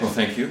Well,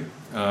 thank you.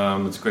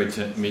 It's great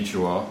to meet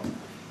you all.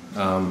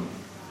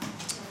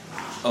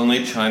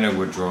 Only China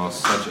would draw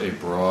such a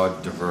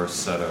broad, diverse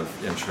set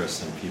of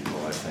interests and people,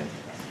 I think.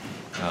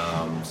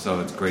 So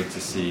it's great to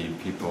see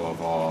people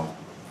of all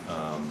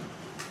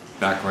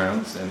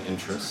backgrounds and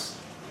interests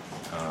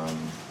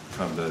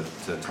come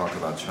to talk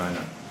about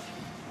China.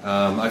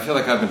 I feel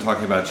like I've been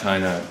talking about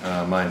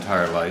China my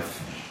entire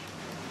life.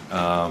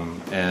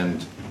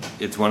 And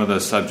it's one of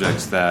those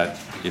subjects that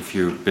if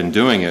you've been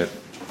doing it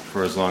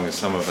for as long as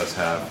some of us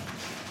have,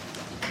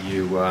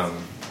 you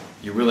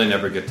really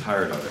never get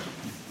tired of it.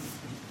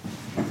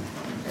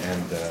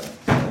 And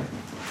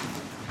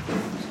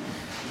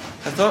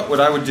I thought what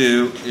I would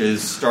do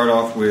is start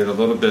off with a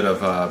little bit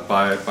of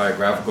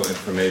biographical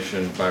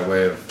information by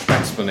way of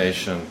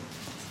explanation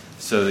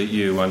so that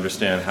you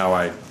understand how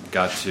I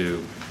got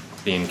to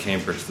be in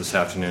Cambridge this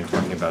afternoon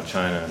talking about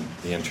China and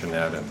the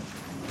internet and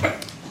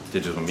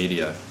digital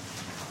media.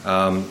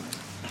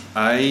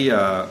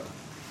 I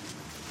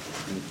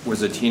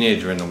was a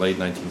teenager in the late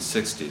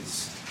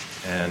 1960s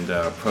and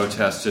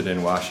protested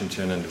in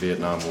Washington in the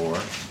Vietnam War.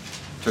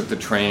 Took the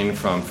train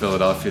from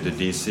Philadelphia to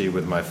D.C.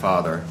 with my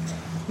father,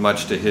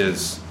 much to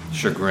his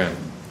chagrin.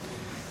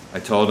 I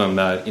told him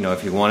that,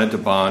 if he wanted to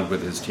bond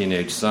with his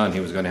teenage son,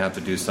 he was going to have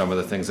to do some of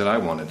the things that I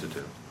wanted to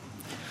do.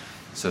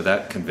 So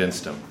that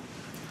convinced him.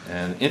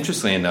 And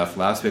interestingly enough,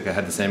 last week I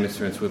had the same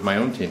experience with my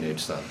own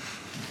teenage son.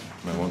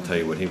 I won't tell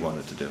you what he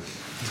wanted to do.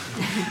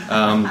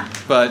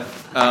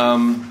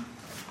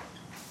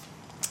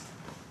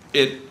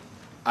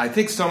 I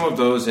think some of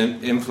those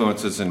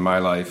influences in my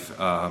life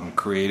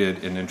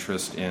created an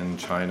interest in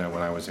China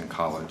when I was in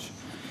college.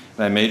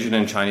 And I majored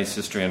in Chinese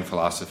history and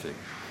philosophy.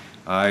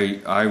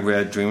 I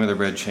read Dream of the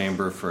Red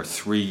Chamber for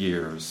 3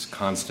 years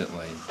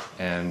constantly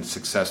and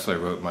successfully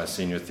wrote my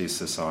senior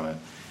thesis on it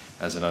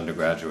as an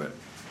undergraduate.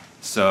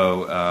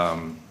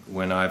 So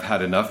when I've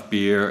had enough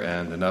beer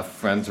and enough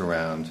friends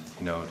around,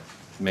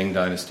 Ming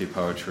Dynasty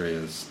poetry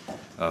is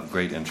of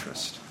great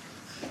interest.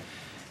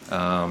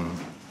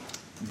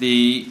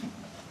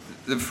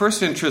 The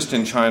first interest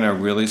in China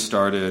really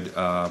started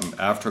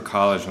after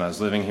college when I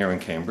was living here in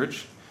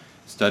Cambridge,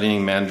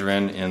 studying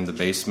Mandarin in the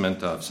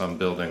basement of some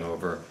building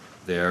over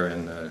there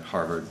in the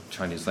Harvard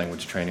Chinese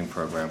Language Training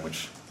Program,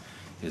 which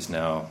is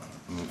now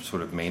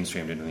sort of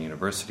mainstreamed into the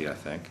university, I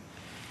think.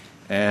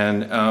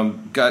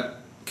 And got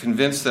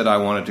convinced that I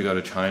wanted to go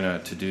to China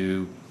to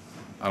do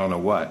I don't know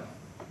what,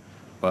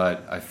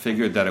 but I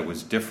figured that it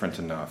was different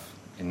enough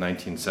in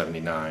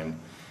 1979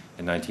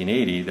 and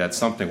 1980 that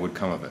something would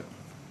come of it.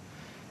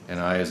 And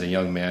I, as a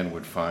young man,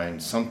 would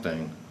find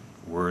something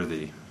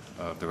worthy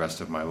of the rest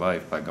of my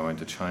life by going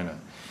to China.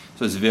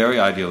 So it's very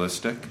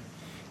idealistic.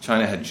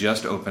 China had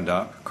just opened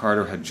up.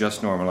 Carter had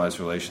just normalized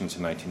relations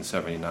in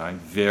 1979.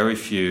 Very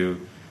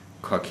few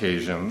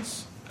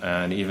Caucasians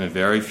and even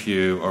very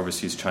few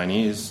overseas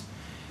Chinese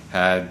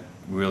had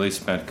really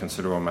spent a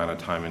considerable amount of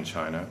time in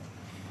China.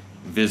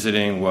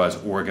 Visiting was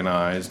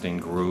organized in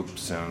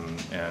groups,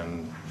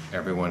 and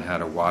everyone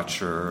had a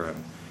watcher.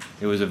 And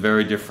it was a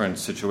very different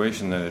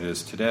situation than it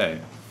is today.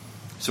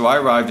 So I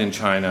arrived in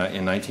China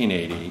in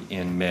 1980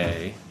 in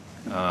May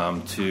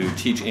to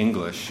teach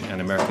English and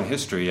American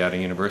history at a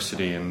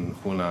university in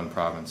Hunan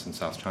province in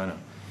South China.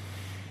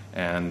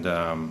 And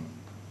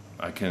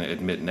I can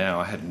admit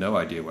now I had no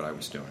idea what I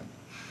was doing.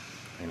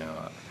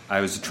 I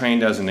was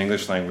trained as an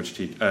English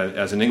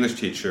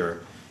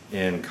teacher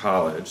in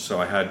college, so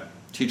I had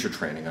teacher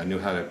training. I knew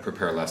how to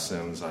prepare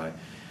lessons. I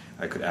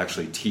could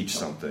actually teach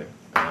something.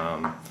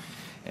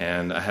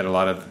 And I had a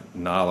lot of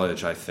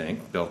knowledge, I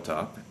think, built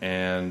up.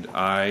 And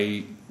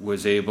I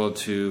was able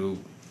to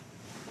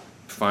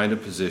find a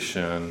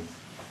position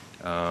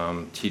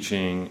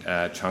teaching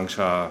at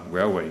Changsha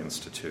Railway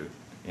Institute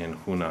in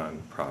Hunan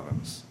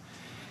province.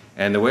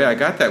 And the way I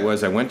got that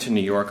was I went to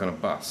New York on a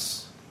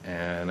bus.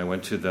 And I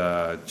went to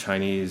the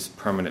Chinese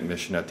permanent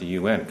mission at the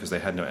UN because they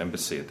had no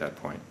embassy at that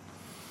point.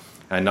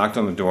 And I knocked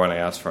on the door and I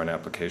asked for an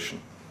application.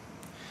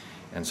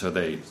 And so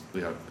they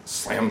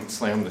slammed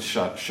the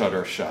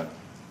shutter shut.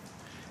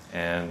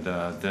 And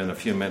then a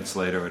few minutes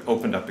later, it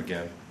opened up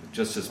again with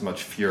just as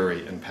much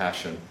fury and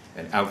passion,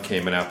 and out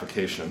came an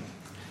application.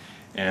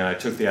 And I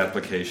took the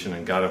application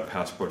and got a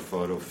passport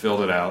photo,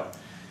 filled it out,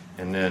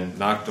 and then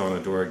knocked on the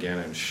door again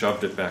and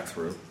shoved it back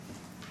through.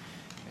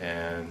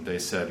 And they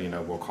said,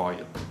 we'll call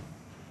you.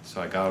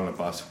 So I got on a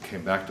bus,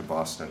 came back to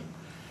Boston,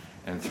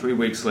 and 3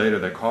 weeks later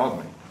they called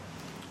me.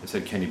 They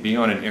said, can you be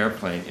on an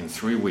airplane in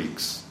 3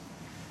 weeks?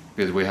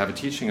 Because we have a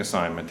teaching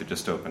assignment that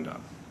just opened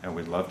up, and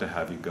we'd love to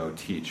have you go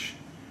teach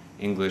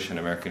English and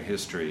American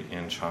history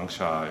in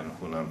Changsha in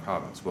Hunan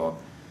province. Well,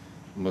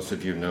 most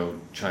of you know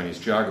Chinese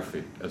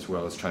geography as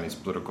well as Chinese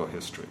political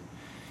history.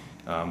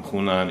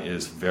 Hunan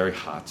is very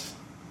hot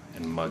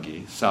and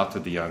muggy, south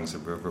of the Yangtze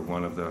River,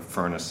 one of the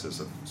furnaces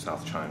of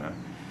South China,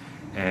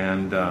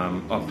 and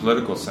a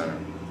political center.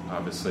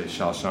 Obviously,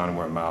 Shaoshan,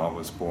 where Mao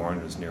was born,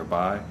 is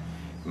nearby.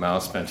 Mao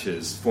spent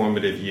his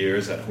formative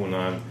years at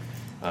Hunan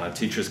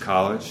Teachers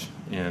College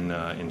in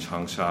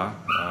Changsha,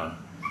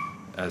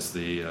 as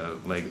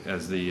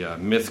the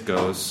myth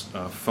goes,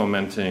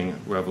 fomenting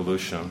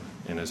revolution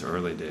in his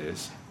early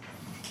days.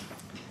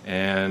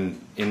 And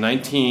in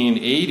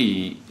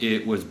 1980,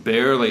 it was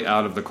barely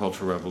out of the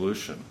Cultural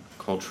Revolution,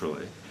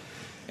 culturally.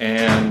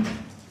 And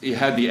it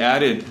had the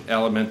added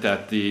element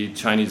that the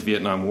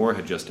Chinese-Vietnam War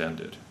had just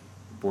ended,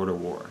 border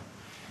war.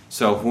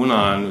 So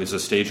Hunan was a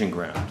staging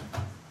ground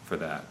for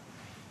that.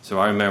 So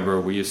I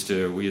remember we used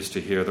to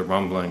hear the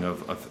rumbling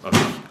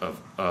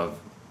of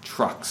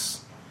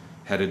trucks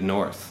headed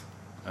north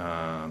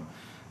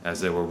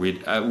as they were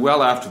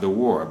well after the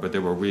war, but they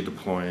were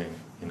redeploying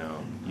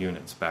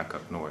units back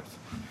up north.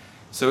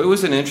 So it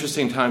was an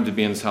interesting time to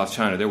be in South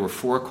China. There were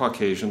 4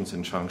 Caucasians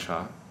in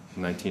Changsha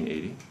in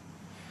 1980,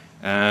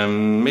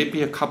 and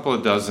maybe a couple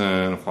of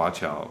dozen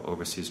Huaqiao,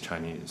 overseas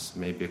Chinese,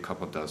 maybe a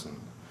couple of dozen,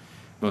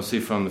 mostly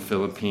from the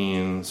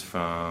Philippines,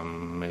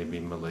 from maybe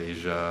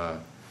Malaysia,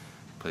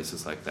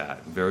 places like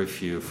that. Very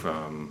few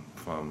from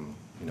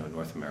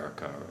North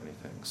America or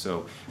anything.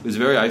 So it was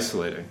very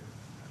isolating.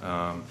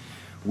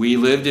 We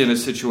lived in a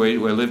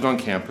situation where I lived on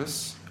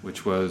campus,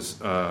 which was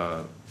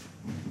the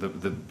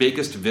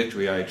biggest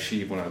victory I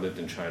achieved when I lived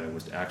in China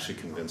was to actually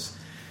convince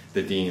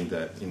the dean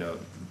that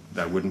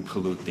that wouldn't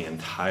pollute the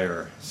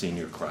entire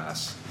senior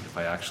class if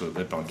I actually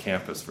lived on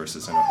campus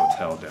versus in a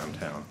hotel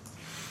downtown.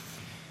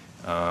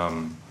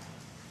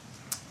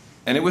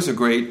 And it was a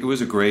great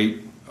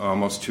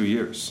almost 2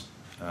 years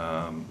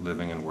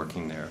living and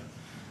working there.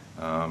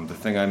 The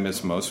thing I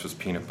missed most was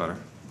peanut butter.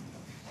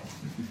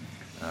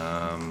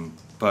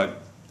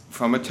 But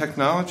from a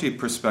technology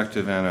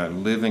perspective and a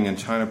living in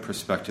China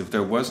perspective,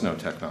 there was no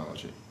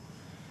technology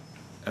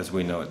as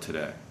we know it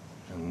today.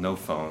 And no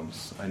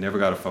phones. I never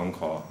got a phone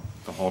call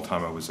the whole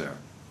time I was there.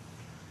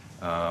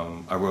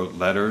 I wrote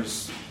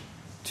letters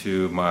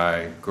to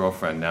my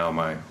girlfriend, now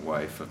my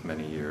wife of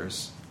many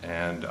years,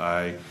 and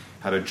I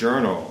had a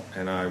journal,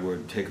 and I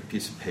would take a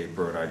piece of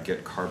paper and I'd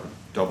get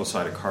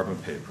double-sided carbon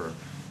paper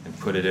and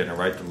put it in and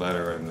write the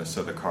letter, and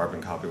so the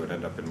carbon copy would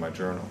end up in my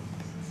journal.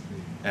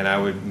 And I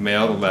would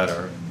mail the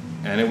letter,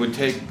 and it would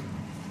take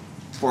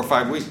 4 or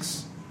 5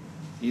 weeks,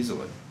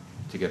 easily,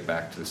 to get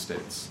back to the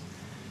States.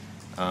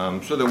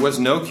 So there was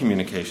no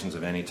communications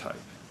of any type.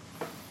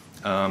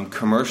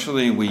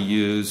 Commercially, we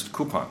used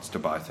coupons to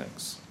buy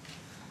things.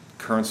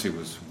 Currency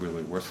was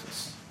really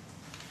worthless.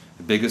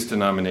 The biggest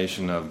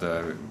denomination of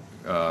the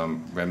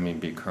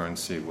renminbi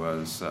currency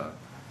was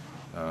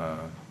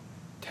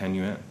 10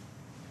 yuan.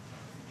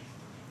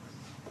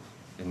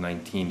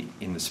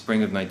 In the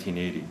spring of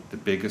 1980, the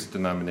biggest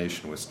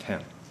denomination was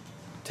 10.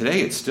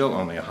 Today, it's still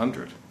only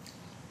 100,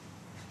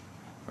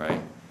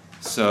 right?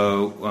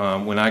 So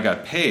when I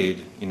got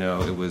paid,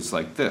 it was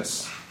like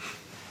this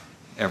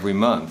every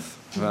month.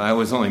 I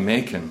was only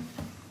making,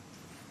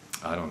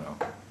 I don't know,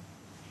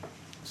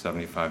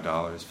 $75,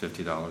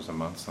 $50 a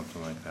month,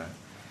 something like that.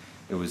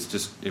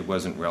 It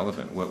wasn't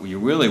relevant. What we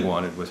really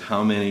wanted was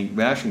how many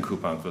ration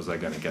coupons was I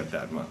going to get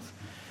that month.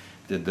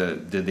 Did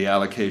the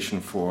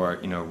allocation for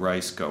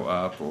rice go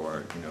up,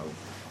 or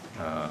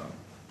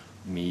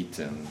meat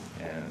and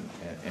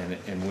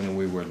when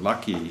we were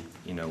lucky,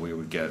 we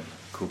would get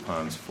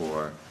coupons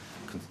for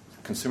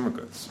consumer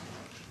goods.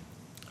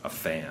 A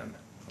fan,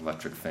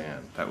 electric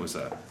fan, that was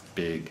a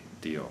big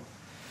deal.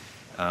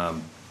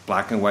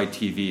 Black and white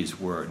TVs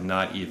were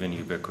not even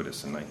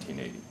ubiquitous in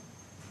 1980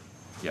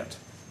 yet.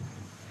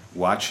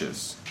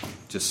 Watches,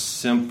 just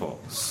simple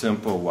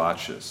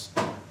watches,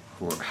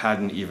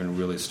 hadn't even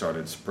really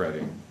started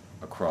spreading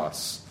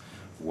across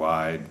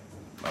wide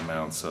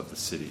amounts of the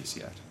cities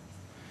yet.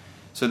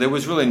 So there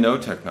was really no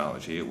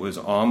technology. It was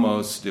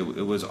almost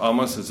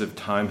as if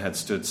time had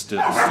stood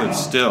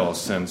still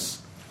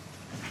since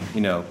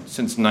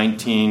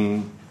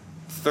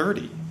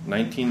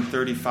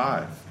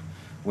 1935,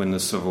 when the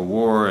Civil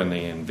War and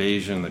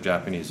the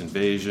Japanese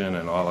invasion,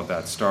 and all of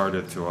that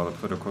started through all the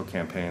political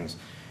campaigns.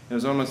 It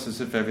was almost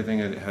as if everything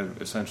had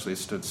essentially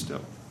stood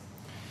still.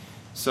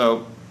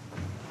 So,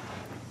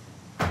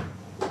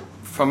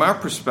 from our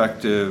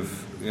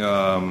perspective,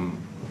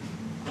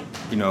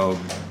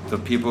 the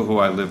people who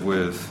I live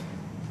with,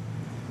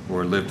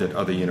 or lived at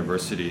other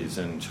universities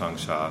in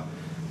Changsha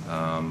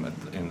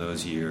in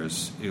those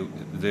years,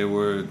 they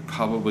were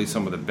probably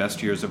some of the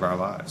best years of our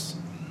lives.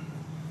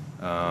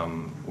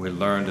 We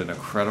learned an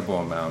incredible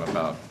amount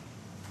about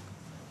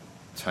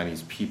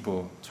Chinese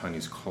people,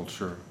 Chinese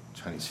culture,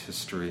 Chinese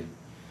history,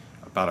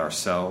 about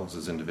ourselves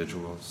as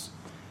individuals.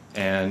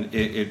 And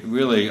it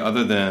really,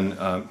 other than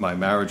my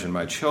marriage and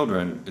my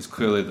children, is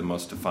clearly the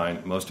most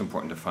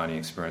important defining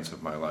experience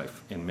of my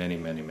life in many,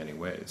 many, many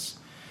ways.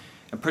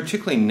 And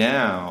particularly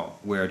now,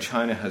 where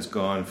China has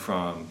gone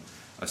from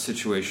a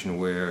situation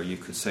where you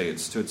could say it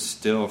stood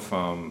still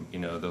from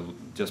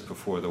just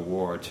before the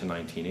war to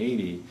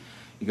 1980,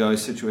 you go to a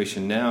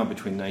situation now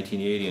between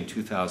 1980 and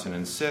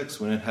 2006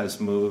 when it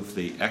has moved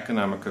the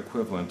economic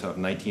equivalent of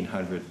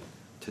 1900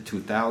 to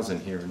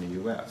 2000 here in the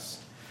U.S.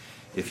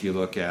 If you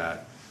look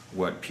at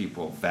what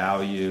people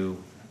value,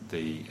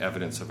 the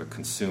evidence of a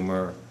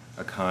consumer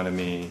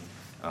economy,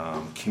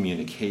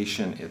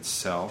 communication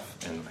itself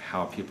and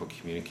how people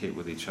communicate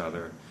with each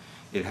other.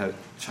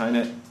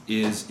 China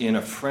is in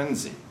a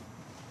frenzy.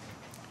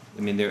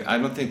 I mean, I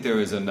don't think there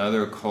is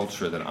another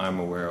culture that I'm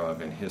aware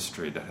of in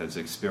history that has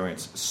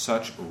experienced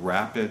such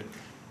rapid,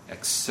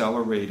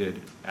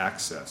 accelerated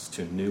access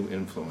to new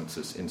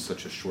influences in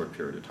such a short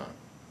period of time.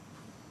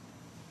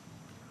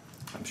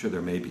 I'm sure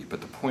there may be, but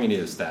the point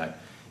is that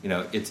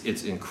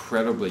it's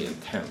incredibly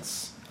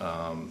intense,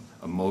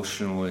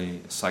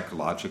 emotionally,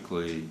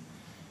 psychologically,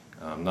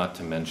 not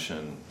to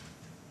mention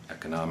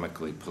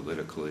economically,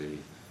 politically,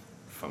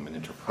 from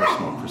an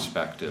interpersonal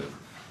perspective.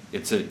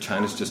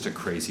 China's just a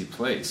crazy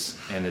place,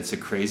 and it's a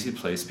crazy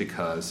place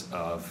because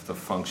of the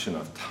function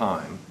of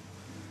time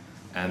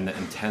and the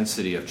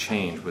intensity of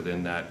change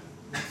within that,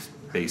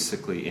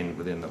 basically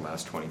within the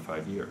last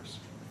 25 years.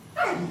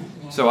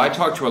 So I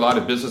talk to a lot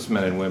of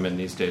businessmen and women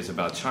these days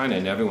about China,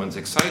 and everyone's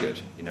excited.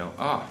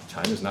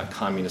 China's not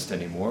communist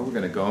anymore. We're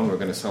going to go and we're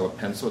going to sell a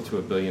pencil to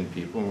 1 billion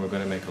people, and we're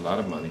going to make a lot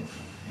of money.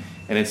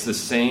 And it's the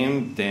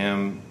same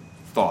damn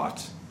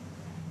thought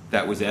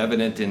that was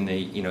evident in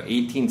the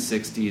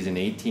 1860s and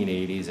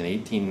 1880s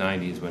and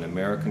 1890s when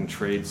American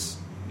trades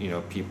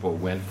people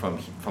went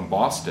from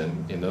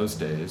Boston in those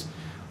days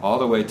all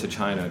the way to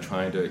China,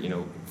 trying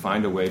to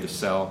find a way to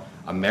sell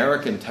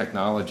American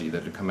technology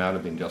that had come out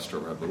of the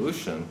Industrial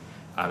Revolution,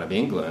 out of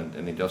England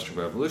and the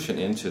Industrial Revolution,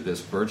 into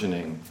this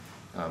burgeoning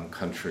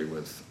country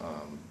with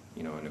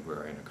an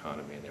agrarian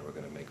economy, and they were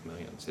going to make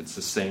millions. It's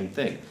the same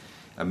thing.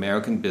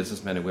 American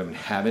businessmen and women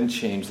haven't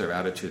changed their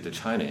attitude to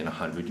China in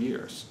 100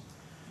 years.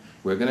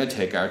 We're going to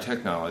take our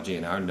technology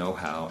and our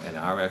know-how and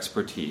our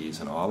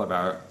expertise and all of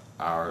our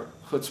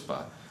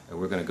chutzpah, and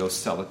we're going to go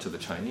sell it to the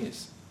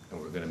Chinese,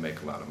 and we're going to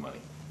make a lot of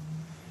money.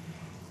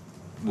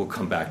 We'll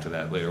come back to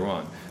that later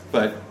on.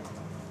 But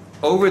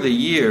over the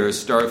years,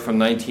 start from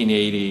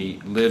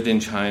 1980, lived in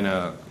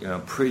China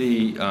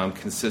pretty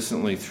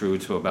consistently through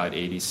to about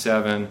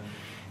 87,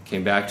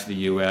 came back to the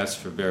U.S.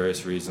 for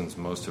various reasons,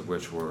 most of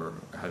which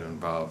had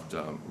involved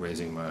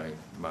raising my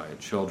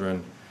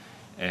children,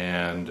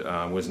 and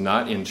was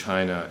not in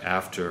China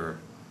after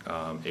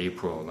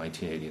April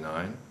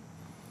 1989.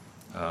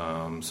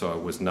 So I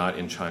was not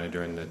in China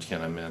during the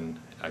Tiananmen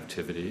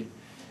activity.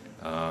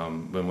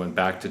 When went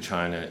back to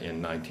China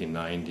in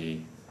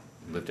 1990,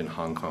 lived in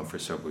Hong Kong for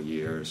several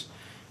years,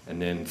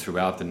 and then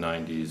throughout the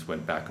 90s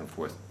went back and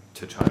forth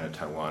to China,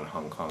 Taiwan,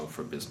 Hong Kong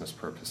for business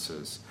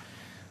purposes.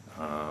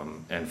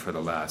 And for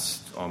the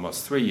last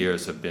almost 3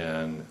 years have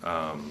been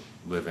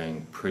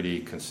living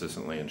pretty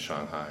consistently in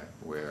Shanghai,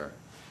 where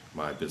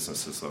my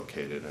business is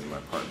located, and my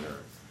partner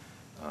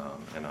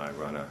and I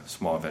run a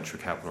small venture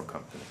capital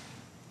company.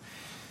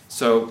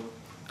 So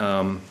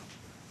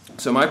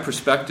my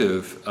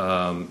perspective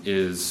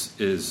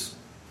goes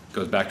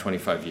back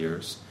 25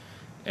 years,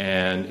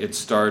 and it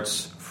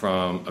starts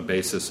from a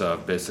basis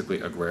of basically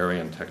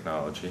agrarian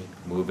technology,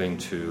 moving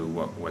to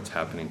what's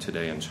happening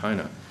today in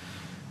China.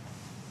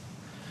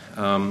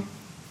 For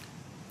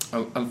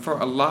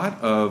a lot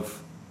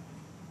of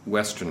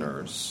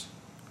Westerners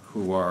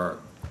who are,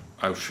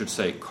 I should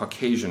say,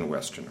 Caucasian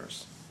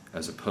Westerners,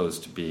 as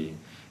opposed to be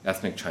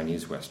ethnic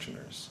Chinese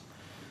Westerners,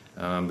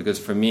 because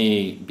for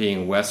me,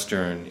 being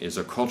Western is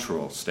a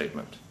cultural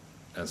statement.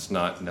 It's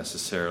not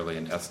necessarily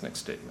an ethnic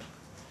statement,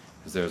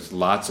 because there's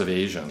lots of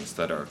Asians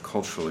that are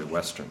culturally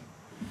Western.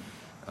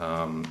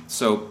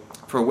 So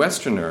for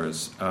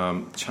Westerners,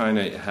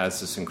 China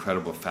has this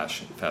incredible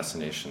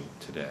fascination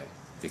today,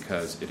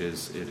 because it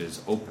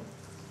is open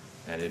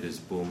and it is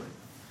booming.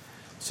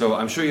 So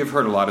I'm sure you've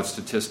heard a lot of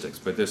statistics,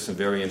 but there's some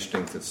very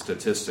interesting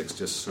statistics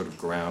just sort of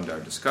ground our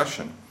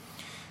discussion.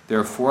 There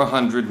are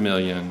 400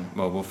 million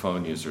mobile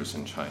phone users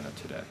in China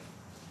today.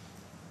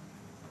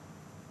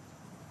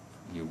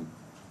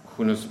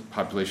 Who knows the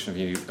population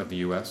of the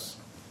U.S.?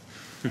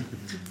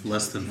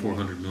 Less than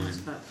 400 million.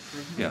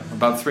 Yeah,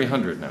 about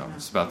 300 now.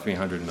 It's about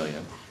 300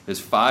 million. There's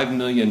 5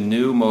 million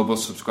new mobile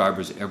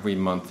subscribers every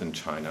month in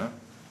China,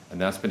 and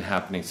that's been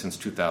happening since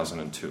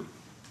 2002.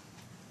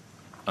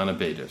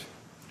 Unabated,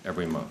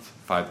 every month,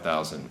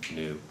 5,000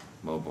 new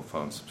mobile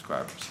phone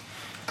subscribers.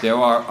 There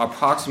are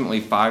approximately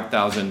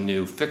 5,000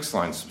 new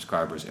fixed-line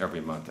subscribers every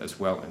month as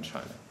well in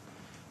China.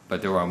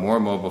 But there are more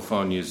mobile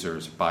phone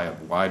users by a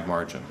wide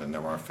margin than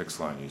there are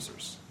fixed-line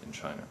users in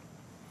China.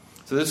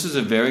 So this is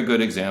a very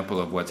good example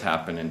of what's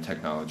happened in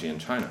technology in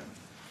China.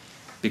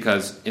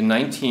 Because in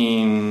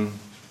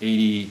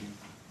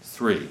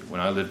 1983,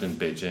 when I lived in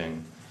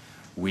Beijing,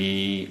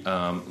 we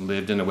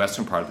lived in the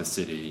western part of the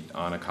city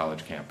on a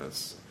college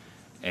campus.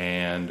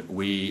 And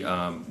we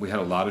had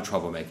a lot of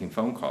trouble making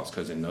phone calls,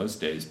 because in those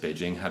days,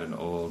 Beijing had an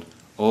old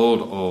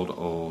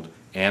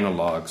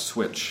analog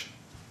switch,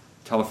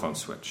 telephone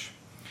switch.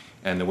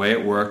 And the way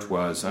it worked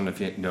was, I don't know if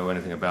you know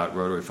anything about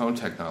rotary phone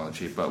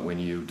technology, but when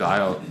you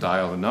dial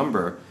a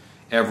number,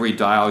 every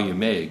dial you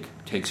make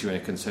takes you in a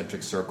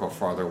concentric circle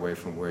farther away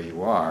from where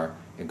you are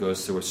and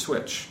goes through a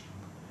switch.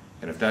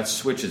 And if that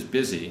switch is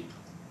busy,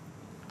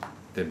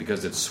 then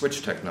because it's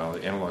switch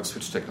technology, analog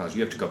switch technology,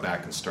 you have to go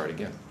back and start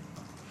again.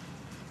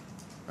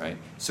 right?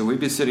 So we'd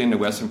be sitting in the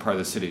western part of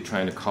the city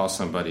trying to call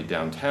somebody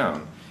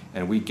downtown,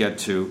 and we'd get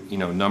to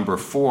number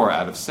 4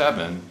 out of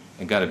 7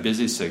 and got a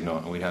busy signal,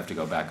 and we'd have to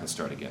go back and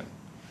start again.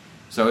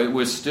 So it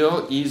was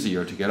still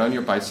easier to get on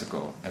your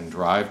bicycle and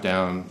ride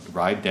down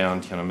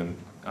Chang'an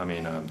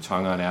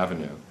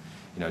Avenue,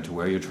 to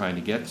where you're trying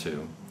to get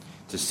to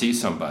see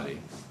somebody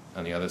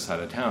on the other side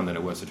of town than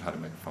it was to try to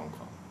make a phone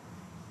call.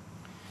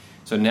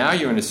 So now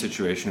you're in a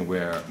situation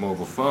where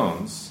mobile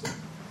phones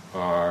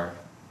are,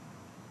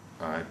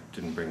 I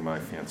didn't bring my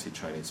fancy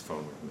Chinese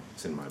phone with me,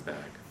 it's in my bag,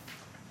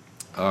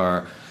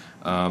 are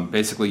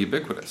basically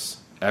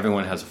ubiquitous.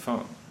 Everyone has a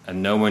phone,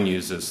 and no one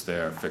uses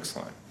their fixed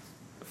line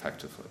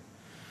effectively.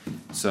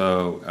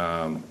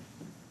 So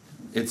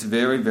it's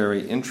very,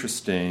 very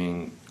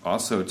interesting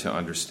also to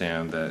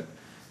understand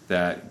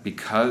that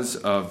because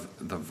of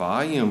the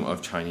volume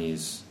of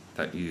Chinese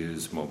that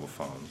use mobile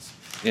phones,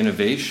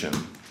 innovation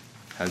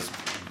has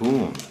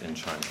boomed in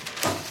China.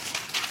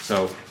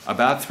 So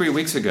about 3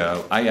 weeks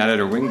ago, I added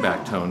a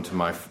ringback tone to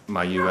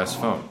my U.S.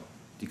 phone.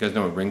 Do you guys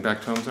know what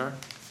ringback tones are?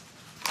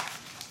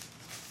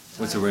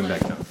 What's a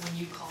ringback tone? When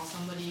you call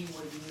somebody,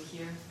 what do you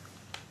hear?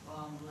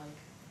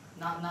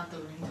 Not the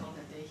ringtone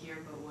that they hear,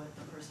 but what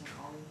the person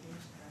calling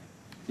hears.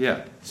 Right?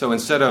 Yeah. So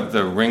instead of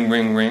the ring,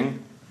 ring,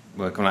 ring,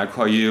 like when I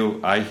call you,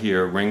 I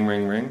hear ring,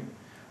 ring, ring,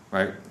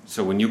 right?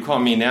 So when you call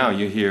me now,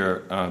 you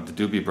hear the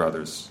Doobie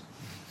Brothers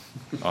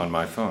on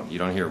my phone. You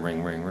don't hear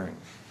ring, ring, ring.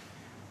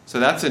 So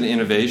that's an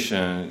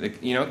innovation.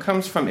 It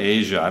comes from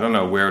Asia. I don't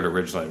know where it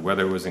originated,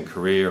 whether it was in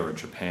Korea or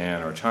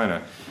Japan or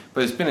China,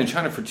 but it's been in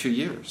China for 2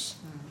 years.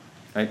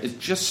 Right? It's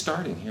just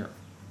starting here.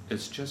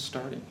 It's just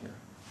starting here.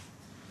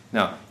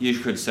 Now, you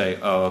could say,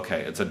 oh,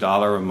 okay, it's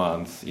 $1 a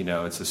month,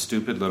 it's a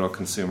stupid little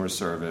consumer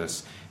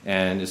service,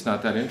 and it's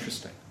not that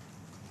interesting.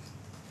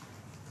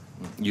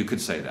 You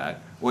could say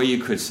that. Or you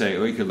could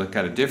look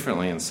at it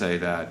differently and say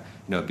that,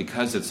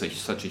 because it's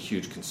such a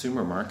huge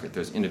consumer market,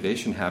 there's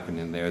innovation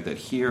happening there that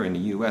here in the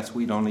U.S.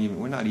 we're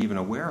not even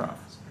aware of.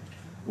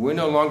 We're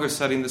no longer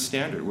setting the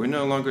standard. We're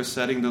no longer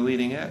setting the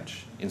leading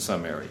edge in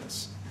some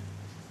areas.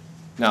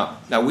 Now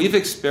we've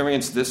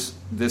experienced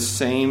this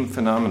same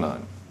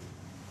phenomenon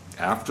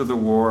after the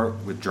war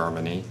with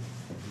Germany,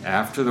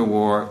 after the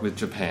war with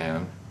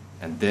Japan,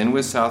 and then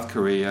with South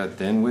Korea,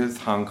 then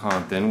with Hong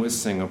Kong, then with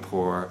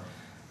Singapore.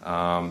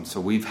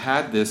 So we've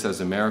had this as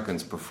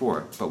Americans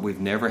before, but we've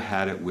never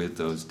had it with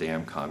those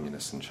damn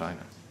communists in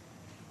China.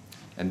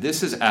 And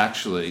this is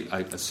actually,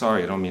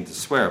 sorry, I don't mean to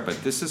swear,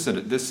 but this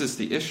is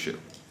the issue.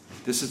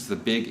 This is the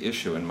big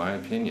issue, in my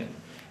opinion,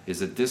 is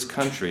that this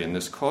country and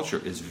this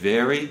culture is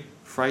very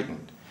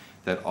frightened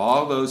that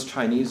all those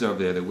Chinese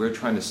over there that we're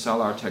trying to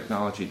sell our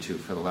technology to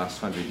for the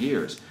last 100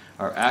 years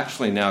are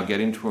actually now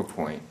getting to a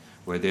point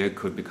where they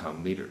could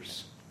become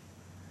leaders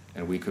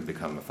and we could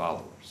become the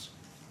followers.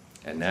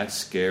 And that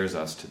scares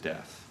us to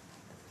death.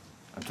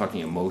 I'm talking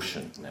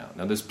emotion now.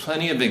 Now, there's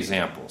plenty of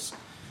examples.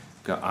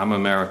 I'm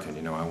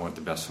American, I want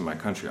the best for my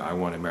country. I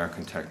want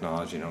American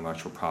technology and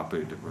intellectual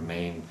property to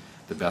remain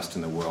the best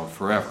in the world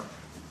forever.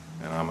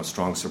 And I'm a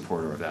strong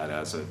supporter of that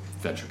as a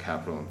venture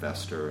capital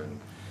investor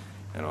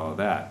and all of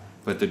that.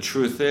 But the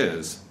truth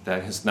is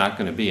that it's not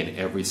going to be in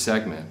every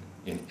segment,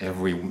 in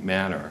every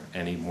manner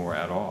anymore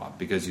at all.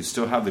 Because you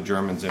still have the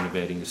Germans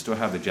innovating, you still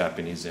have the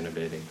Japanese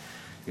innovating,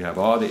 you have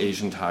all the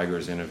Asian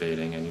tigers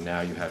innovating, and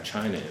now you have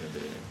China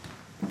innovating,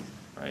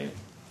 right?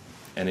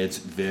 And it's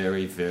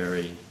very,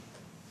 very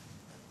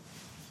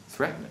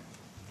threatening.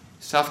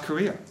 South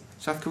Korea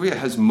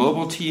has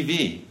mobile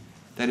TV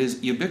that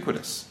is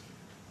ubiquitous.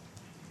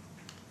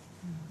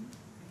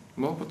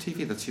 Mobile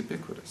TV that's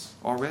ubiquitous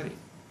already.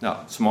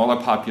 Now, smaller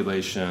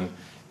population,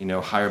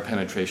 higher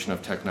penetration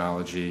of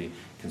technology,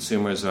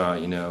 consumers are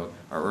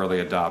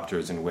early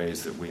adopters in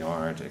ways that we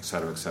aren't, et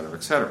cetera, et cetera,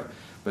 et cetera.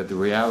 But the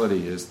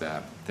reality is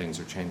that things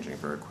are changing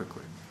very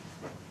quickly.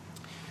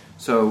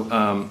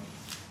 So,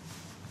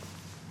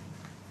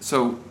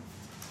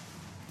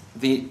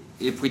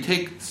 if we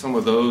take some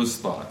of those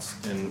thoughts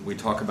and we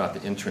talk about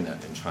the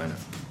internet in China,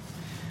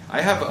 I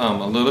have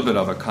a little bit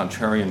of a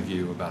contrarian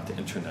view about the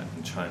internet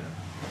in China,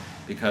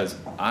 because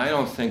I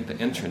don't think the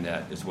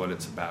internet is what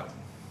it's about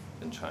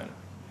in China.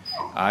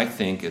 I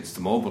think it's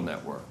the mobile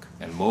network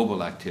and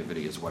mobile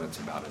activity is what it's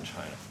about in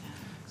China.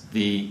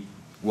 The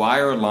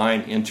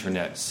wireline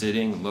internet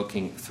sitting,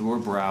 looking through a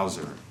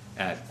browser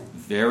at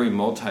very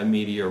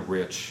multimedia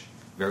rich,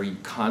 very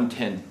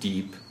content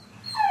deep,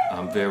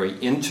 very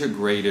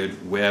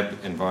integrated web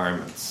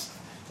environments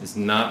is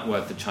not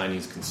what the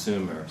Chinese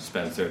consumer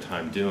spends their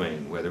time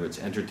doing, whether it's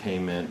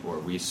entertainment or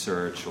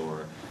research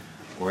or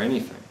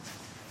anything.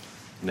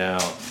 Now,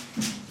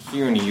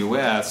 here in the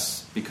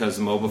U.S., because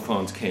the mobile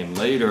phones came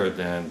later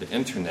than the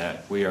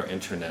internet, we are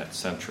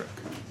internet-centric.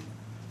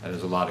 And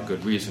there's a lot of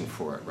good reason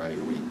for it, right?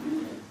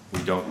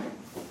 We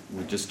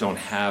just don't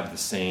have the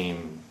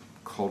same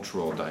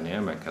cultural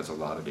dynamic as a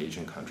lot of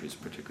Asian countries,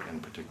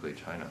 particularly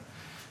China.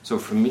 So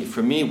for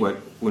me,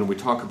 when we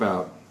talk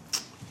about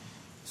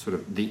sort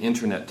of the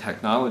internet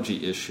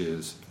technology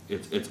issues,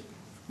 it's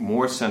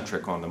more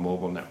centric on the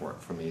mobile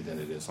network for me than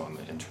it is on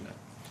the internet.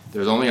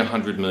 There's only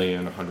 100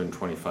 million,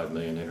 125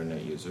 million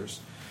internet users.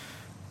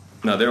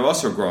 Now, they're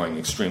also growing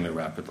extremely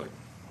rapidly.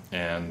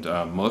 And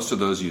most of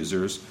those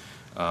users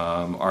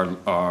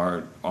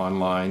are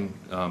online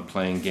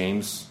playing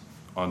games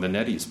on the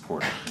NetEase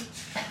portal.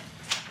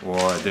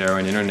 Or they're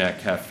in internet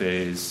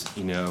cafes,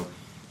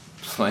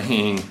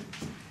 playing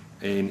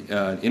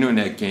an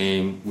internet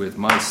game with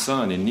my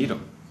son in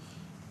Needham,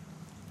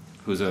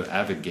 who's an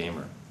avid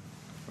gamer,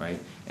 right?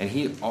 And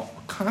he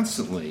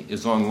constantly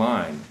is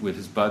online with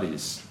his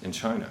buddies in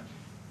China.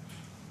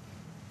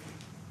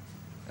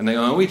 And they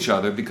know each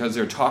other because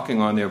they're talking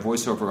on their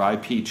voice over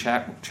IP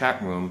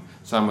chat room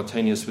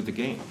simultaneous with the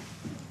game.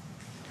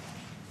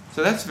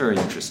 So that's very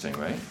interesting,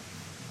 right?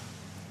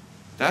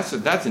 That's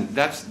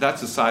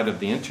a side of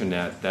the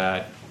internet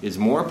that is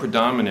more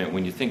predominant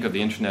when you think of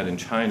the internet in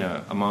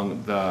China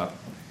among the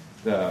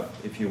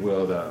if you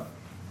will, the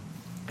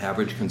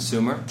average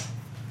consumer.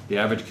 The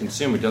average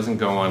consumer doesn't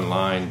go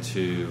online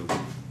to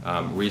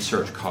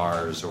research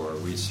cars or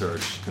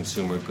research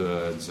consumer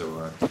goods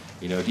or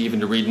even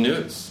to read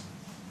news.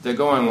 They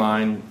go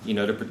online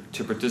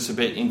to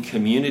participate in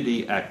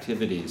community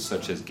activities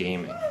such as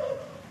gaming.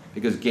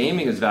 Because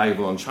gaming is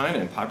valuable in China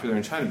and popular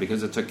in China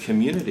because it's a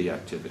community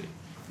activity.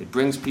 It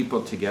brings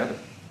people together.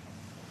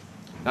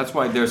 That's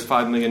why there's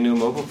 5 million new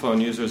mobile phone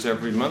users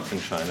every month in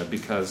China,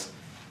 because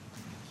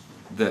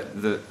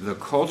the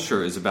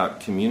culture is about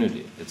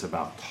community. It's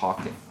about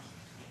talking.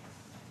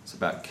 It's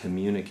about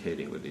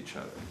communicating with each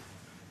other.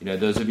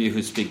 Those of you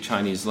who speak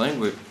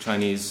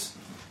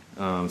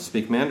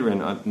speak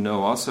Mandarin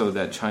know also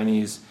that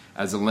Chinese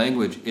as a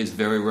language is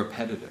very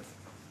repetitive.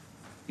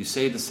 You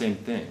say the same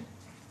thing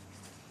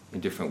in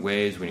different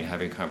ways when you're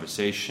having a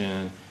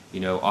conversation.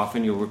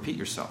 Often you'll repeat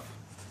yourself.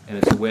 And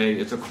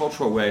it's a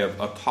cultural way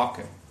of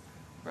talking,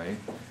 right?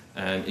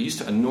 And it used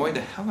to annoy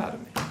the hell out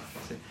of me. I'd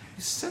say,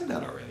 you said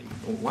that already.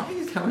 Well, why are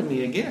you telling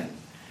me again?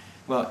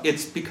 Well,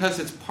 it's because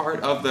it's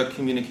part of the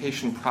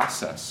communication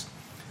process.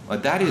 Well,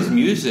 that is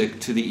music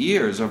to the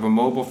ears of a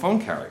mobile phone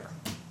carrier,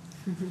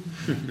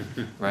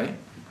 right?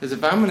 Because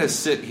if I'm going to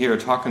sit here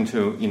talking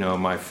to,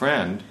 my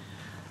friend,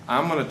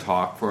 I'm going to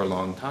talk for a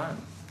long time.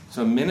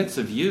 So minutes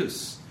of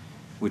use,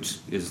 which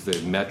is the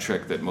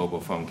metric that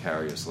mobile phone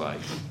carriers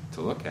like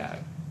to look at,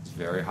 is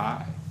very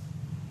high.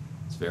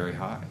 It's very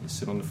high. You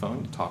sit on the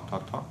phone, you talk.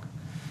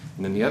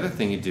 And then the other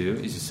thing you do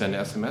is you send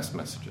SMS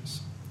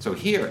messages. So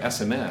here,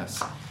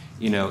 SMS,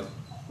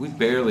 we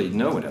barely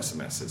know what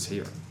SMS is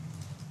here,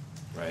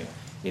 right?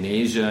 In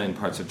Asia, in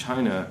parts of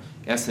China,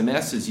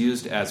 SMS is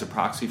used as a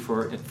proxy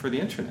for the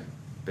internet,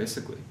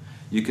 basically.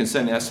 You can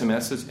send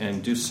SMSs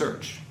and do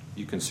search.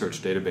 You can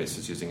search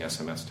databases using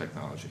SMS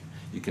technology.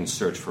 You can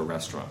search for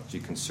restaurants. You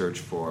can search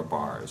for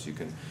bars. You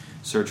can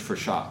search for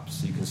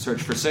shops. You can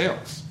search for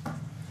sales,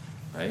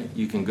 right?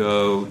 You can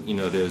go,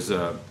 there's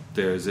a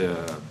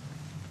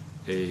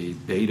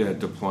beta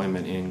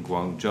deployment in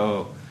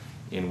Guangzhou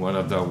in one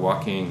of the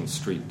walking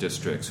street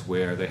districts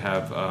where they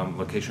have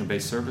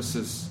location-based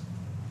services,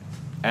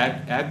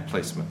 ad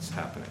placements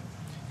happening.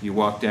 You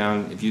walk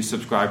down, if you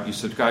subscribe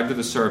to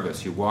the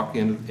service, you walk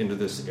into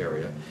this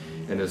area,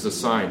 and there's a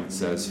sign that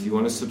says, if you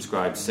want to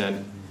subscribe,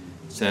 send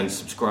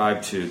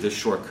subscribe to this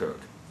short code,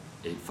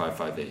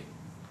 8558.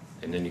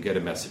 And then you get a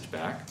message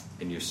back,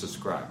 and you're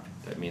subscribed.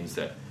 That means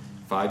that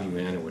 5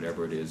 yuan or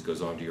whatever it is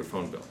goes onto your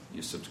phone bill.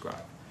 You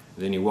subscribe.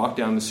 And then you walk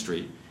down the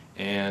street,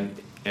 and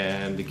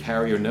the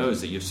carrier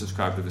knows that you've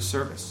subscribed to the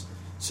service.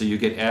 So you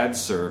get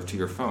ads served to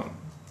your phone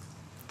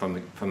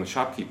from the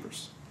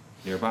shopkeepers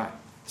nearby.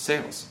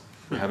 Sales.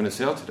 We're having a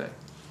sale today.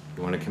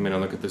 You want to come in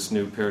and look at this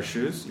new pair of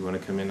shoes? You want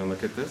to come in and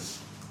look at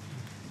this?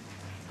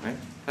 Right?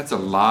 That's a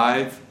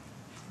live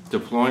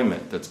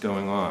deployment that's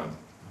going on,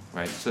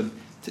 right? So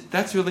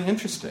that's really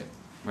interesting,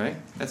 right?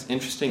 That's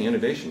interesting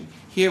innovation.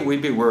 Here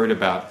we'd be worried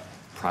about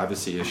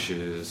privacy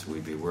issues.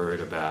 We'd be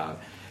worried about,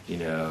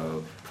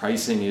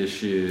 pricing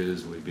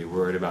issues. We'd be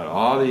worried about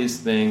all these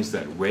things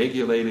that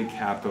regulated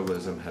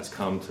capitalism has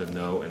come to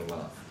know and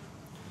love.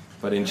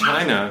 But in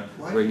China,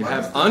 where you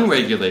have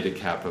unregulated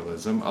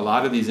capitalism, a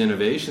lot of these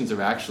innovations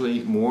are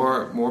actually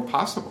more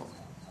possible.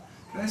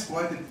 Can I ask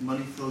why the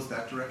money flows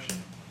that direction?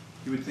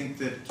 You would think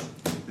that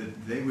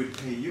they would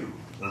pay you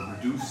or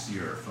reduce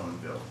your phone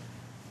bill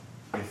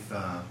if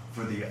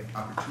for the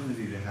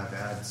opportunity to have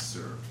ads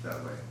served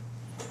that way.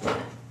 In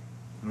other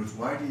words,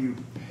 why do you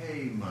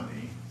pay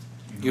money?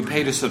 You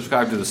pay to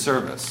subscribe to the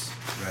service.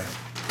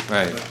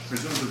 Right. But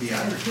presumably the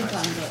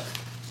advertisers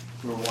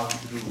who are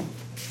walking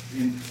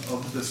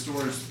of the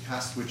stores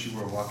past which you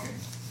were walking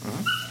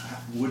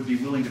would be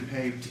willing to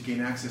pay to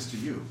gain access to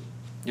you.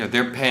 Yeah,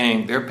 they're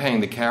paying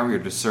the carrier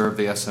to serve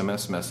the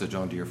SMS message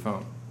onto your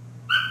phone.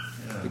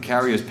 Yeah. The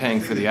carrier is paying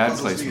for the ad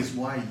placement. Is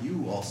why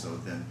you also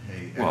then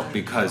pay. Well,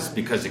 because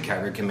the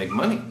carrier can make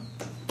money.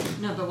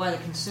 No, but why the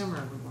consumer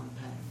would want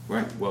to pay?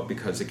 Right. Well,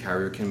 because the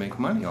carrier can make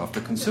money off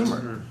the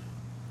consumer.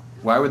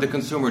 Why would the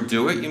consumer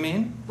do it? You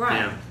mean? Right.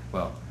 Yeah.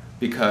 Well,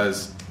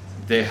 because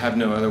they have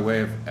no other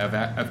way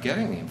of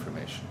getting the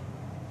information.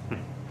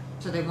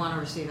 So they want to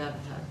receive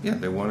advertising. Yeah,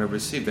 they want to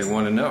receive. They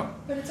want to know.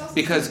 But it's also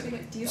Because- supposed to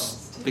be with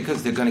deals, too.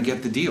 Because they're going to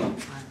get the deal.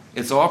 Right.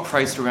 It's all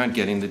priced around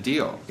getting the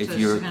deal. So If it's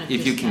you're kind of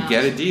if you can discounts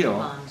get a and deal,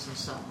 coupons and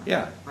so on.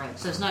 yeah. Right.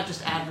 So it's not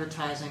just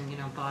advertising,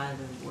 buy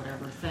the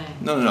whatever thing.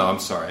 No, I'm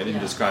sorry. I didn't Yeah.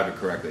 describe it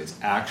correctly. It's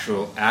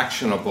actual,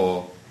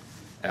 actionable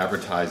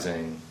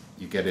advertising.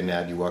 You get an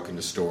ad, you walk in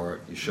the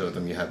store, you show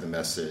them you have the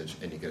message,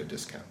 and you get a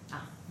discount.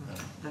 Ah,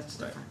 okay. That's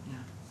Right. different,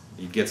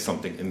 yeah. You get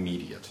something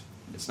immediate.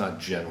 It's not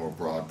general,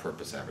 broad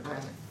purpose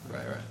advertising.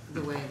 Right.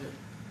 The way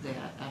that they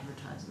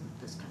advertise in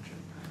this country.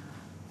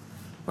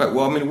 Right.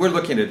 Well, I mean, we're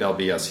looking at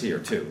LBS here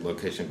too.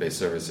 Location-based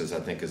services, I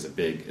think, is a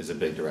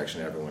big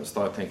direction. Everyone's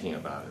thinking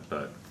about it,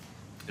 but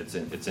it's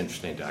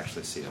interesting to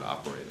actually see it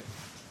operating.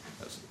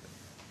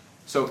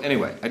 So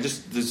anyway,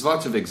 there's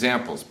lots of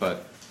examples,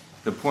 but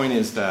the point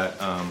is that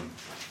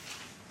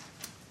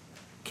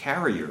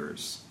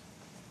carriers.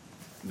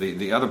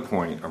 The other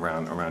point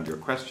around your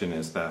question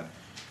is that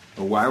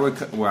why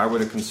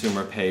would a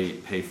consumer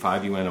pay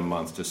 5 yuan a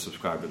month to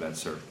subscribe to that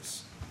service?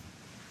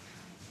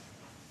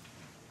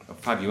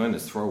 5 yuan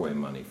is throwaway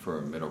money for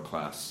a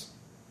middle-class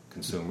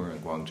consumer in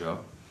Guangzhou.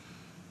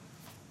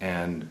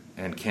 And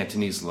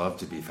Cantonese love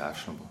to be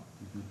fashionable,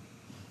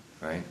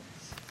 right?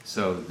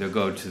 So they'll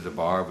go to the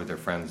bar with their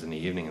friends in the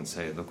evening and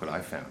say, look what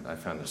I found. I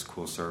found this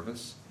cool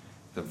service.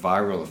 The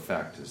viral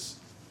effect is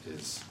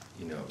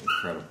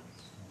incredible.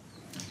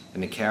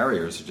 And the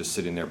carriers are just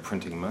sitting there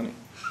printing money.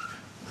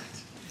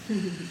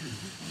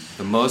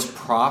 The most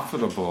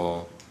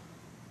profitable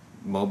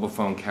mobile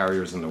phone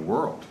carriers in the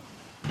world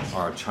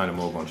are China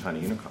Mobile and China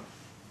Unicom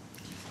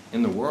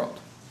in the world.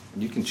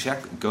 And you can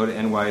go to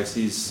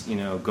NYSE's,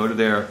 go to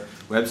their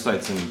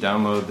websites and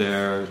download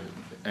their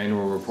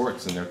annual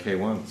reports and their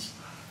K1s.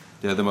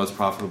 They're the most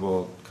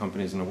profitable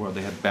companies in the world.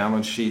 They have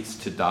balance sheets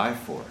to die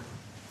for.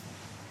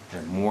 They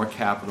have more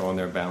capital on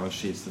their balance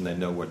sheets than they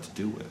know what to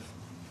do with.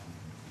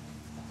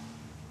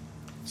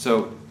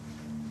 So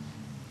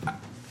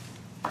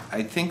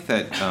I think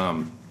that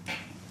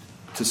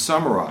to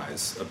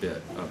summarize a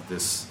bit of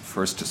this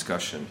first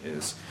discussion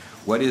is,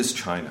 what is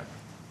China?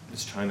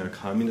 Is China a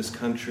communist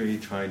country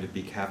trying to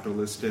be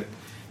capitalistic?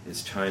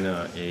 Is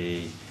China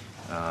a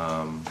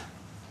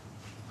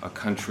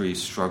country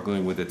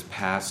struggling with its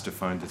past to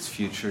find its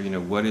future?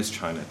 What is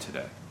China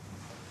today?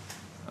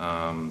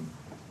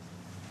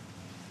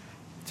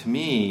 To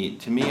me,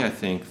 I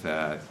think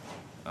that,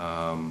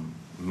 in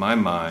my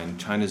mind,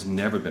 China's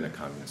never been a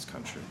communist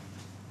country.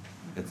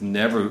 It's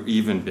never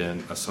even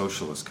been a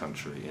socialist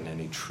country in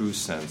any true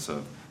sense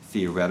of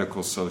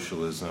theoretical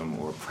socialism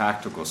or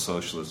practical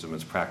socialism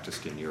as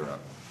practiced in Europe.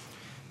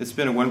 It's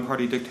been a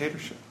one-party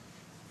dictatorship.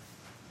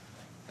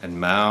 And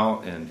Mao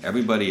and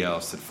everybody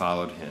else that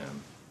followed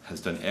him has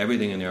done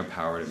everything in their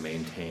power to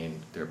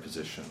maintain their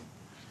position.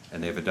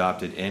 And they've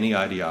adopted any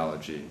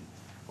ideology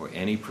or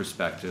any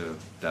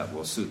perspective that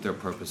will suit their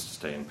purpose to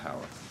stay in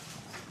power.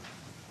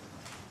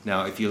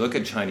 Now, if you look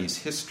at Chinese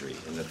history,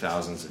 in the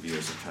thousands of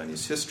years of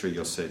Chinese history,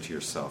 you'll say to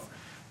yourself,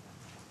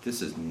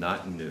 this is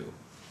not new.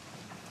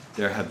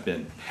 There have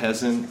been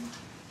peasant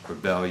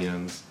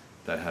rebellions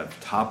that have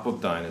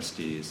toppled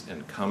dynasties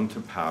and come to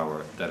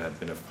power that have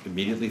been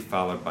immediately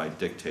followed by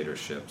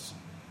dictatorships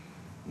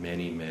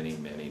many, many,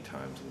 many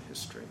times in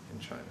history in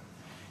China.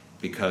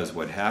 Because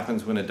what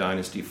happens when a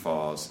dynasty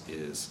falls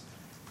is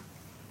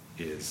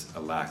a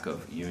lack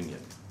of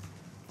union.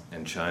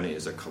 And China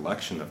is a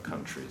collection of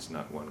countries,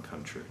 not one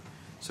country.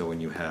 So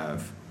when you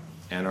have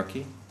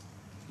anarchy,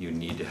 you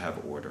need to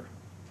have order.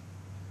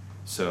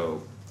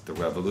 So the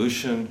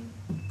revolution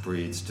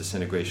breeds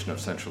disintegration of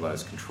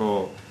centralized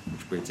control,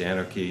 which breeds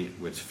anarchy,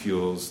 which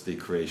fuels the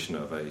creation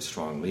of a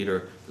strong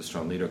leader. The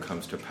strong leader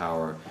comes to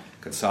power,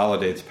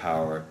 consolidates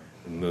power,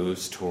 and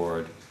moves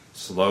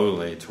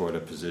slowly toward a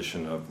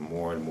position of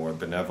more and more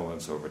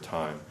benevolence over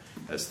time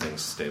as things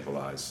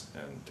stabilize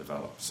and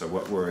develop. So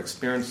what we're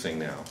experiencing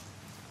now,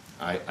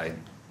 I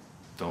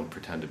don't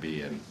pretend to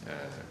be an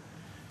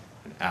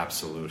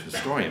absolute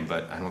historian,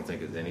 but I don't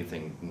think it's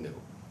anything new.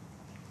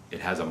 It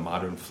has a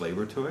modern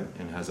flavor to it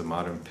and has a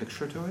modern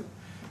picture to it,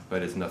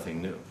 but it's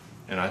nothing new.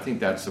 And I think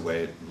that's the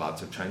way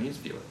lots of Chinese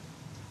view it.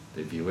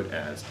 They view it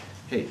as,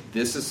 hey,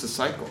 this is the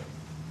cycle.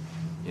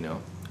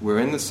 We're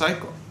in the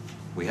cycle.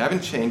 We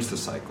haven't changed the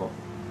cycle.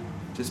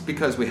 Just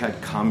because we had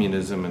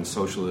communism and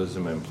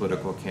socialism and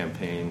political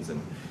campaigns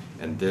and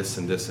this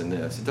and this and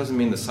this, it doesn't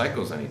mean the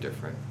cycle's any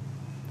different.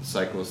 The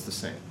cycle is the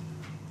same.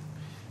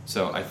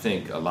 So I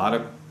think a lot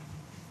of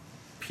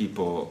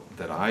people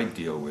that I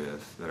deal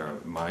with that are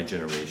my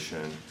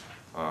generation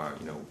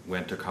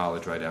went to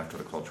college right after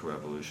the Cultural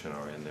Revolution,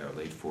 or in their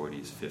late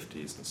 40s,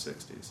 50s, and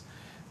 60s.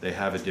 They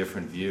have a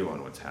different view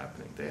on what's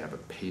happening. They have a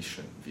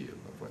patient view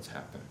of what's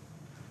happening.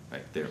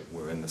 Right?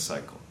 We're in the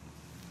cycle.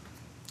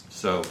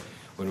 So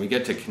when we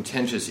get to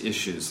contentious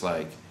issues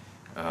like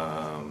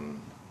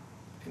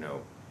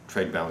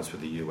trade balance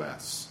with the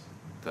U.S.,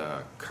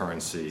 the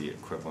currency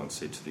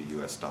equivalency to the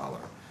U.S.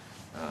 dollar,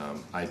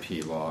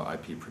 IP law,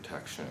 IP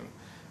protection,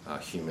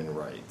 human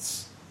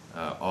rights,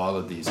 all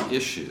of these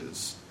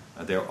issues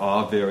They're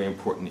all very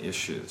important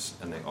issues,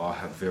 and they all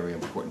have very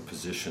important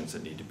positions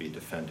that need to be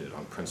defended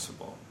on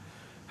principle.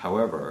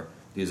 However,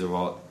 these are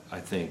all, I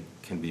think,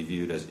 can be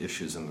viewed as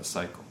issues in the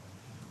cycle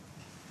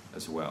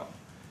as well.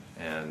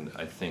 And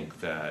I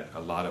think that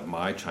a lot of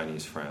my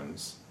Chinese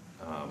friends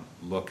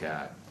look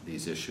at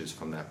these issues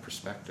from that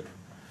perspective.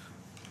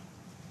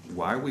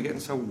 Why are we getting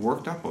so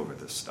worked up over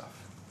this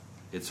stuff?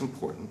 It's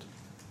important,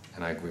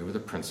 and I agree with the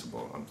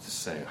principle. I'm just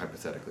saying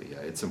hypothetically, yeah,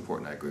 it's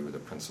important. I agree with the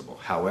principle.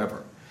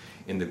 However,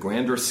 in the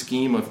grander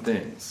scheme of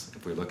things,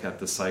 if we look at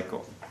the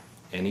cycle,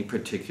 any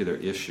particular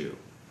issue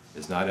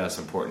is not as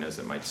important as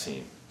it might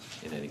seem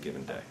in any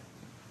given day.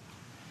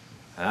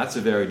 And that's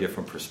a very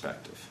different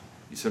perspective.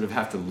 You sort of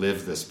have to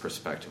live this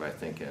perspective, I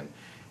think,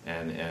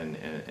 and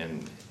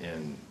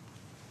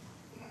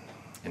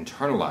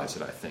internalize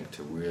it, I think,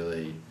 to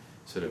really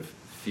sort of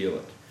feel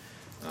it.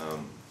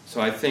 So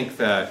I think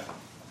that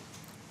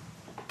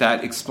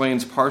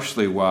explains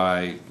partially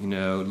why,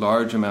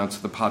 large amounts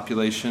of the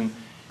population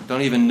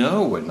don't even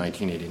know what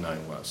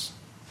 1989 was.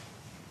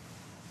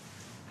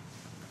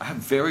 I have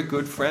very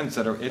good friends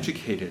that are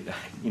educated.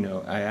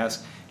 I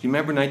ask, do you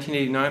remember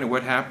 1989 and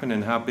what happened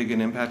and how big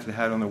an impact it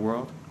had on the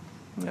world?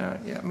 Yeah.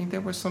 I mean,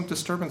 there were some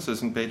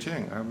disturbances in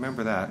Beijing. I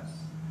remember that.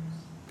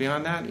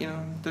 Beyond that,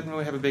 it didn't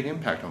really have a big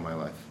impact on my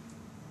life.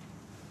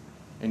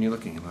 And you're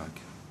looking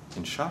like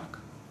in shock.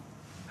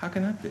 How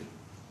can that be?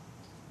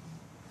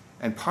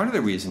 And part of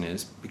the reason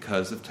is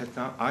because of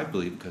I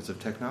believe because of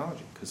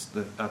technology, because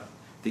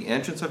the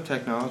entrance of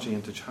technology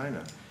into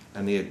China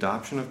and the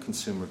adoption of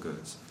consumer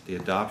goods, the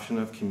adoption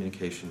of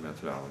communication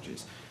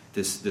methodologies,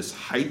 this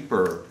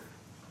hyper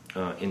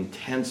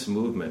intense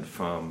movement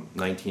from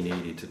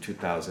 1980 to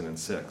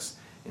 2006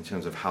 in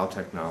terms of how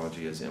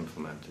technology is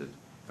implemented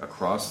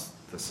across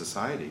the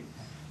society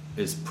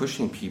is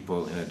pushing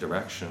people in a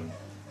direction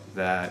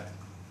that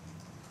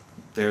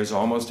there's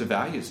almost a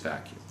values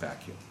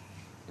vacuum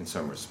in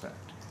some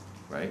respect,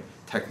 right?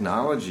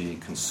 Technology,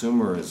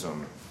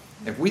 consumerism.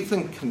 If we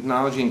think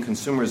technology and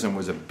consumerism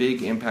was a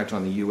big impact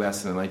on the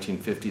U.S. in the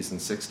 1950s and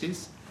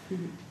 60s,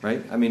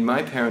 right? I mean,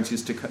 my parents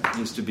used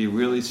to be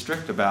really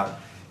strict about,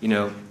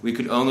 we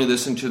could only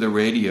listen to the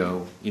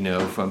radio,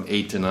 from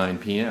 8 to 9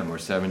 p.m. or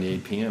 7 to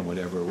 8 p.m.,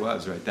 whatever it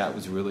was, right? That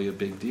was really a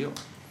big deal.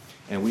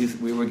 And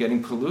we were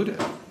getting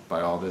polluted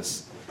by all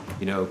this,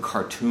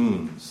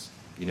 cartoons,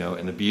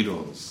 and the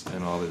Beatles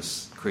and all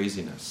this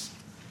craziness,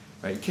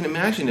 right? You can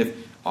imagine if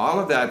all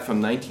of that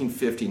from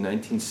 1950,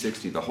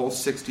 1960, the whole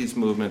 60s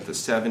movement, the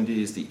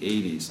 70s, the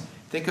 80s,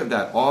 think of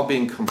that all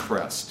being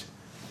compressed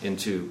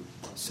into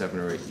 7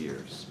 or 8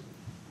 years.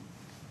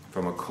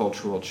 From a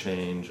cultural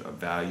change, a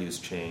values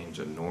change,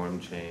 a norm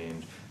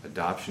change,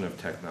 adoption of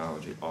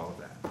technology, all of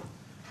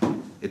that.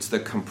 It's the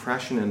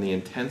compression and the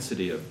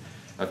intensity of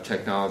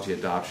technology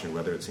adoption,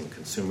 whether it's in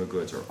consumer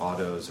goods or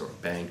autos or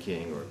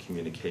banking or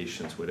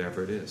communications,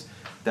 whatever it is.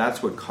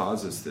 That's what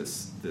causes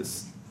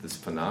this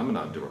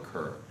phenomenon to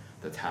occur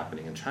that's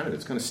happening in China.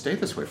 It's going to stay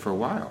this way for a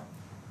while.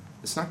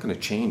 It's not going to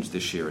change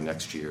this year or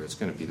next year. It's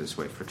going to be this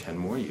way for 10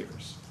 more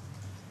years,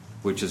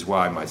 which is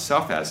why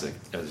myself as a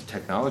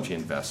technology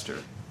investor,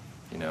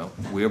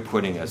 we're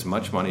putting as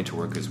much money to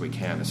work as we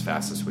can, as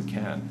fast as we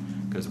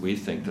can, because we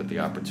think that the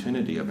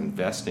opportunity of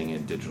investing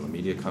in digital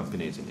media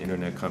companies, in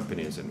internet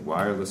companies, in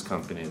wireless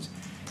companies,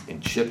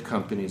 in chip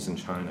companies in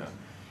China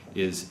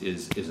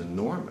is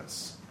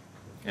enormous.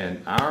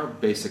 And our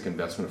basic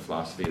investment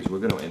philosophy is we're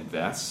going to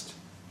invest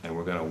and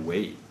we're going to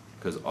wait,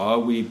 because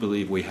all we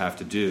believe we have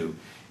to do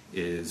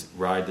is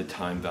ride the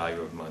time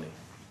value of money.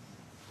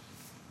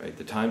 Right?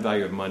 The time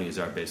value of money is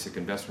our basic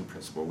investment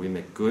principle. We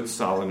make good,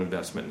 solid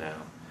investment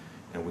now,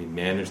 and we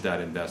manage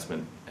that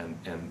investment,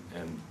 and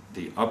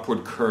the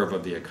upward curve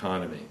of the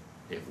economy,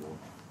 it will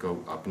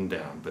go up and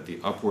down, but the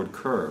upward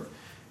curve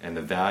and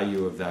the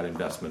value of that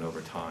investment over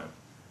time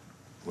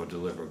will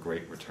deliver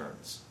great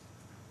returns.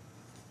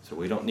 So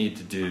we don't need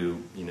to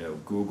do,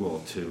 Google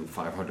to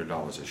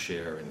 $500 a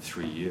share in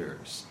 3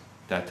 years.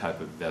 That type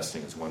of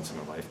investing is once in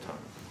a lifetime.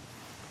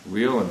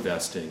 Real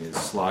investing is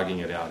slogging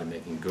it out and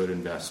making good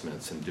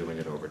investments and doing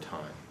it over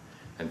time.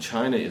 And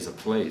China is a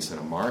place and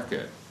a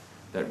market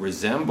that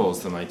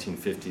resembles the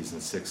 1950s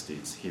and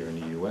 60s here in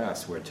the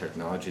U.S., where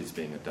technology is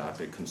being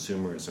adopted,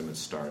 consumerism is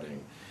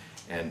starting,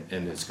 and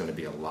there's going to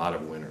be a lot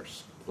of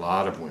winners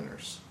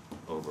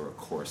over a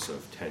course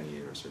of 10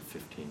 years or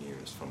 15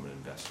 years from an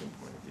investing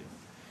point of view.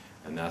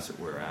 And that's what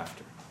we're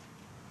after.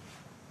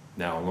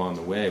 Now, along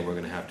the way, we're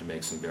going to have to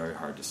make some very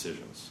hard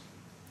decisions.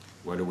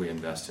 What do we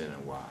invest in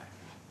and why?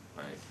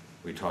 Right?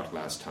 We talked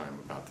last time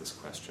about this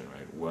question,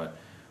 right?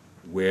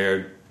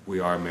 Where we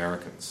are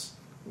Americans.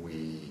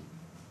 We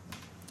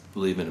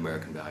believe in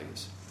American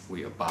values.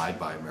 We abide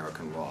by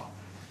American law.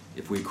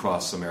 If we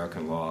cross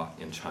American law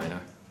in China,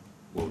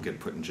 we'll get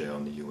put in jail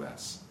in the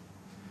U.S.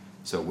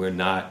 So we're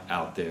not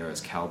out there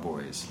as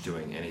cowboys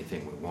doing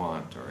anything we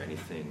want or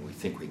anything we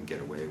think we can get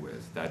away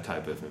with. That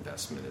type of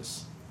investment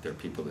there are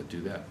people that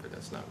do that, but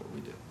that's not what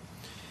we do.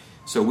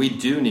 So we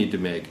do need to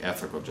make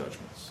ethical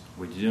judgments.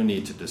 We do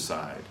need to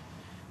decide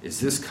is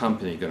this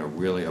company going to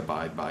really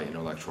abide by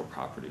intellectual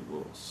property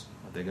rules?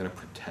 Are they going to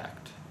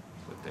protect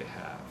what they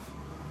have?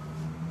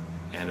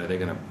 And are they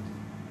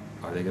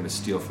going to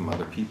steal from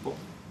other people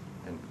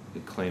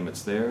and claim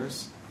it's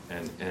theirs?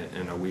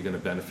 And are we going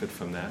to benefit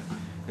from that?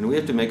 And we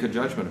have to make a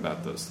judgment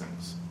about those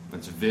things.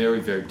 It's very,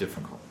 very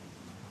difficult.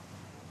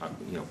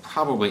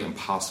 Probably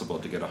impossible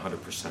to get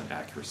 100%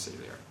 accuracy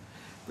there.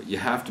 But you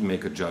have to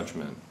make a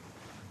judgment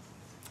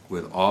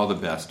with all the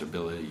best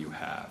ability you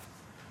have.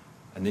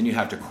 And then you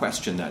have to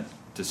question that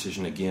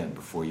decision again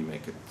before you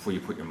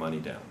put your money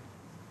down.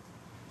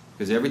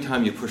 Because every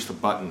time you push the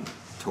button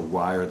to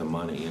wire the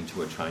money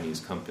into a Chinese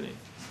company,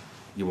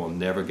 you will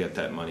never get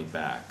that money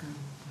back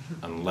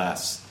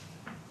unless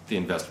the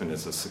investment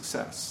is a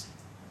success.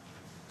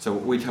 So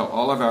what we tell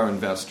all of our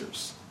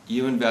investors,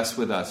 you invest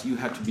with us, you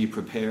have to be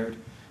prepared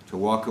to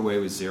walk away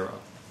with zero.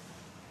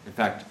 In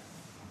fact,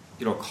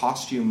 it'll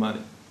cost you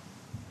money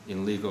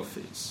in legal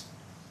fees.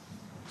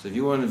 So if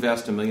you want to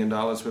invest $1 million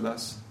with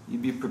us,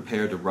 you'd be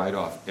prepared to write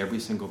off every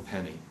single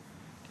penny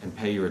and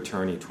pay your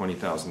attorney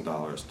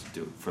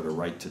 $20,000 for the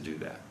right to do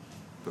that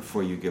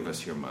before you give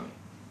us your money.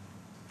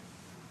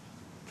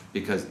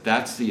 Because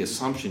that's the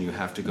assumption you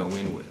have to go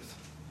in with.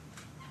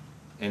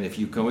 And if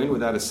you go in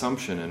with that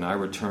assumption and I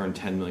return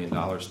 $10 million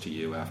to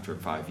you after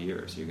 5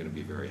 years, you're going to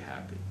be very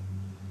happy.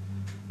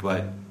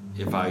 But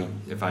if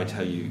I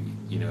tell you,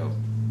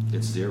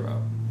 it's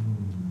zero,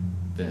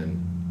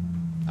 then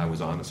I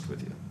was honest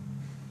with you.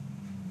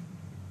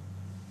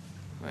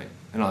 Right?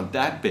 And on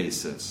that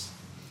basis,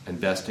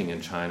 investing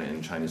in China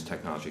and Chinese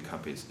technology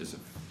companies is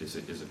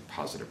a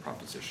positive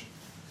proposition.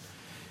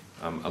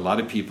 A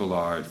lot of people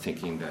are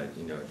thinking that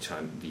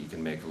China, you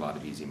can make a lot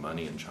of easy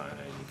money in China.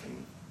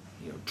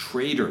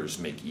 Traders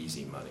make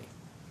easy money.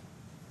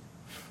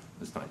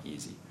 It's not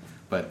easy,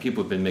 but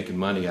people have been making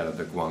money out of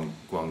the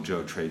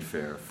Guangzhou trade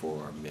fair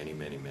for many,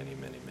 many, many,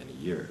 many, many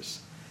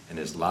years. And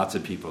there's lots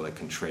of people that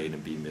can trade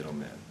and be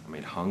middlemen. I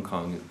mean, Hong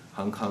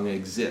Kong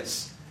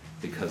exists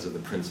because of the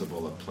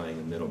principle of playing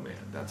a middleman.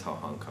 That's how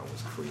Hong Kong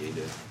was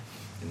created,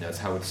 and that's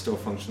how it still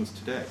functions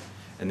today.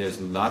 And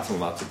there's lots and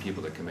lots of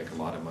people that can make a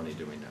lot of money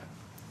doing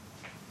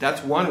that.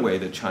 That's one way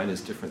that China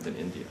is different than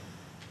India.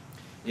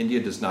 India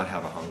does not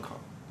have a Hong Kong.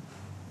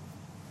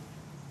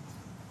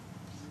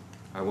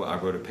 I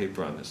wrote a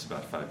paper on this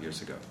about 5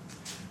 years ago.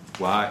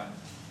 Why?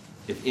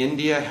 If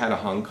India had a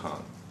Hong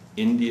Kong,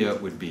 India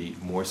would be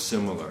more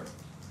similar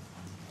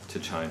to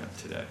China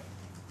today.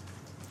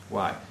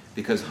 Why?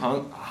 Because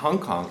Hong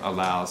Kong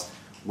allows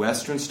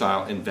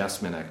Western-style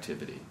investment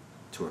activity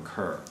to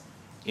occur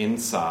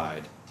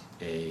inside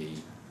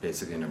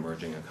basically an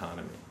emerging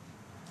economy.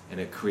 And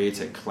it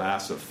creates a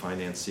class of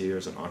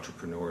financiers and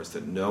entrepreneurs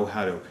that know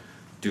how to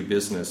do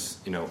business,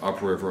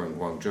 upriver in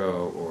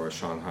Guangzhou or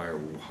Shanghai or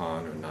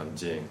Wuhan or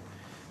Nanjing,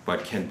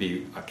 but can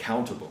be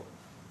accountable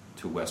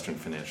to Western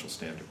financial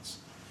standards.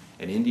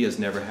 And India's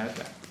never had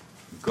that.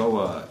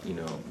 Goa,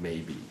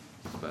 maybe,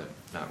 but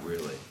not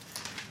really.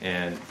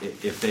 And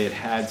if they had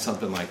had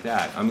something like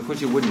that, of course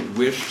you wouldn't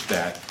wish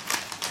that,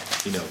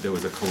 there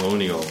was a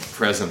colonial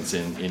presence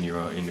in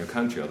your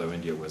country, although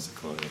India was a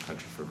colonial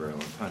country for a very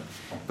long time.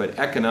 But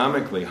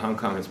economically, Hong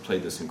Kong has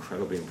played this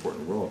incredibly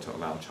important role to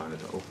allow China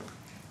to open.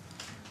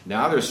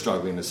 Now they're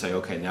struggling to say,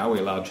 okay, now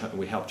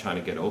we help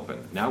China get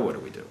open. Now what do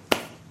we do?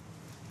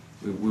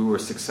 We were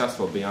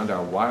successful beyond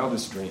our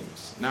wildest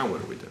dreams. Now what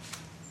do we do?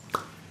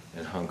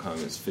 And Hong Kong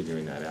is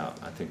figuring that out,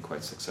 I think,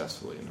 quite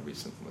successfully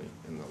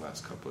in the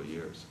last couple of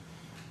years.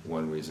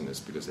 One reason is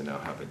because they now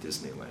have a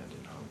Disneyland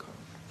in Hong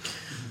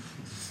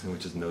Kong,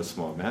 which is no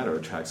small matter.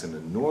 It attracts an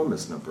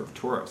enormous number of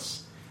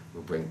tourists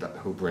who bring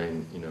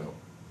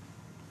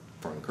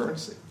foreign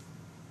currency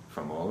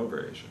from all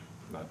over Asia,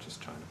 not just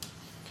China.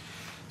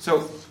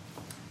 So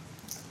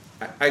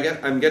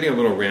I'm getting a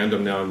little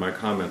random now in my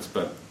comments,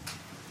 but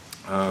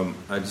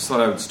I just thought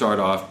I would start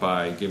off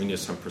by giving you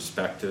some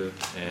perspective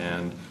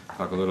and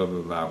talk a little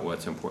bit about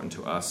what's important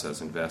to us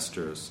as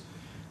investors.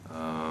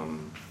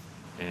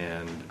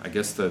 And I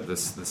guess the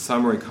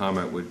summary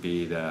comment would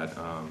be that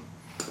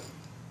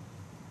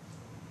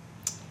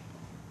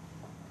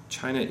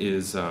China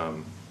is a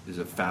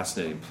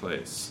fascinating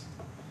place.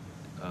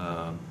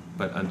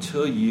 But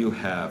until you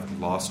have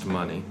lost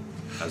money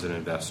as an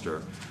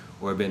investor,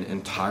 or been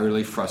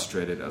entirely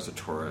frustrated as a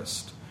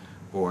tourist,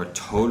 or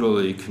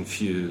totally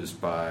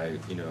confused by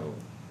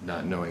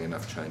not knowing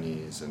enough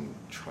Chinese and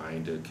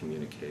trying to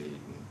communicate,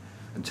 and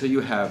until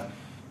you have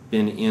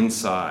been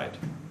inside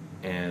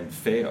and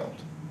failed.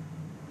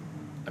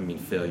 I mean,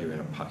 failure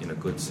in a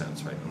good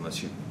sense, right?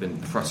 Unless you've been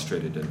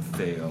frustrated and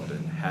failed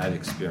and had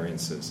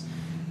experiences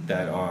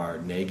that are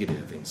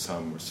negative in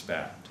some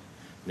respect,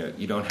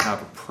 you don't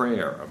have a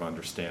prayer of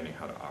understanding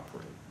how to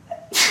operate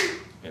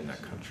in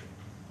that country.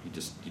 You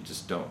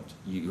just don't.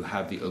 You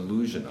have the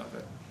illusion of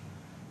it,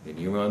 and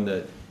you're on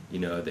the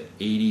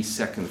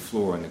 82nd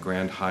floor in the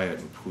Grand Hyatt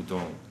in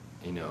Pudong,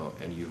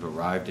 and you've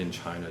arrived in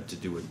China to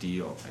do a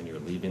deal, and you're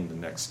leaving the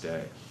next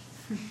day.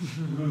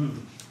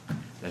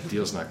 That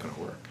deal's not going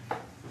to work.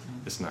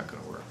 It's not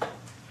going to work.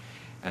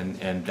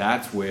 And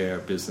that's where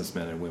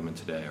businessmen and women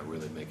today are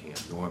really making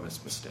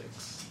enormous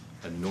mistakes,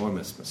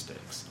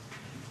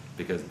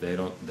 because they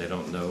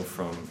don't know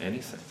from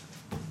anything.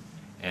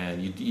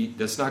 And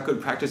that's not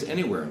good practice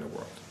anywhere in the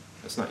world.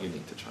 That's not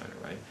unique to China,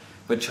 right?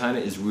 But China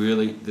is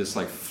really this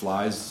like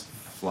flies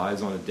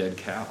on a dead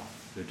cow.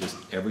 They're just,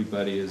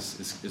 everybody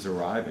is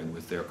arriving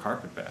with their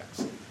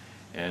carpetbags,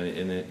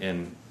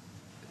 and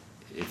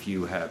if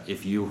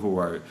you who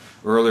are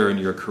earlier in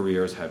your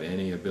careers have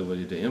any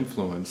ability to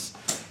influence,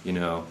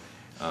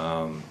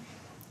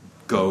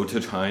 go to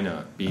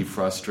China, be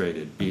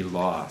frustrated, be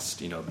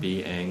lost,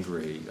 be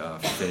angry,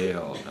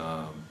 fail,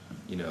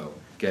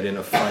 get in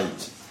a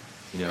fight,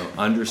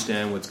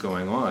 understand what's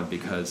going on,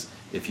 because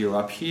if you're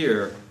up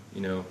here,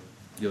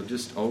 you'll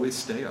just always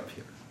stay up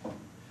here.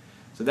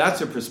 So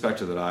that's a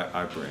perspective that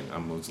I bring. I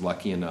was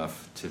lucky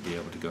enough to be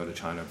able to go to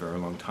China a very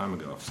long time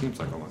ago. It seems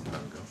like a long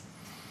time ago.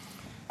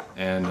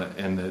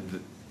 And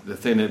the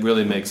thing that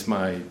really makes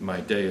my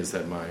day is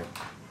that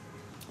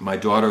my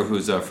daughter,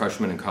 who's a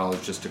freshman in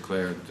college, just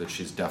declared that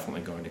she's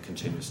definitely going to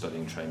continue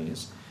studying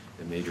Chinese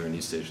and major in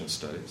East Asian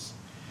studies.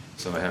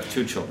 So I have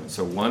 2 children.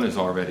 So one is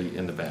already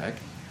in the bag,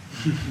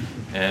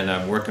 and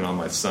I'm working on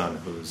my son,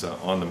 who's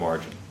on the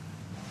margin.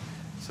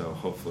 So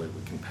hopefully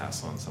we can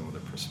pass on some of the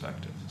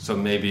perspective. So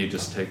maybe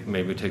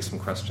take some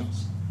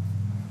questions.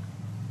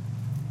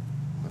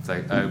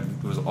 I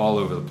was all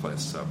over the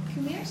place. So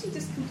can we actually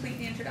just complete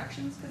the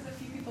introductions, because a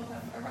few people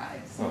have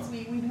arrived since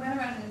we went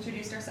around and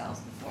introduced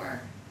ourselves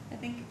before. I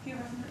think a few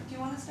of us. Do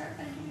you want to start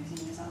by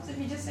introducing yourselves? If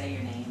you just say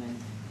your name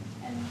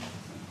and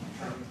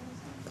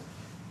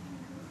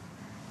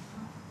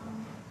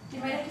you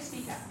might have to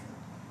speak up.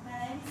 My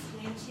name is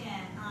Liu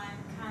Qian. I'm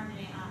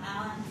currently an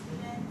LM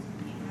student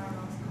in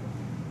Law School,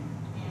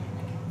 and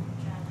I come from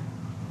China.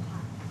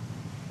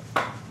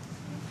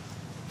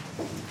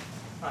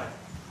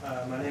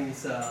 Hi, my name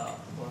is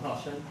Wen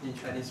Haoshen, in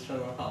Chinese Chen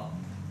Wenhao.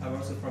 I'm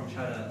also from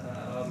China.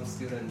 I'm a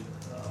student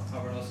of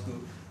Harvard Law School.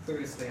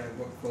 Previously, I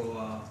worked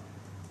for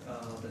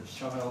the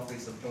Shanghai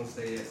office of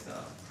Zhongsday as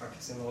a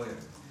practicing lawyer,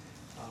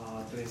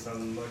 doing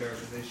some merger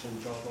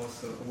acquisition job,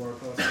 also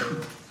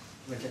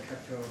venture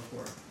capital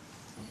work.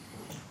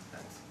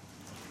 Thanks.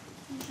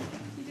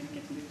 You didn't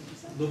get to introduce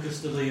yourself? Lucas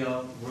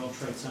DeLeo, World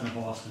Trade Center,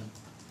 Boston.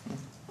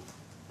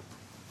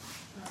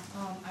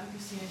 I'm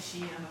Christina Shi.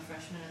 I'm a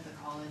freshman at the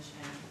college,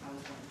 and I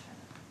was born in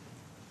China.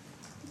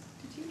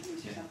 Did you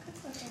introduce yourself?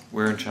 Okay.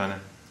 where in China?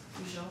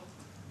 Fuzhou.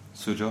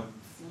 Suzhou?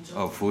 Fuzhou.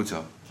 Oh,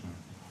 Fuzhou.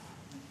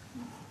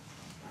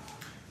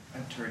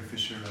 I'm Terry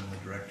Fisher. I'm the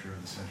director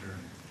of the center.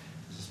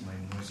 This is my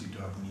noisy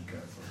dog Mika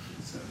for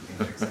his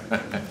Phoenix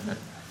activity.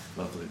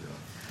 Lovely dog.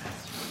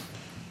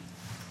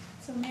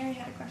 So Mary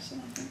had a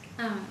question, I think.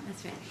 Oh,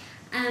 that's right.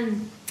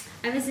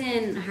 I was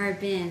in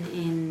Harbin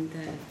in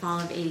the fall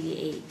of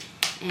 '88,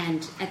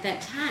 and at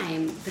that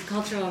time, the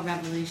Cultural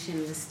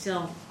Revolution was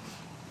still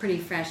pretty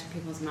fresh in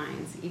people's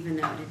minds, even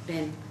though it had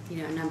been,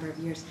 a number of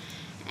years.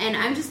 And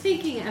I'm just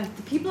thinking of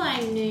the people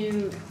I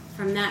knew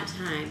from that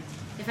time.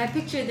 If I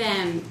picture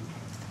them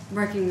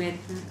working with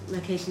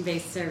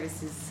location-based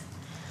services,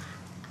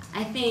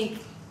 I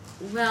think,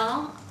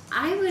 well,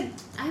 I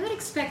would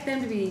expect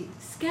them to be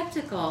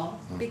skeptical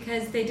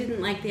because they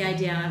didn't like the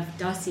idea of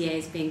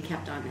dossiers being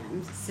kept on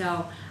them.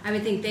 So I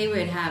would think they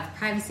would have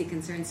privacy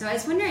concerns. So I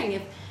was wondering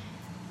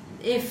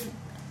if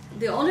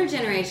the older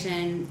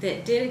generation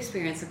that did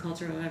experience the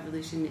Cultural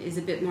Revolution is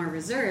a bit more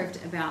reserved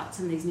about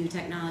some of these new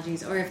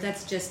technologies, or if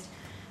that's just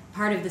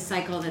part of the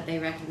cycle that they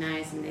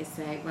recognize and they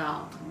say,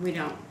 well, we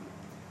don't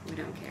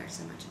care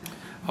so much about that.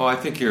 Oh, I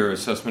think your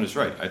assessment is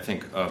right. I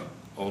think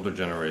older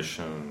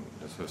generation,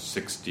 so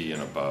 60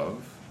 and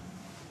above,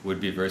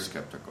 would be very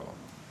skeptical,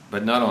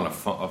 but not on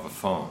of a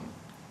phone.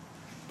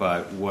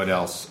 But what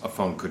else a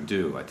phone could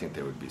do, I think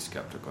they would be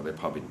skeptical. They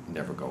probably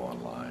never go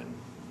online,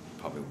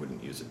 probably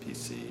wouldn't use a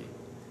PC.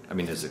 I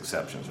mean, there's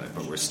exceptions, right?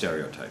 But we're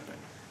stereotyping,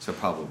 so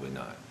probably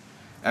not.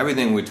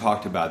 Everything we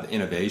talked about, the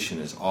innovation,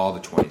 is all the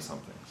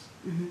 20-somethings.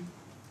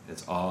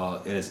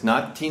 Mm-hmm. It's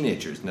not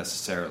teenagers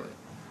necessarily,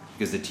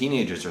 because the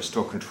teenagers are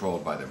still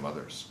controlled by their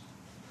mothers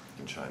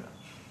in China,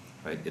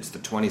 right? It's the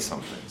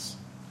 20-somethings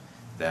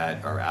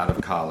that are out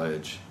of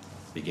college,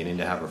 beginning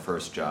to have a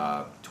first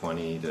job,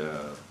 20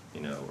 to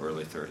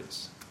early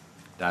 30s.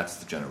 That's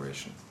the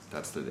generation.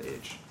 That's the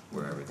age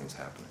where everything's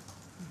happening.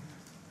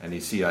 And I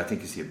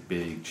think you see a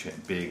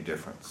big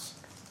difference.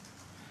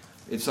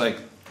 It's like,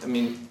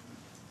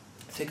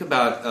 think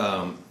about,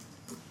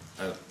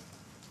 I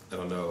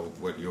don't know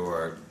what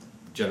your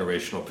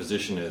generational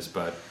position is,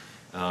 but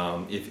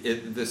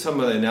some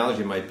of the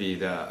analogy might be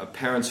that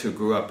parents who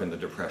grew up in the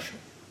Depression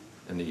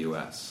in the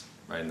U.S.,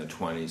 right, in the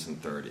 20s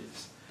and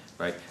 30s,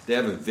 right, they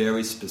have a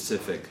very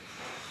specific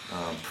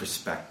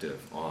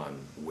perspective on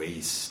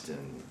waste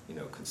and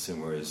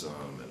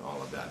consumerism and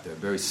all of that. They're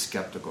very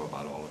skeptical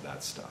about all of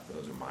that stuff.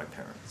 Those are my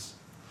parents,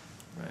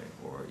 right,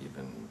 or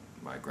even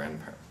my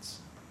grandparents,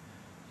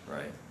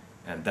 right.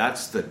 And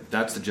that's the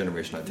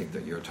generation I think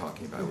that you're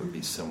talking about would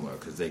be similar,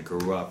 because they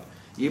grew up,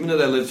 even though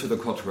they lived through the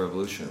Cultural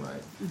Revolution,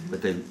 right,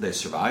 but they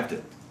survived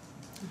it,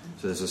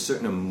 So there's a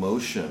certain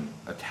emotion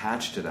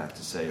attached to that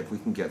to say, if we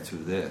can get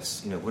through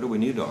this, what do we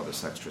need all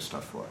this extra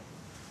stuff for?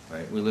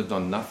 Right? We lived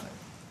on nothing.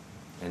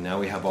 And now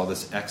we have all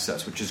this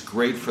excess, which is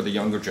great for the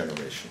younger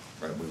generation.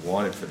 Right? We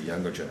want it for the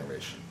younger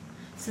generation.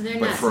 So they're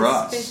But not for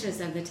us- suspicious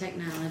of the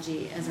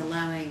technology as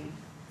allowing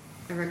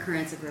a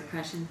recurrence of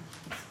repression?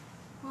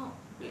 Well,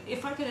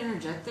 if I could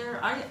interject there,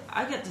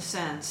 I get the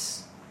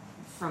sense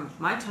from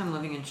my time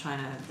living in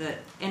China that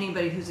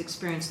anybody who's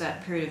experienced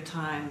that period of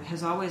time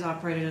has always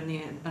operated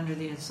under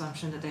the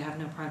assumption that they have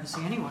no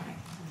privacy anyway.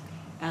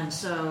 And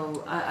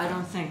so I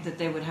don't think that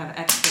they would have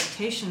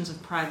expectations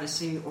of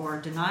privacy or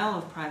denial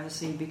of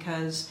privacy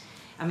because,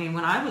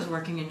 when I was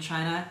working in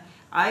China,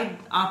 I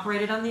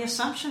operated on the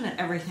assumption that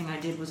everything I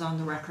did was on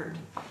the record.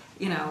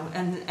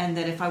 And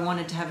that if I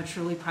wanted to have a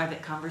truly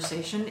private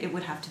conversation, it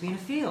would have to be in a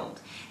field.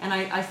 And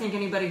I think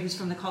anybody who's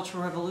from the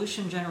Cultural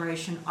Revolution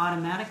generation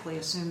automatically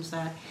assumes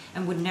that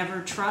and would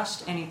never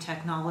trust any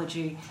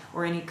technology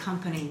or any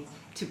company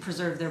to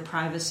preserve their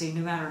privacy,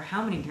 no matter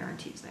how many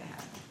guarantees they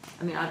have.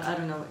 I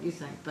don't know what you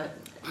think, but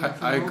from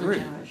I the older agree.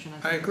 generation,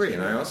 I think agree, it's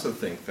and I true. also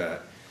think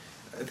that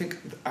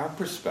our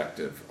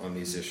perspective on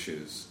these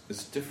issues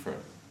is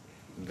different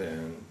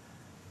than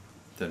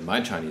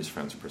my Chinese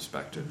friends'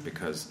 perspective,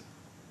 because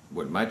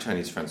what my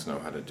Chinese friends know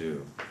how to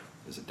do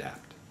is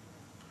adapt,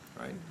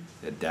 right?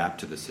 They adapt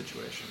to the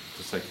situation,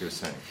 just like you were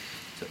saying.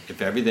 So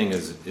if everything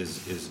is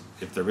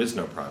if there is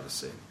no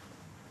privacy,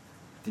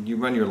 then you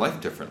run your life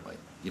differently.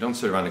 You don't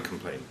sit around and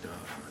complain, no,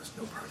 there's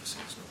no privacy,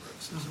 there's no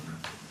privacy, there's no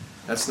privacy.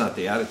 That's not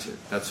the attitude.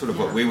 That's sort of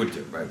what we would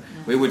do, right?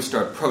 We would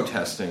start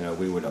protesting, or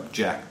we would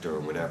object, or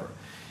whatever.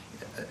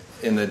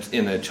 In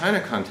the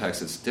China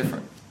context, it's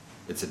different.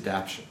 It's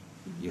adaptation.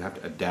 You have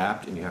to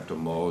adapt, and you have to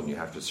mold, and you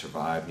have to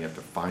survive, and you have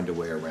to find a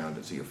way around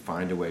it. So you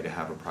find a way to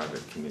have a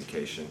private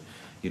communication.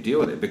 You deal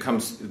with it. It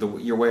becomes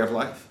your way of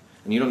life,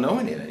 and you don't know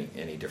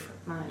any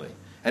differently. Right.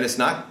 And it's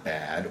not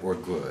bad or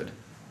good.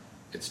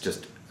 It's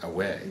just a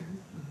way.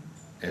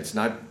 And it's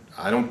not.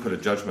 I don't put a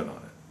judgment on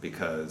it,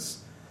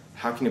 because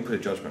how can you put a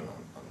judgment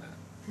on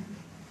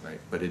that, right?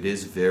 But it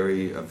is a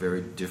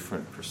very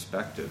different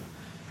perspective,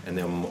 and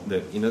then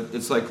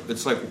it's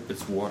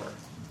water,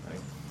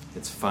 right?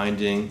 It's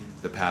finding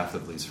the path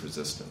of least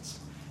resistance,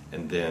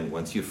 and then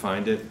once you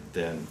find it,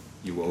 then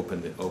you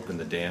open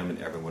the dam,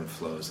 and everyone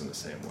flows in the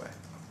same way.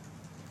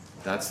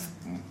 That's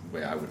the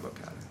way I would look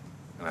at it,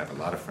 and I have a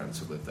lot of friends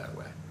who live that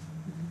way.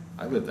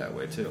 I live that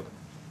way too.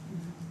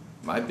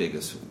 My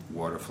biggest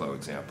water flow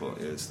example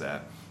is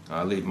that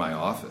I leave my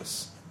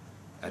office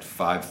at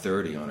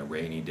 5:30 on a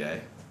rainy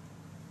day.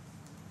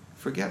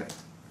 Forget it.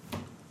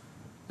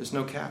 There's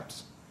no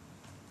cabs.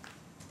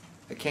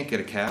 I can't get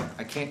a cab.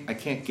 I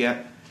can't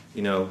get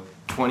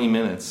 20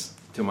 minutes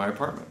to my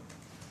apartment.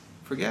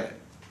 Forget it.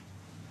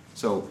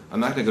 So I'm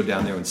not going to go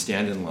down there and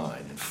stand in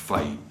line and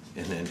fight,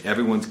 and then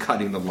everyone's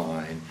cutting the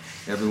line.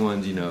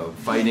 Everyone's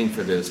fighting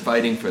for this,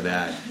 fighting for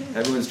that.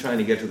 Everyone's trying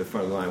to get to the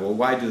front of the line. Well,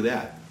 why do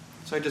that?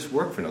 So I just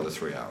work for another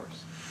 3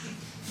 hours.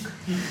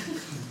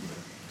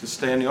 Just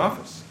stay in the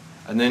office.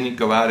 And then you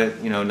go out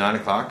at 9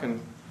 o'clock,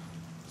 and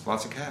there's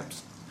lots of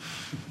cabs.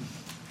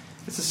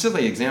 It's a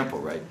silly example,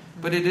 right?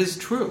 But it is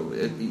true.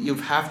 You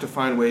have to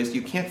find ways.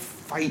 You can't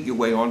fight your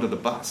way onto the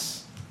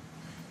bus,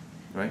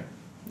 right?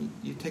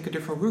 You take a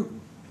different route.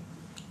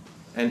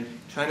 And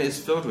China is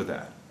filled with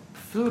that,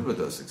 filled with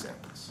those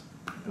examples.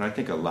 And I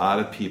think a lot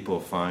of people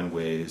find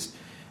ways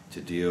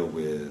to deal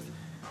with,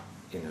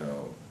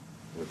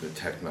 with the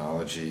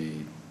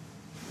technology,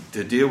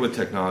 to deal with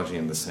technology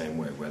in the same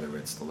way, whether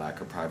it's the lack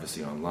of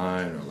privacy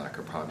online or lack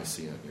of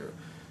privacy on your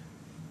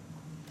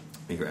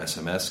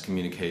SMS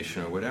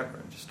communication or whatever,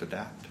 and just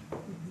adapt.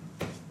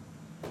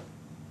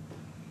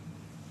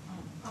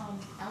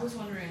 I was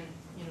wondering,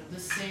 the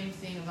same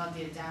thing about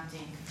the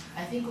adapting.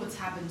 I think what's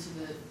happened to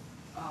the,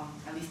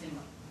 at least in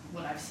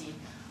what I've seen,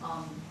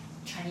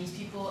 Chinese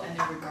people and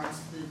their regards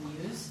to the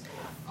news,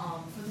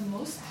 for the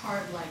most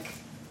part,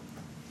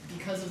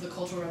 because of the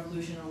Cultural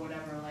Revolution or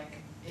whatever,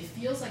 it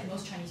feels like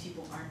most Chinese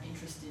people aren't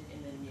interested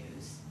in the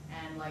news.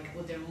 And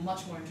what they're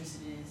much more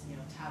interested in is,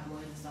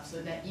 tabloids and stuff.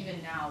 So that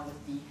even now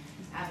with the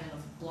advent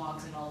of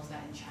blogs and all of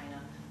that in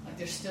China,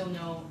 there's still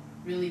no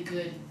really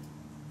good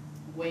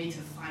way to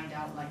find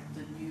out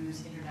the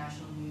news,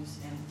 international news,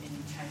 and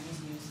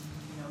Chinese news,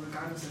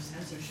 regardless of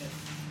censorship.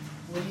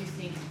 What do you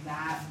think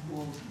that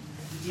will?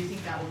 Do you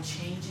think that will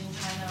change in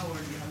China, or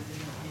do you have a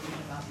different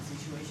opinion about the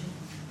situation?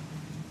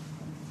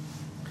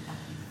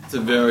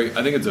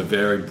 I think it's a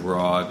very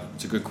broad.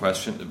 It's a good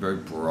question. A very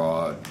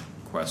broad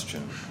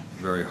question.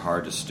 Very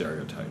hard to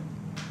stereotype.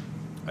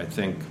 I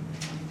think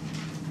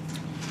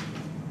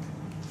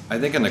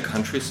in the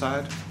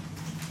countryside,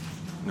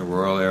 in the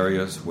rural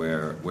areas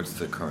where, what's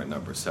the current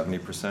number?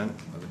 70%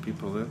 of the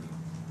people live,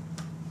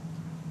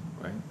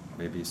 right?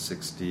 Maybe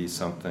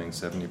 60-something,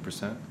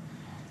 70%.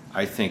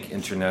 I think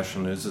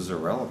international news is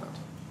irrelevant.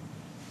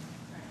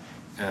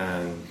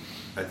 And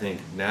I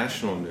think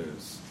national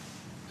news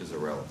is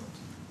irrelevant.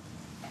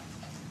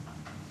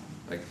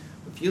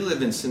 If you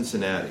live in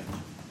Cincinnati,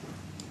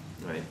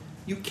 right,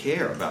 you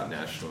care about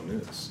national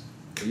news.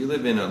 If you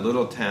live in a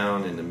little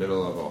town in the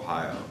middle of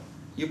Ohio,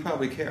 you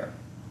probably care,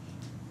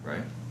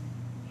 right?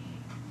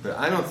 But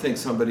I don't think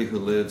somebody who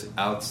lives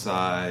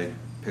outside,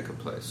 pick a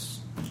place,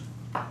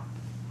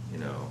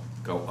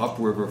 go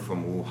upriver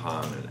from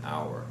Wuhan an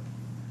hour,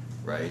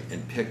 right,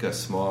 and pick a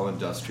small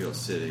industrial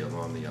city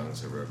along the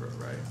Yangtze River,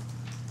 right?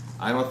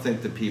 I don't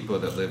think the people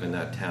that live in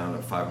that town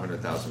of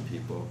 500,000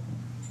 people,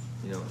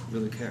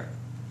 really care.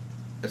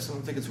 I just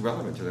don't think it's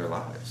relevant to their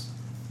lives.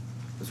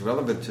 What's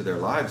relevant to their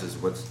lives is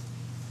what's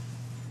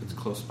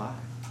close by.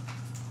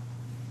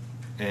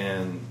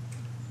 And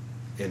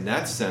in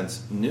that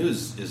sense,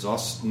 news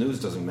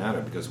doesn't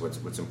matter, because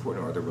what's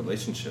important are the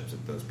relationships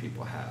that those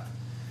people have.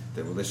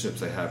 The relationships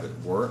they have at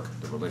work,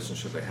 the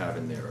relationship they have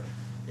in their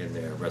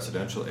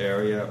residential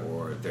area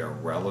or their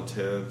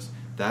relatives.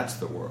 That's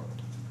the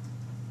world.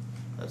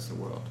 That's the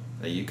world.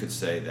 Now you could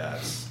say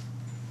that's,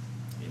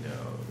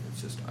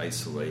 it's just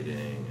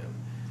isolating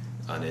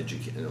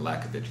and a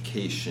lack of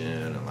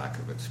education, a lack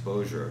of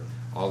exposure.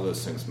 All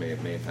those things may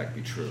in fact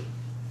be true.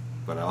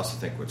 But I also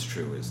think what's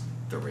true is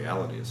the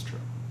reality is true.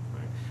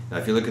 Right? Now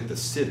if you look at the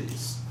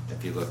cities,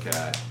 if you look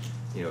at,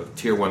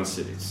 tier 1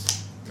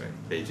 cities,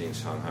 right? Beijing,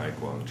 Shanghai,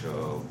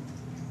 Guangzhou,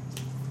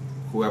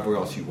 whoever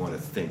else you want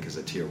to think is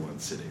a tier 1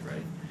 city,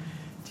 right?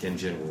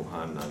 Tianjin,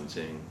 Wuhan,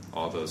 Nanjing,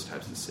 all those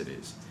types of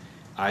cities.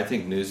 I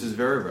think news is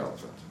very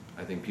relevant.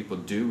 I think people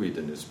do read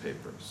the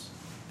newspapers.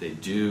 They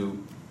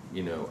do,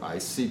 I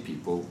see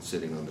people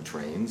sitting on the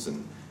trains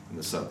and in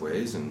the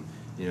subways and,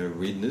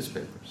 read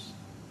newspapers,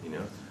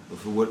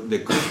 They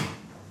could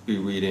be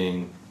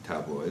reading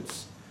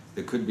tabloids.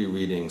 They could be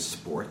reading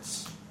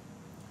sports.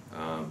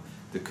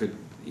 They could,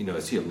 I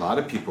see a lot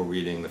of people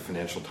reading the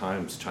Financial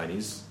Times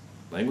Chinese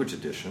language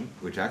edition,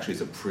 which actually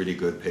is a pretty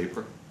good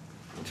paper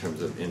in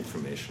terms of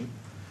information.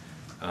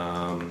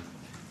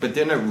 But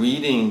they're not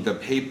reading the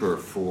paper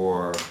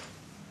for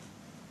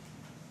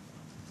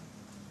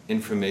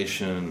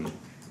information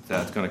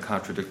that's going to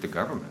contradict the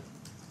government.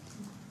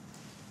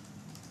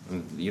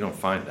 And you don't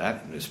find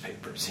that in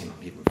newspapers. You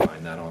don't even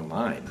find that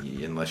online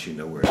unless you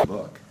know where to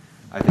look.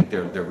 I think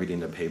they're reading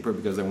the paper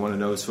because they want to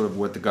know sort of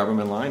what the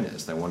government line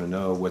is. They want to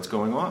know what's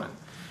going on.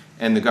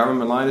 And the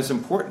government line is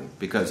important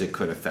because it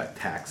could affect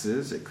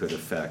taxes. It could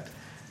affect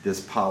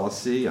this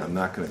policy. I'm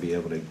not going to be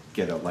able to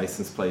get a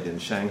license plate in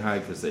Shanghai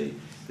because they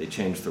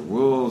changed the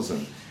rules.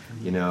 And,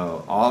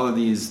 all of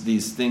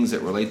these things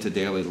that relate to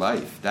daily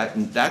life.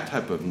 That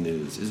type of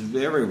news is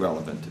very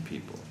relevant to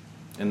people.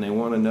 And they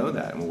want to know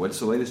that. And what's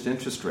the latest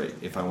interest rate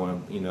if I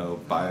want to,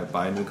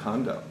 buy a new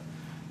condo?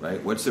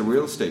 Right? What's the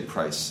real estate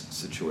price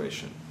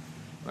situation?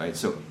 Right?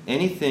 So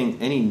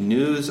any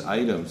news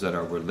items that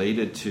are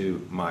related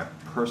to my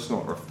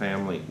personal or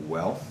family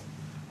wealth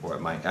or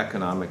my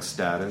economic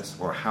status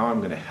or how I'm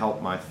going to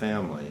help my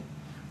family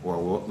or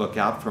look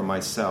out for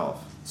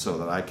myself so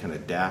that I can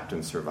adapt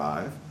and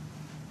survive,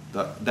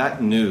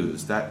 that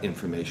news, that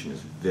information is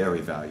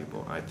very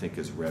valuable. I think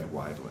is read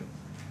widely.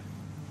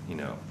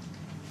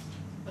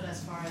 But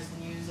as far as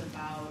news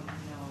about,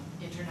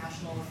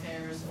 international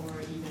affairs or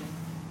even,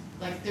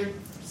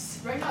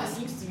 right now it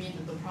seems to me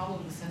that the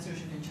problem with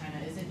censorship in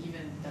China isn't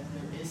even that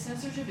there is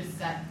censorship, it's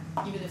that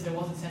even if there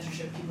wasn't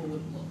censorship, people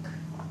would look.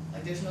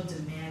 There's no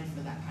demand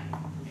for that kind of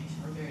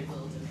information, or very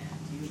little demand.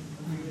 Do you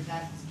agree with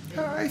that?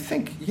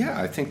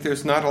 I think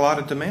there's not a lot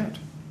of demand.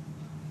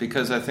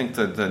 Because I think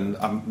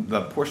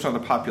the portion of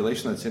the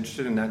population that's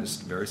interested in that is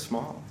very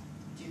small.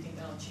 Do you think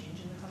that'll change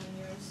in the coming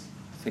years?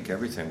 I think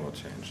everything will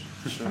change,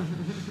 sure.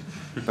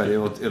 But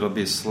it'll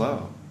be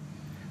slow.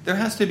 There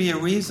has to be a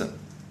reason,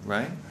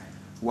 right?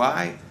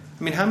 Why?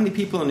 How many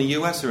people in the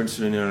U.S. are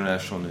interested in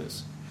international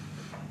news?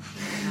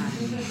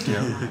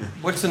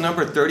 What's the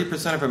number?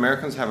 30% of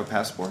Americans have a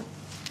passport?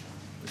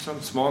 It's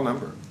some small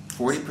number.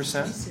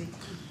 40%?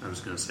 I was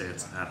going to say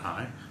it's that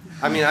high.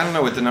 I don't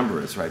know what the number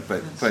is, right?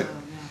 But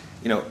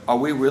are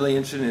we really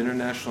interested in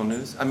international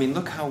news?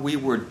 Look how we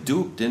were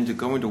duped into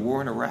going to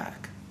war in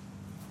Iraq.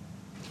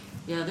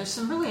 Yeah, there's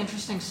some really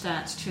interesting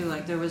stats, too.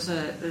 There was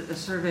a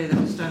survey that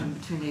was done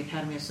between the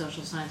Academy of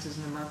Social Sciences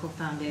and the Merkel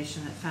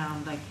Foundation that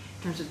found, in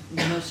terms of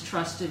the most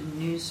trusted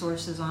news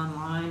sources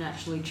online,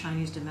 actually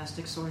Chinese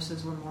domestic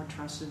sources were more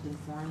trusted than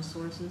foreign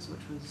sources,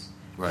 which was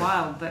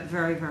wild, but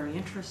very, very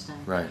interesting.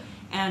 Right.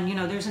 And,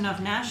 there's enough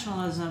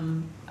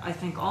nationalism, I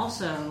think,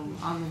 also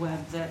on the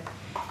web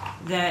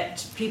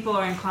that people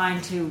are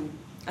inclined to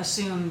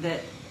assume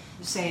that,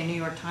 say, a New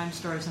York Times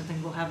story or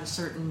something will have a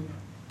certain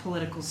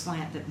political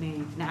slant that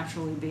may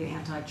naturally be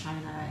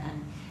anti-China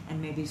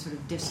and maybe sort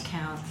of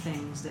discount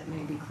things that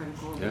may be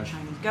critical of the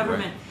Chinese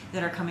government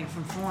that are coming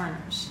from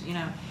foreigners.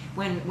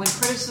 When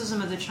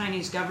criticism of the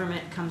Chinese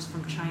government comes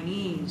from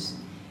Chinese,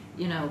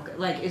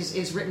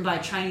 is written by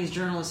Chinese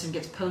journalists and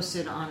gets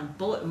posted on a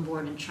bulletin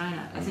board in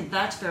China, I think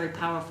that's very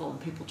powerful and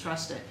people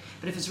trust it.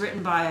 But if it's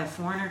written by a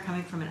foreigner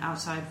coming from an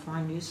outside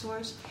foreign news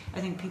source, I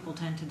think people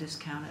tend to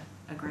discount it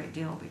a great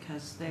deal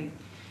because they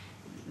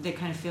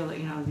kind of feel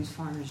that, these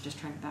foreigners just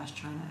trying to bash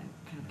China and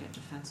kind of get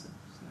defensive.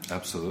 So.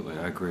 Absolutely.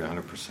 I agree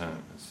 100%.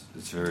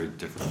 It's very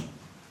different.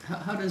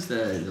 How does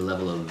the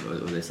level of, or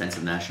the sense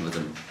of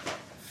nationalism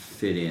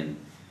fit in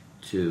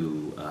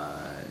to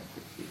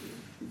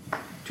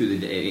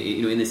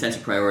the in the sense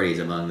of priorities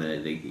among the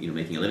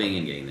making a living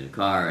and getting the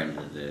car and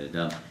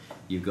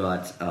you've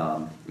got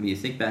you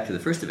think back to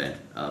the first event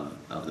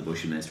of the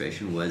Bush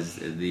administration was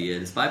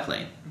the spy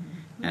plane,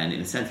 and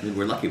in a sense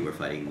we're lucky we're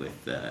fighting with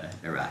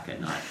Iraq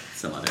and not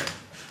some other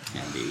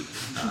handy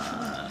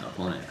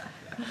opponent.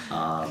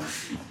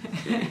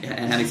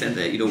 And having said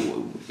that,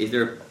 is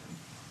there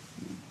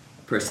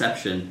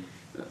perception?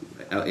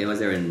 I was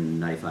there in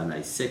 95,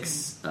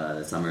 96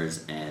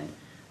 summers, and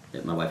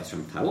my wife is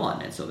from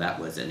Taiwan, and so that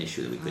was an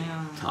issue that we could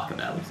talk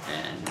about.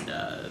 And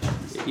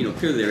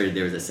clearly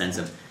there is a sense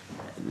of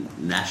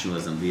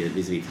nationalism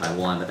vis-a-vis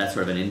Taiwan, but that's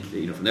sort of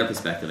from their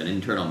perspective, an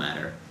internal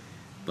matter.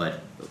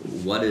 But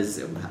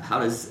how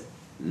does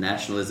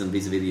nationalism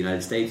vis-a-vis the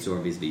United States or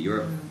vis-a-vis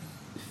Europe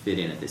fit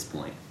in at this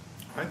point?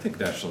 I think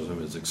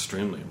nationalism is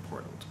extremely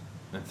important.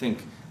 I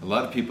think a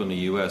lot of people in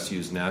the U.S.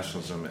 use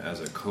nationalism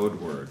as a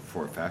code word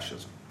for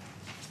fascism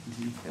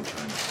in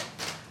China.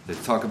 They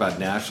talk about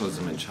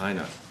nationalism in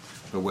China,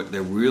 but what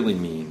they really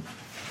mean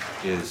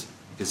is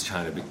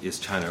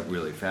China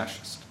really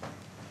fascist?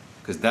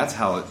 Because that's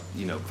how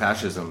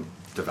fascism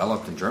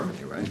developed in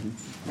Germany, right?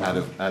 Out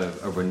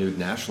of a renewed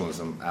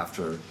nationalism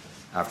after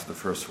the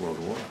First World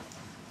War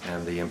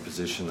and the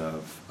imposition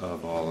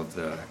of all of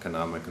the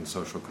economic and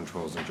social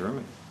controls in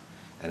Germany.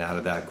 And out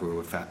of that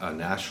grew a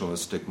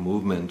nationalistic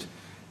movement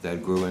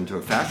that grew into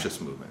a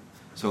fascist movement.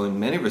 So in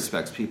many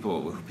respects,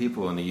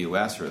 people in the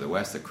U.S. or the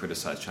West that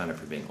criticize China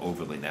for being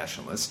overly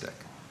nationalistic,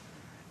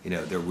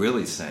 they're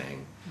really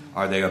saying,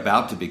 are they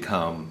about to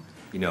become,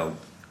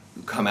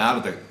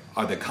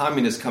 are the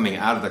communists coming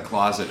out of the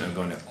closet and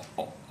going to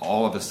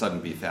all of a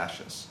sudden be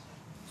fascists?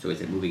 So is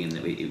it moving in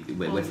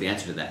what's the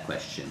answer to that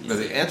question? But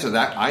the answer to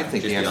that, I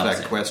think the answer to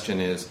that question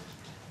is,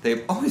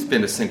 they've always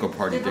been a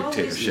single-party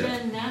dictatorship. They've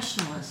always been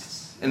nationalists.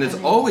 And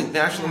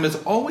nationalism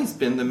has always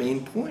been the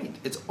main point.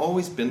 It's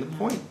always been the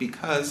point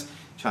because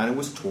China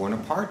was torn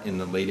apart in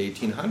the late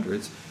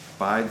 1800s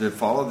by the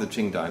fall of the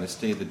Qing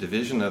dynasty, the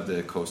division of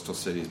the coastal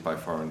cities by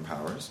foreign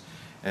powers,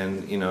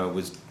 and it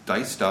was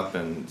diced up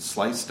and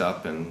sliced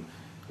up, and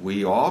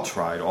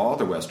all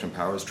the Western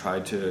powers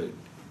tried to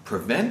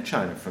prevent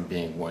China from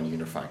being one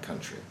unified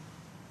country.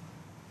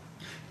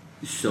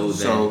 So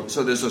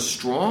there's a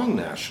strong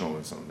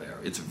nationalism there.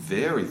 It's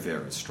very,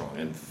 very strong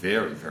and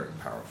very, very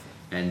powerful.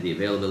 And the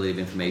availability of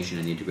information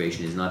and the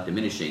integration is not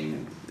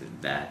diminishing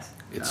that.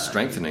 It's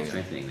strengthening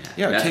that.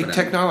 Yeah, take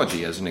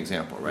technology as an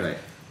example, right?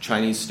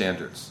 Chinese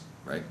standards,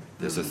 right?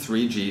 There's a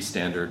 3G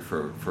standard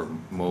for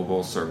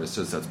mobile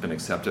services that's been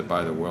accepted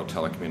by the World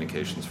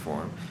Telecommunications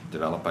Forum,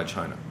 developed by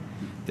China.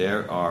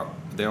 There are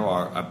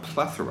a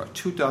plethora,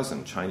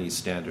 24 Chinese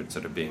standards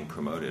that are being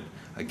promoted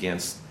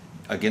against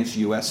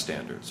U.S.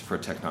 standards for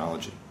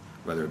technology,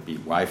 whether it be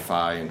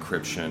Wi-Fi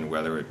encryption,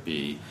 whether it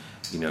be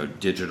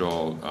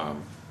digital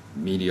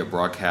media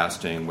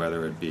broadcasting,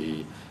 whether it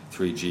be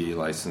 3G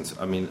license.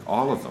 I mean,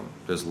 all of them.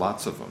 There's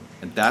lots of them.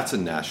 And that's a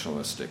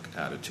nationalistic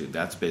attitude.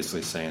 That's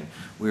basically saying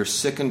we're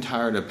sick and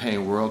tired of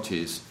paying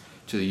royalties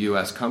to the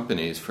U.S.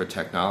 companies for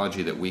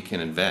technology that we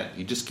can invent.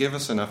 You just give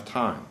us enough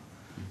time.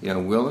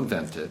 We'll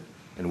invent it,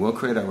 and we'll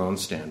create our own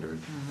standard,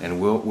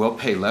 and we'll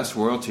pay less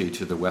royalty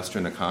to the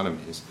Western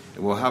economies,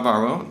 and we'll have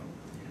our own,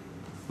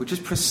 which is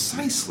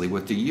precisely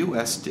what the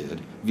U.S.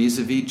 did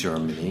vis-a-vis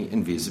Germany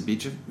and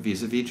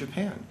vis-a-vis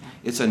Japan.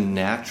 It's a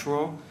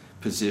natural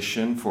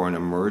position for an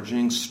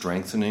emerging,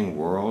 strengthening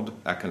world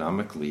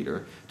economic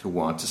leader to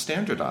want to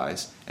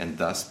standardize and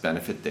thus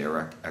benefit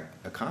their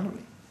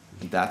economy.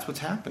 And that's what's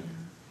happening.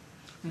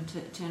 And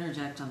to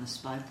interject on the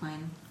spy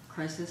plane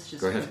crisis,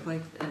 just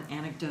quickly, an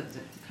anecdote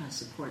that kind of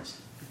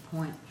supports the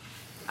point.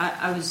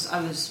 I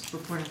was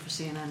reporting for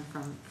CNN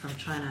from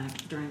China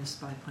during the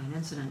spy plane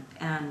incident,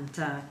 and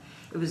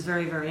it was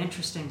very, very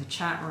interesting, the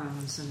chat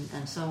rooms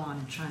and so on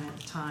in China at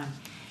the time.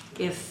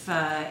 If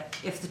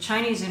the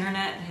Chinese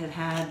internet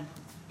had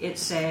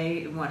its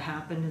say in what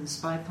happened in the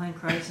spy plane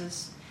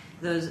crisis,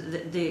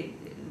 the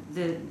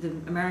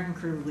American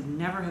crew would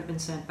never have been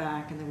sent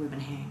back, and they would have been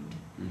hanged.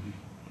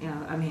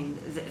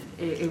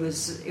 It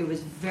was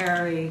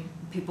very.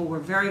 People were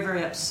very,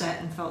 very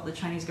upset and felt the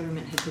Chinese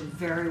government had been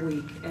very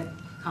weak at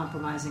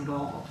compromising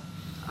goal.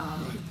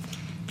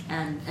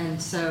 And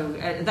so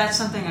that's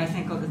something I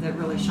think that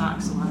really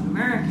shocks a lot of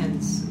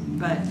Americans.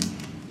 But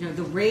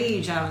the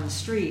rage out on the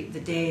street the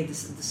day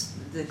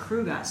the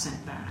crew got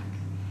sent back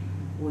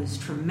was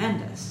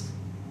tremendous.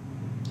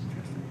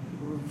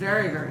 People were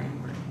very, very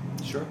angry.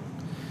 Sure,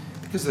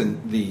 because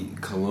the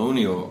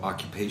colonial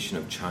occupation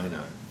of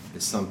China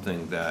is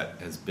something that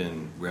has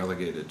been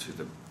relegated to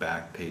the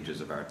back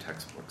pages of our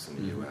textbooks in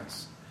the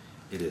U.S.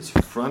 It is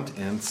front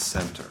and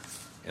center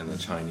in the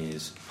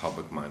Chinese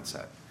public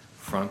mindset.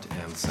 Front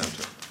and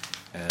center.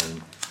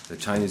 And the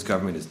Chinese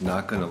government is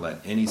not going to let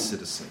any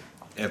citizen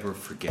ever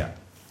forget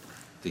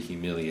the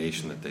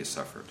humiliation that they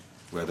suffered,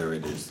 whether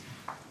it is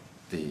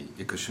the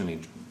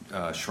Ikushuni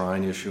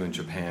shrine issue in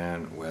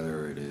Japan,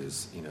 whether it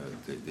is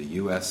the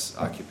U.S.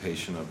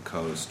 occupation of the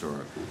coast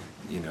or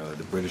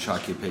the British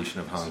occupation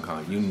of Hong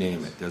Kong, you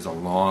name it. There's a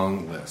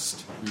long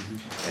list,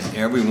 and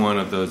every one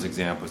of those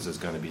examples is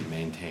going to be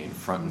maintained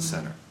front and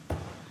center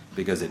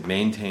because it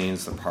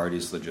maintains the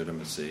party's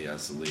legitimacy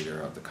as the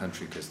leader of the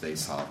country because they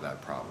solved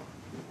that problem.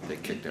 They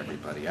kicked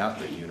everybody out.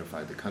 They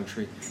unified the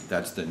country.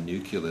 That's the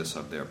nucleus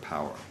of their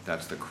power.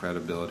 That's the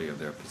credibility of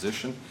their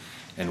position.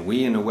 And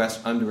we in the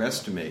West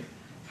underestimate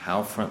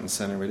how front and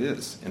center it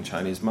is in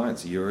Chinese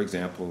minds. Your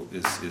example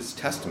is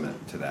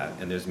testament to that.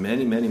 And there's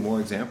many, many more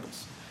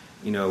examples.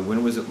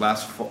 When was it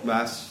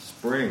last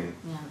spring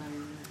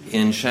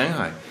in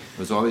Shanghai? There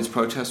was all these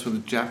protests with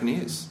the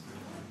Japanese,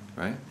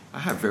 right? I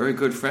have a very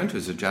good friend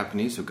who's a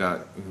Japanese who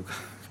got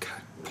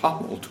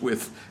pummeled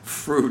with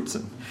fruits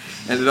and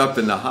ended up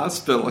in the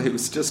hospital. He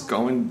was just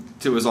going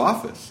to his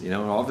office, and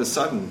all of a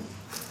sudden.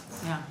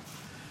 Yeah.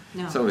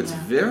 No, so it's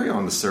very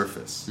on the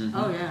surface. Mm-hmm.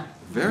 Oh yeah.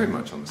 Very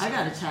much on the surface.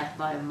 I got attacked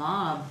by a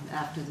mob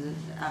after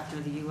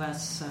the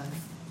U.S.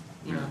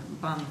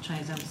 bombed the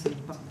Chinese embassy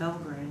in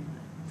Belgrade.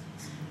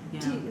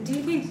 Do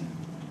you think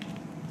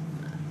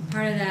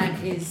part of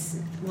that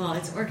is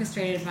it's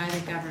orchestrated by the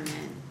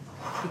government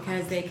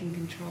because they can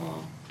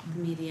control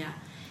the media?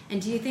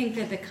 And do you think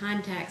that the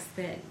context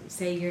that,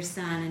 say, your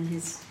son and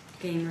his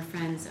gamer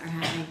friends are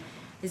having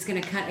is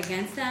going to cut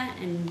against that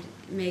and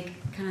make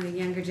kind of the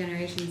younger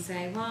generation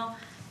say,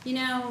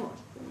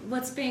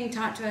 what's being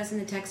taught to us in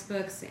the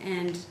textbooks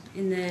and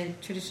in the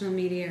traditional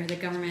media or the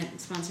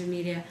government-sponsored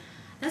media,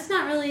 that's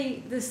not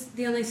really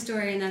the only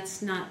story, and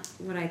that's not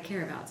what I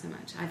care about so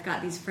much. I've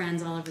got these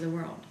friends all over the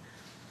world.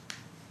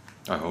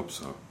 I hope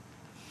so.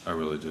 I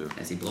really do.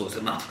 As he blows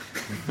them up.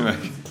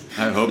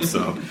 I hope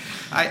so.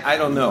 I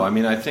don't know. I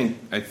mean, I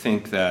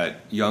think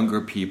that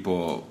younger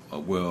people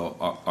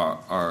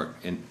are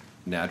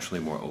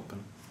naturally more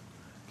open,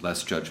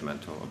 less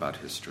judgmental about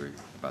history,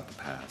 about the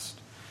past.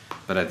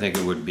 But I think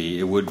it would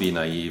be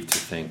naive to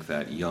think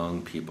that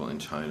young people in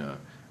China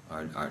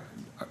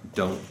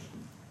don't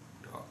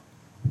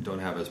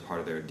have as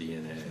part of their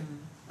DNA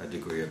a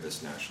degree of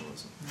this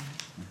nationalism.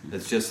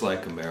 It's just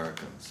like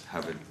Americans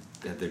have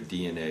their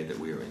DNA that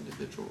we are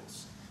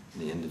individuals.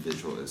 And the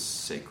individual is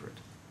sacred.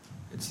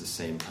 It's the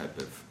same type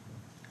of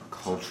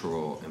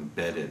cultural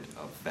embedded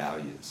of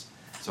values.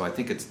 So I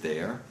think it's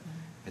there.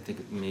 I think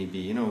it may be,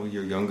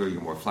 you're younger,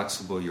 you're more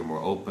flexible, you're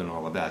more open,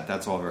 all of that.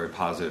 That's all very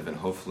positive, and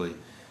hopefully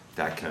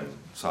that can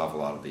solve a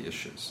lot of the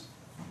issues.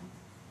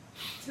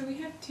 So we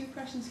have two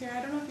questions here.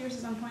 I don't know if yours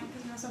is on point,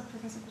 because we also have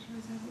Professor Fisher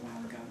was a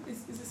while ago.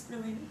 Is this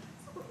related?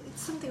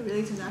 It's something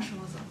related to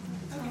nationalism.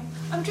 Okay.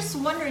 I'm just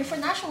wondering, for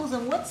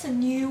nationalism, what's a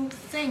new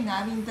thing?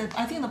 I mean,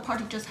 I think the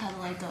party just had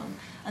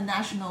a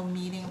national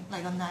meeting,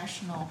 like a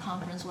national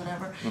conference,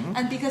 whatever. Mm-hmm.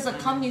 And because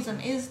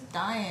communism is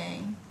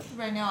dying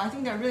right now, I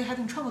think they're really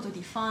having trouble to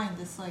define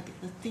this,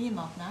 the theme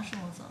of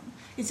nationalism.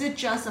 Is it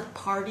just a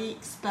party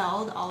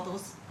expelled all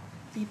those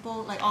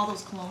people, all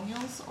those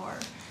colonials, or?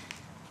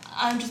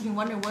 I've just been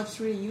wondering what's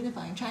really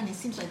unifying China. It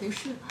seems like they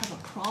should have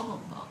a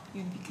problem about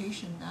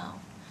unification now.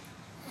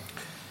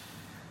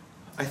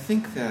 I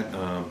think that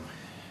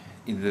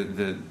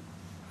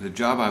the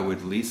job I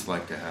would least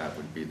like to have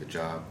would be the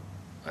job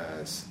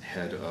as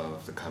head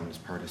of the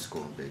Communist Party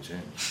school in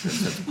Beijing that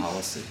sets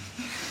policy,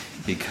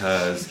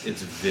 because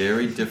it's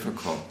very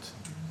difficult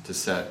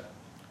to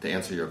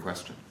answer your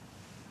question.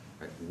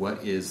 Right?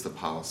 What is the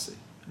policy?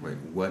 Right?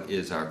 What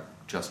is our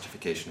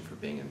justification for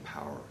being in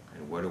power,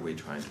 and what are we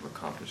trying to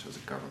accomplish as a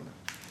government?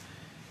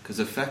 Because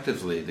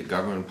effectively, the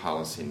government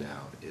policy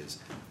now is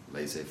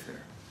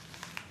laissez-faire.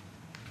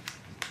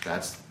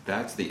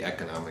 That's the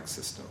economic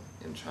system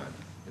in China.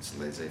 It's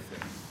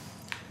laissez-faire.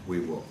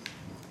 We will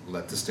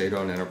let the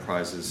state-owned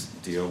enterprises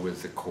deal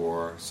with the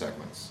core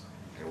segments,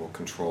 and we'll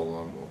control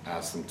them. We'll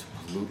ask them to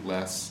pollute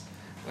less.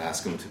 We'll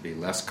ask them to be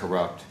less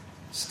corrupt,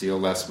 steal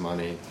less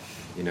money,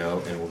 and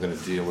we're going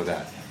to deal with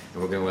that.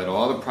 And we're going to let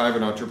all the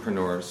private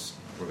entrepreneurs.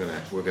 We're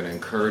going to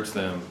encourage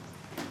them,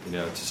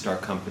 to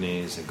start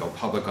companies and go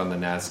public on the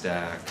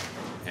NASDAQ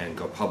and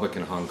go public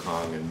in Hong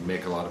Kong and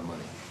make a lot of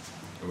money.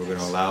 And we're going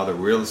to allow the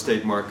real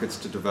estate markets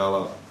to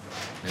develop,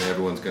 and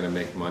everyone's going to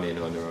make money and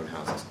own their own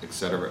houses, et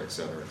cetera, et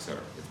cetera, et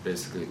cetera. It's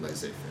basically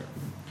laissez-faire.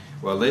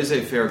 Well,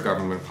 laissez-faire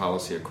government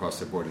policy across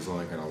the board is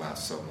only going to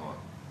last so long.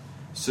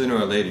 Sooner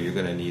or later, you're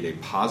going to need a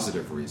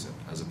positive reason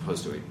as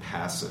opposed to a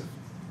passive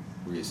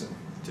reason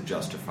to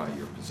justify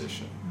your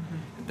position.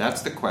 And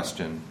that's the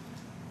question,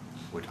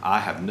 which I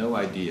have no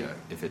idea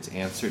if it's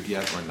answered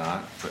yet or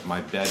not, but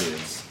my bet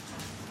is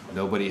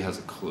nobody has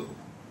a clue.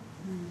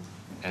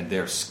 And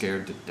they're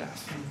scared to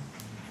death.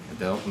 And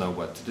they don't know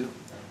what to do.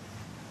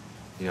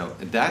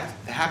 And that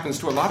happens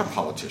to a lot of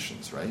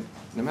politicians, right?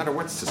 No matter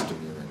what system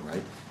you're in,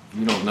 right?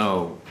 You don't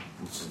know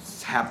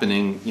what's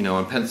happening,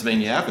 on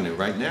Pennsylvania Avenue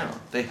right now.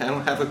 They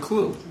don't have a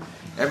clue.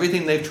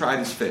 Everything they've tried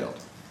has failed.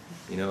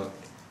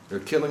 They're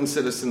killing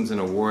citizens in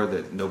a war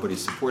that nobody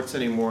supports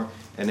anymore,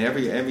 and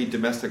every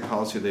domestic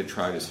policy they've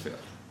tried has failed,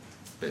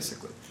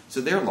 basically.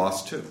 So they're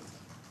lost too.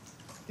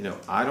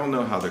 I don't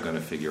know how they're going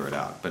to figure it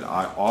out, but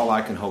all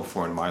I can hope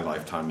for in my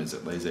lifetime is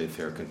that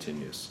laissez-faire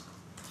continues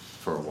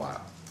for a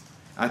while.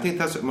 I think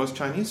that's what most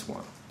Chinese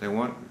want. They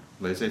want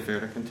laissez-faire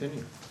to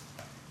continue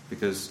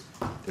because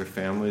their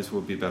families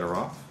will be better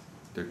off,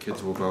 their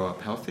kids will grow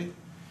up healthy,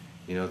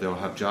 they'll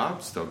have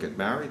jobs, they'll get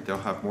married, they'll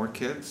have more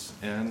kids,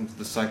 and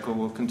the cycle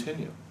will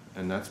continue.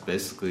 And that's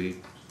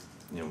basically,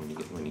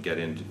 when you get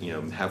into,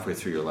 halfway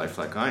through your life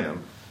like I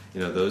am,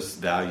 those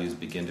values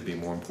begin to be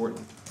more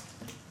important.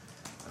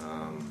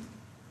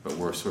 But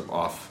we're sort of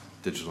off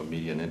digital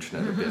media and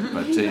internet a bit.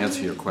 But to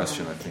answer your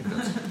question, I think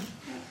that's...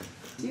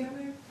 Do you have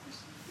any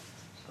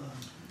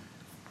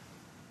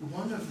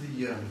One of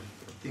the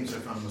things I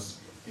found most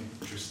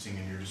interesting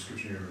in your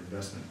description of your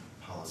investment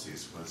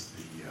policies was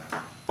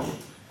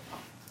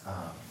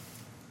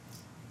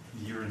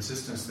your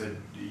insistence that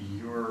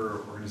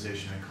your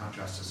organization, in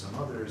contrast to some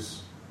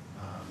others,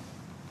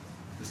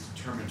 is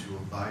determined to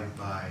abide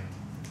by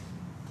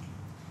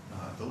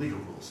the legal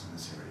rules in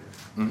this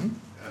area,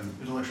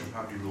 intellectual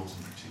property rules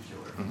in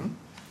particular.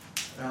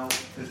 Now,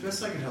 as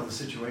best I can tell, the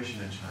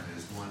situation in China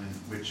is one in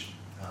which,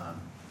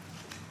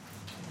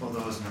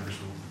 although as members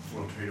of the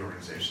World Trade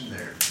Organization,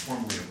 they're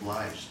formally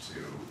obliged to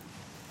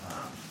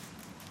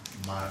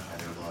modify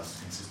their laws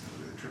consistent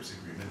with the TRIPS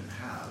agreement and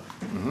have,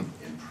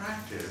 in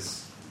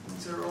practice,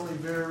 these are only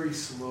very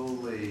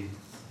slowly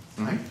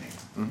tightening.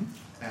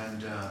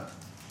 And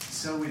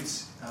so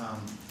it's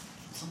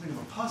something of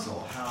a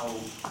puzzle how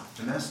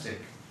domestic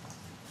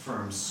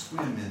firms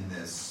swim in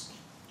this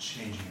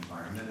changing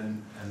environment.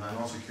 And I'm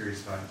also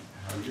curious about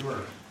how your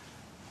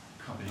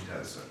company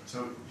does.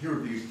 So here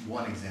would be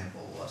one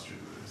example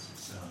illustrative of this.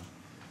 It's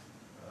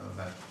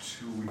about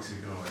 2 weeks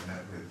ago I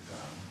met with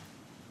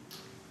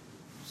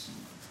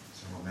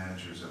several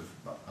managers of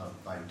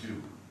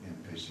Baidu in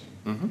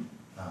Beijing.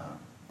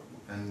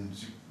 And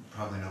you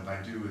probably know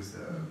Baidu is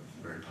a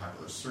very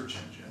popular search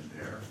engine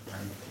there.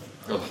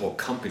 The whole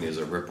company is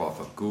a ripoff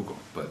of Google,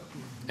 but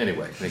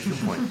anyway, make your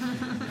point.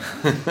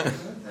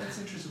 That's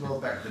interesting. Well,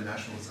 back to the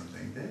nationalism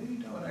thing,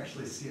 they don't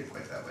actually see it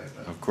quite that way.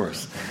 But of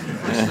course.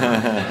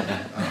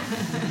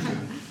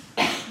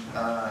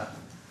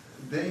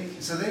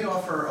 They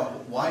offer a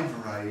wide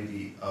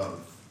variety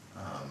of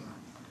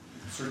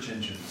search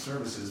engine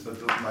services, but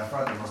by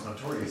far the most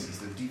notorious is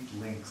the deep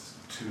links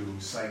to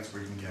sites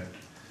where you can get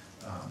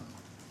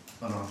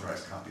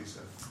unauthorized copies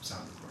of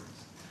sound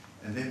recordings.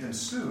 And they've been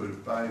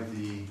sued by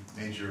the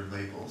major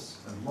labels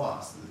and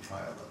lost at the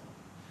trial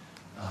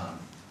level.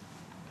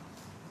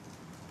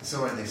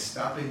 So are they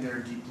stopping their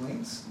deep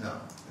links?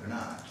 No, they're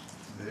not.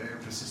 They're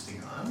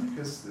persisting on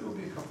because it will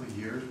be a couple of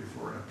years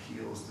before an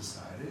appeal is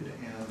decided.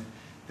 And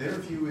their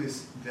view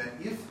is that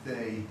if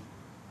they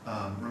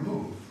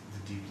remove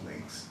the deep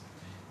links,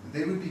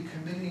 they would be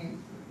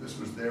committing, this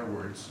was their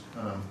words,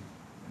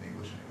 in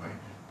English anyway,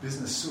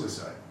 business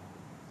suicide.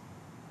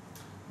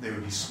 They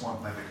would be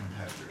swamped by the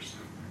competitors.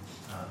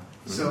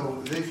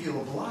 So they feel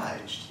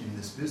obliged in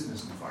this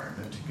business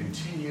environment to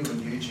continue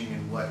engaging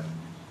in what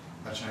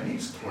a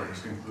Chinese court has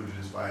concluded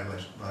is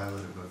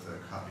violative of the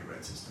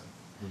copyright system.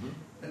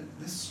 And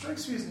this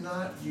strikes me as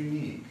not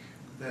unique,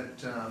 that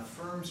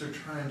firms are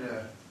trying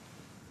to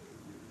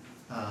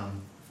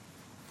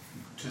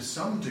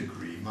some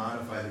degree,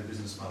 modify their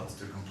business models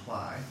to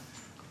comply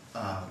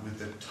with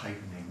the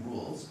tightening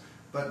rules,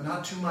 but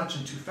not too much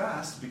and too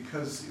fast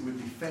because it would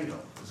be fatal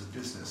as a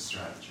business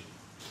strategy.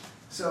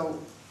 So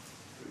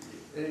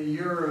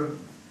you're a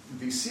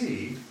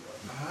VC.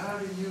 How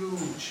do you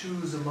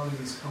choose among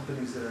these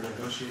companies that are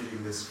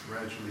negotiating this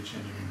gradually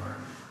changing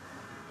environment?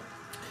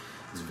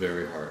 It's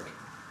very hard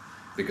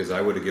because I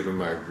would have given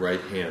my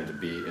right hand to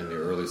be in the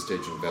early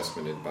stage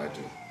investment in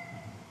Baidu.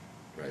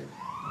 Right?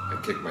 I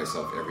kick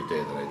myself every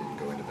day that I didn't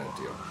go into that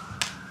deal.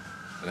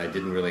 And I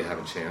didn't really have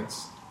a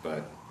chance,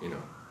 but,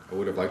 I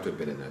would have liked to have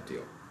been in that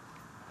deal.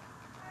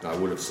 I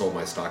would have sold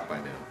my stock by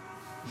now.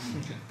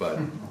 But,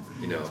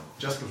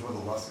 Just before the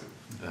lawsuit.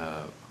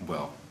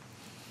 Well,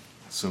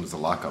 as soon as the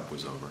lockup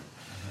was over.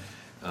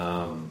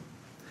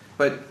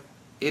 But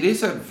it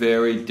is a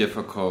very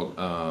difficult,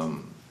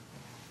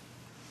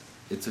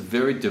 it's a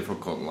very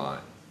difficult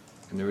line.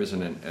 And there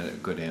isn't a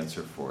good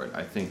answer for it.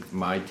 I think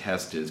my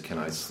test is, can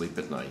I sleep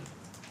at night?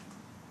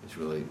 It's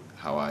really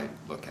how I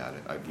look at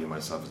it. I view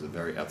myself as a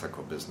very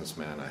ethical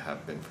businessman. I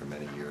have been for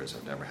many years.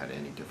 I've never had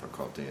any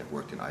difficulty. I've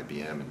worked in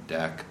IBM and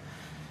DEC,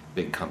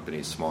 big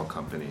companies, small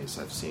companies.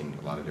 I've seen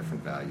a lot of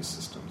different value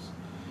systems.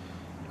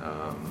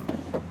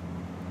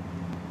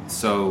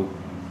 So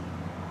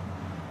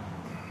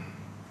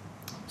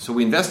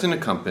we invest in a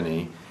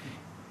company.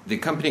 The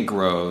company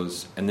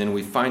grows, and then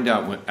we find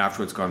out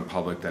after it's gone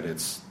public that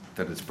it's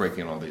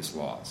breaking all these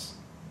laws.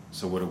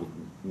 So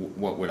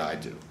what would I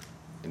do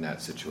in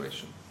that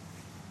situation?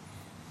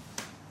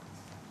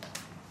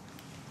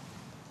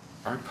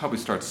 I'd probably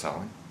start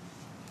selling.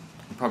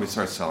 I'd probably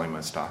start selling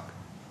my stock.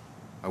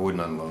 I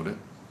wouldn't unload it,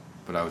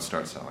 but I would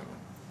start selling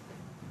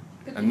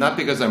it. And not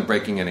because I'm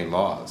breaking any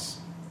laws,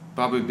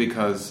 probably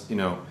because,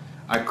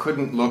 I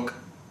couldn't look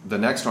the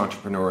next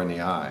entrepreneur in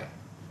the eye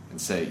and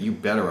say, you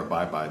better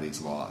abide by these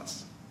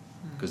laws.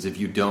 Because if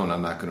you don't,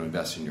 I'm not going to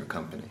invest in your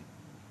company.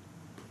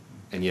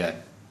 And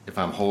yet, if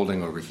I'm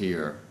holding over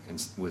here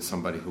with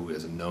somebody who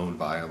is a known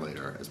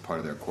violator as part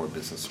of their core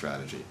business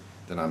strategy,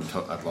 then I've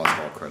lost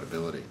all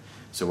credibility.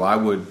 So I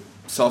would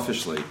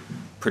selfishly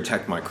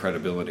protect my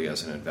credibility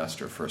as an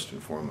investor first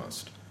and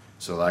foremost,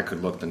 so that I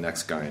could look the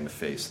next guy in the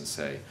face and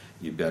say,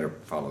 you better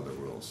follow the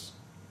rules.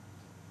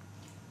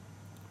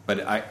 But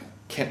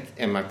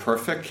am I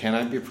perfect? Can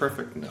I be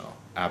perfect? No,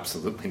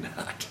 absolutely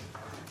not.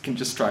 We can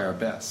just try our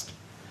best.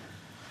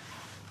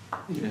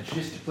 You know,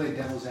 just to play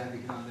devil's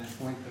advocate on that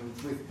point,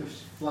 though, with the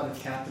flood of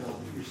capital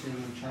that you're seeing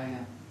in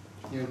China,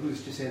 you know,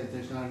 who's to say that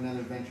there's not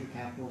another venture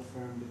capital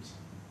firm that's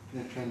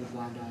going to turn the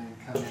blind eye and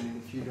come in,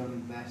 and if you don't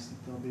invest,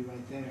 they'll be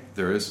right there.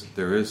 There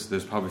is.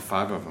 There's probably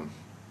 5 of them.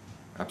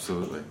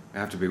 Absolutely. I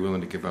have to be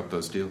willing to give up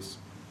those deals.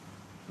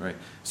 Right.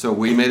 So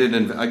we made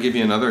it. I'll give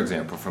you another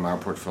example from our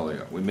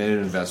portfolio. We made an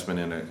investment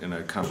in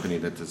a company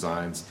that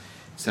designs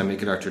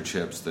semiconductor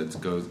chips that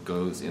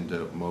goes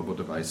into mobile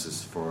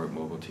devices for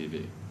mobile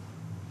TV.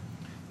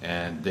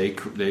 And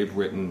they've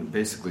written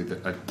basically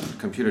a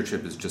computer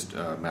chip is just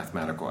a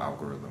mathematical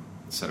algorithm,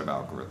 a set of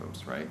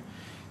algorithms, right?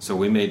 So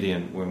when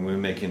we were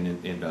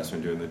making the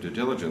investment, doing the due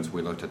diligence,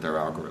 we looked at their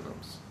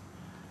algorithms,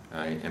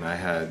 right? And I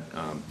had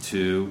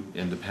 2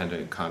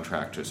 independent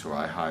contractors who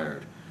I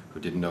hired who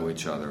didn't know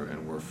each other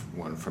and were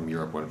one from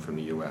Europe, one from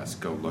the U.S.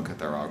 go look at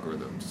their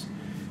algorithms,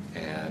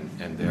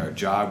 and their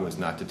job was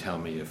not to tell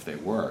me if they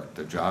worked.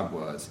 Their job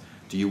was,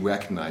 do you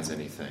recognize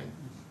anything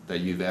that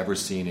you've ever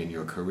seen in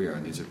your career?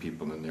 And these are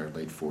people in their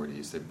late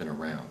 40s. They've been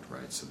around,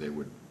 right? So they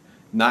would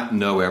not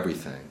know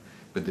everything,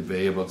 but they'd be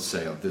able to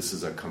say, oh, this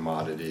is a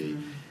commodity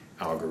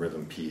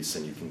algorithm piece,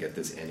 and you can get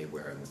this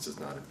anywhere, and this is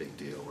not a big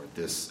deal. Or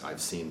this,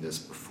 I've seen this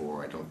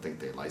before. I don't think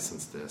they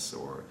licensed this,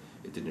 or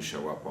it didn't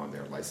show up on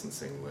their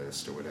licensing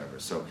list, or whatever.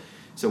 So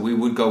we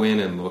would go in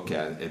and look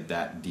at it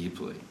that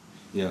deeply,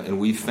 you know. And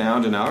we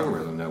found an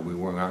algorithm that we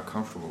were not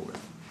comfortable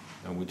with,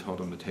 and we told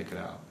them to take it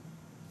out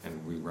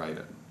and rewrite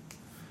it.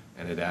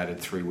 And it added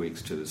 3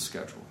 weeks to the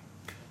schedule,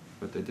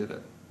 but they did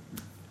it.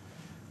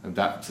 And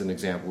that's an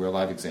example, real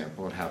life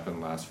example. It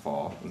happened last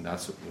fall, and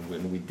that's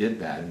when we did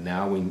that. And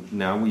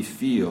now we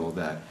feel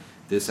that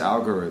this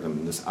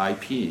algorithm, this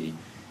IP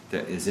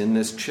that is in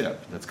this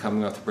chip that's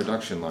coming off the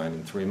production line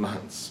in 3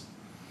 months,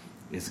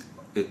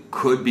 it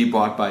could be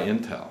bought by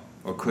Intel,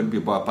 or could be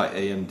bought by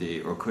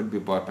AMD, or could be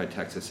bought by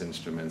Texas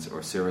Instruments,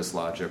 or Cirrus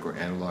Logic, or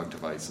Analog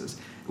Devices.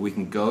 We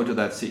can go to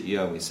that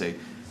CEO and we say,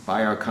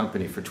 buy our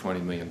company for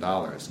 $20 million,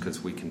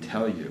 because we can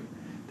tell you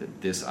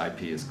that this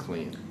IP is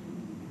clean.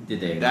 Did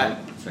they?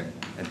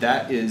 And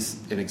that is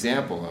an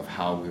example of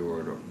how we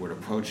would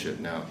approach it.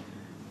 Now,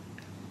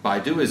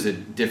 Baidu is a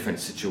different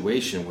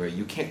situation where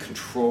you can't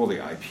control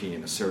the IP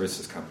in a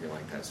services company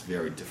like that. It's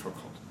very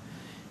difficult.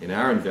 In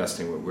our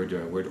investing, what we're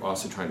doing, we're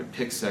also trying to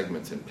pick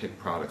segments and pick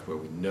products where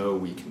we know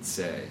we can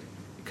say,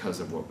 because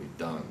of what we've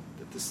done,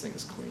 that this thing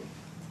is clean.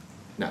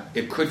 Now,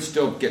 it could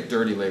still get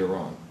dirty later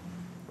on,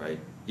 right?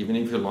 Even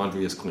if your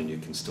laundry is clean, you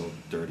can still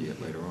dirty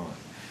it later on.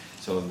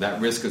 So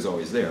that risk is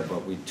always there,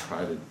 but we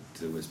try to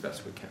do as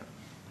best we can.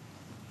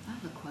 I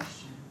have a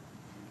question.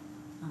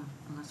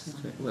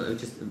 Well,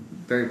 just a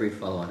very brief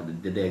follow-on.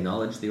 Did they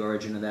acknowledge the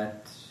origin of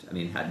that? I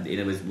mean,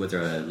 was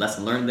there a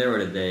lesson learned there, or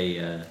did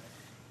they...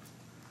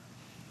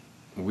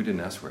 We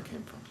didn't ask where it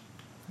came from.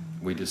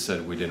 We just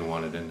said we didn't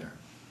want it in there.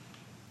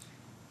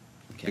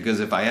 Okay. Because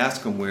if I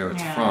ask them where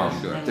it's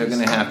from, they're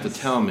going to have to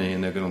tell me,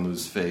 and they're going to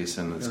lose face,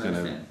 and it's going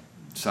to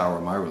sour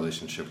my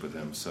relationship with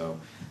them. So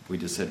we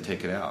just said,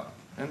 take it out.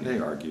 And they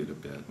argued a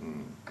bit,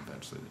 and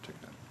eventually they took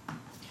it out.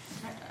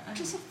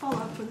 Just a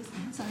follow-up for this.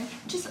 Sorry.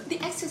 Just the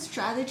exit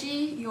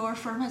strategy your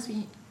firm has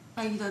been,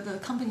 like the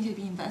companies you've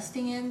been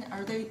investing in,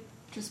 are they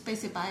just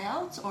basic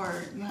buyouts,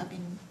 or they have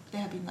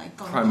been like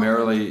going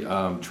primarily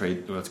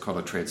trade, what's called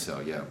a trade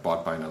sale,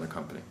 bought by another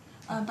company.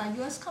 By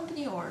U.S.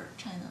 company or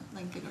China,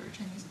 like bigger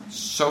Chinese companies?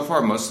 So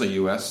far, mostly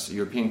U.S.,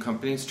 European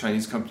companies.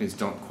 Chinese companies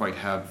don't quite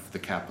have the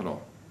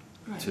capital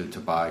to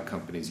buy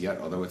companies yet,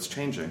 although it's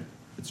changing.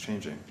 It's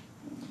changing.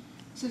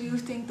 So do you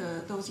think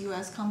those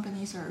U.S.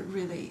 companies are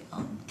really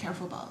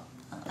careful about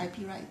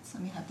IP rights? I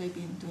mean, have they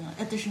been doing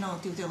additional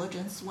due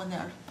diligence when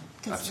they're...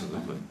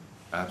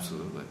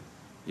 Absolutely.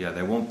 Yeah,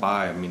 they won't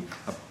buy. I mean,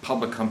 a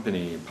public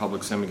company, a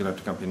public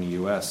semiconductor company in the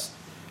U.S.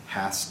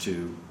 has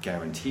to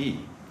guarantee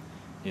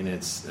in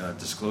its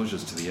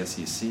disclosures to the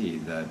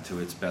SEC that to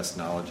its best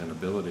knowledge and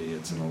ability,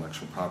 its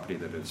intellectual property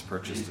that it has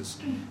purchased is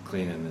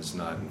clean and is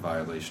not in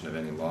violation of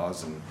any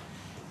laws.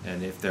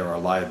 And if there are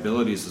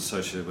liabilities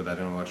associated with that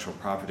intellectual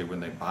property when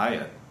they buy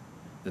it,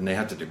 then they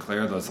have to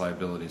declare those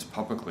liabilities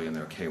publicly in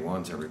their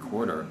K-1s every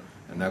quarter,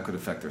 and that could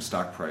affect their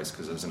stock price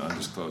because there's an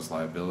undisclosed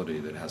liability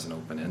that has an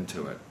open end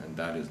to it, and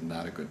that is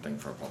not a good thing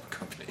for a public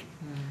company.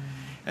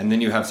 And then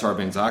you have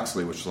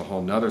Sarbanes-Oxley, which is a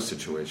whole other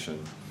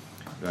situation,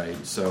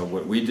 right? So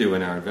what we do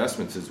in our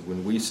investments is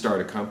when we start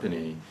a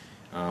company,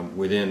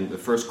 within the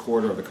first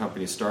quarter of the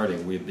company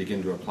starting, we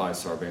begin to apply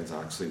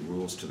Sarbanes-Oxley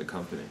rules to the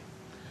company.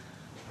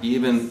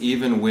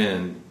 Even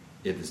when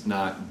it is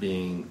not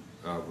being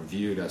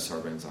reviewed as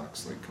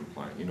Sarbanes-Oxley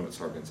compliant. You know what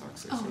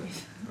Sarbanes-Oxley is, Oh, right?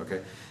 yes.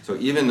 Okay, so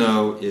even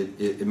though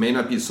it may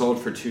not be sold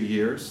for 2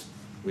 years,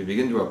 we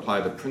begin to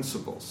apply the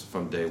principles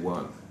from day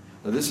one.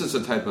 Now, this is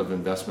a type of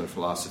investment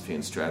philosophy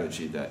and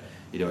strategy that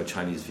a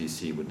Chinese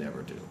VC would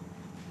never do.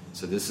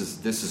 So this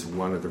is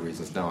one of the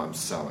reasons. Now I'm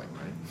selling,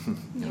 right?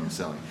 I'm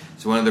selling.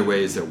 So one of the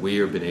ways that we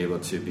have been able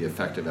to be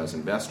effective as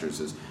investors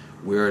is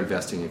we're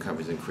investing in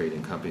companies and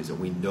creating companies that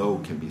we know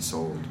can be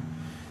sold.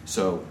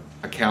 So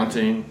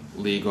accounting,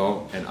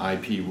 legal, and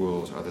IP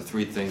rules are the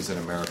three things that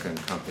American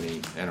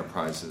company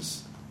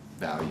enterprises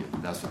value.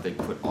 That's what they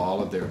put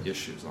all of their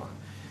issues on.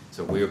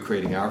 So we are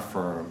creating our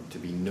firm to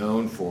be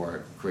known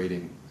for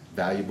creating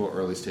valuable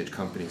early-stage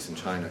companies in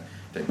China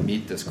that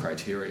meet this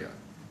criteria,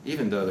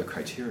 even though the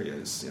criteria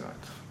is,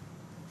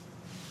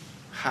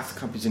 half the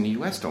companies in the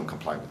U.S. don't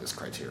comply with this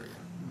criteria,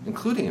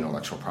 including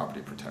intellectual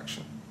property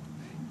protection.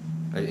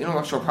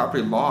 Intellectual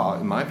property law,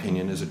 in my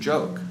opinion, is a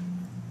joke.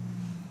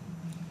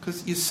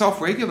 Because you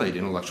self-regulate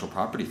intellectual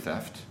property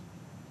theft.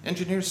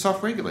 Engineers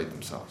self-regulate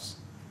themselves.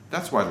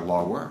 That's why the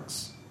law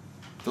works.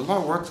 The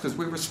law works because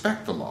we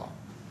respect the law.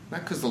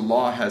 Not because the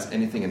law has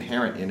anything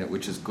inherent in it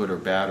which is good or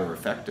bad or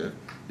effective.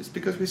 It's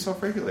because we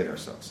self-regulate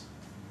ourselves.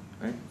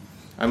 Right?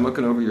 I'm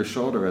looking over your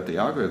shoulder at the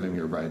algorithm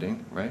you're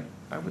writing, right?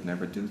 I would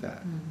never do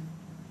that. Mm-hmm.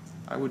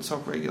 I would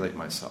self-regulate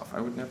myself.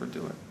 I would never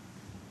do it.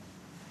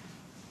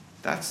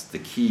 That's the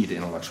key to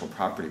intellectual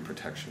property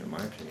protection, in my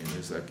opinion,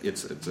 is that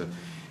it's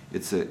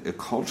a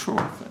cultural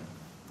thing.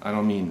 I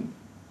don't mean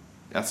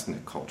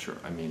ethnic culture.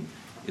 I mean,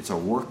 it's a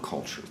work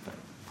culture thing.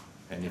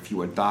 And if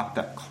you adopt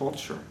that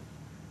culture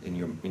in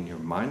your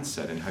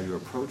mindset and how you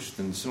approach,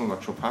 then this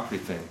intellectual property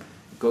thing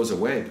goes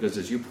away because,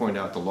 as you point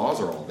out, the laws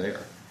are all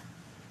there.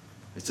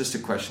 It's just a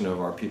question of,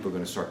 are people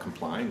going to start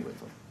complying with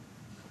them?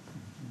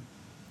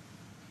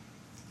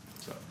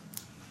 So,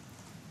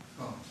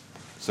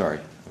 sorry.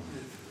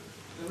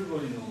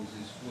 Everybody knows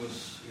it's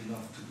worth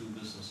enough to do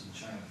business in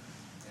China,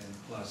 and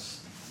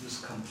plus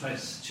this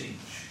complex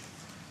change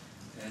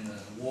and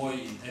war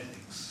in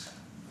ethics.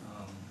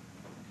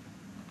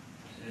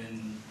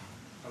 And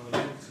I would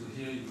like to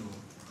hear your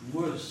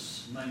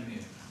worst nightmare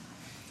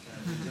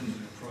in terms of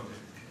your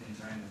project in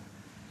China.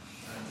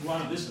 To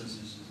run a business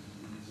is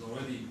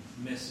already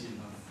messy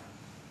enough.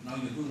 Now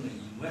you're doing an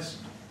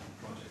investment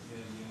project.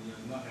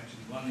 You're not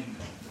actually running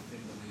the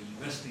thing, but you're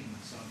investing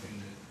in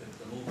something that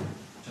the local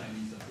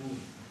Chinese are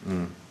doing.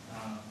 Mm.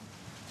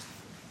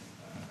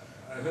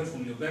 I heard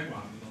from your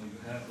background, you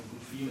have a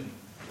good feeling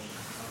of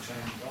how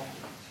Chinese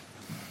operate.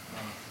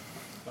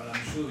 But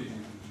I'm sure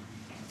you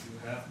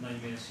have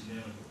nightmare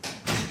scenario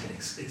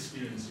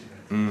experience you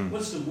have. Mm.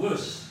 What's the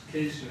worst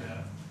case you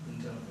have in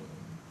terms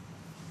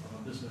of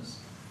a business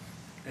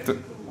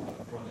ethical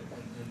project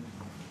and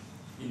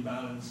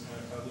imbalance?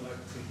 I would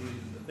like to hear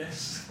the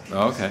best.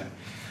 Okay.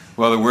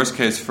 Well, the worst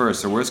case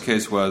first. The worst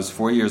case was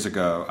 4 years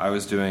ago. I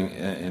was doing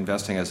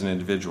investing as an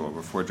individual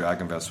before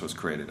Dragonvest was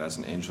created as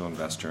an angel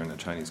investor in a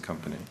Chinese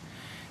company.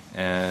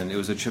 And it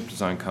was a chip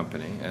design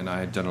company, and I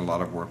had done a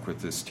lot of work with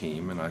this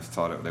team, and I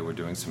thought they were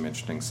doing some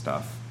interesting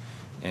stuff.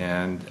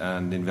 And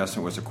the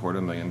investment was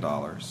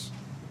 $250,000.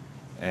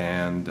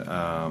 And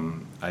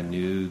I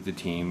knew the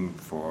team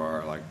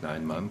for like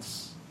 9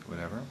 months,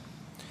 whatever.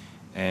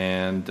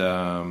 And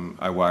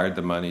I wired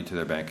the money to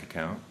their bank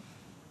account,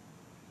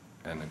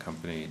 and the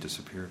company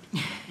disappeared. Well,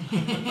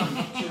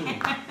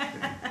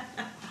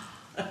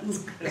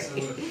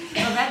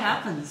 that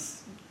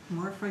happens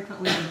more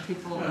frequently than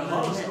people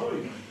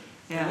admit.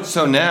 Yeah.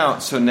 So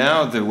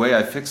now the way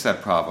I fix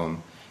that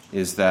problem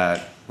is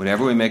that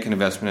whenever we make an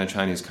investment in a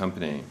Chinese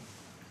company,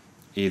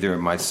 either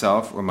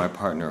myself or my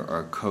partner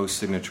are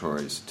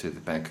co-signatories to the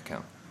bank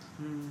account.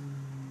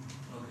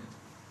 Okay.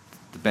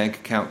 The bank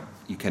account,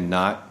 you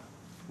cannot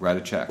write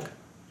a check.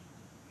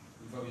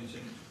 Without your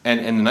signature.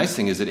 And the nice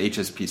thing is that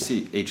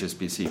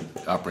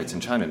HSBC operates in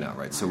China now,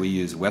 right? So we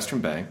use Western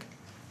Bank,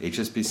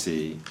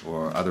 HSBC,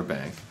 or other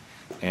bank,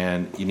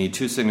 and you need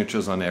 2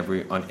 signatures on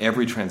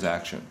every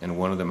transaction, and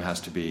one of them has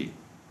to be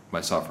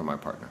myself or my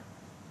partner.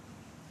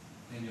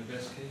 And your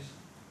best case?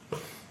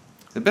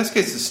 The best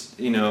case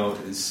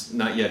is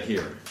not yet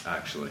here,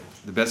 actually.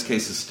 The best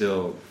case is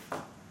still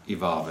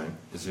evolving.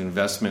 It's an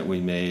investment we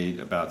made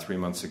about 3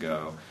 months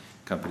ago.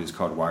 The company is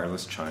called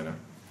Wireless China.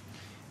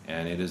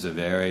 And it is a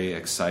very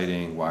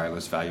exciting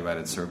wireless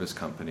value-added service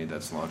company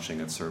that's launching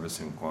its service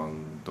in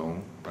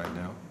Guangdong right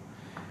now.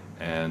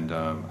 And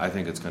I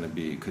think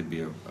could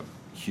be a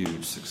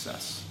huge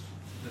success.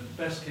 The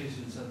best case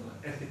in terms of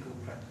ethical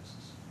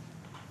practices.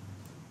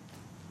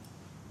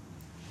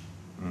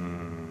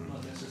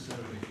 Not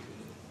necessarily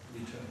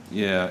return.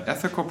 Yeah,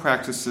 ethical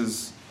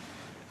practices,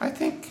 I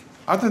think,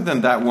 other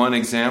than that one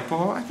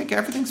example, I think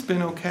everything's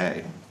been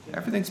okay.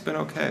 Everything's been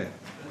okay.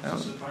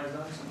 That's a surprise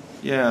answer.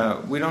 Yeah,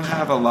 we don't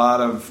have a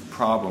lot of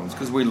problems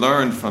because we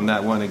learned from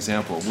that one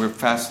example. We're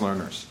fast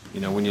learners.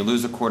 When you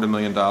lose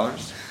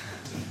 $250,000,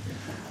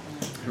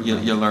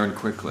 you learn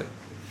quickly.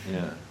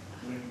 Yeah.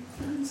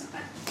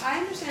 I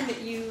understand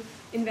that you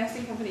invest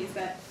in companies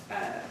that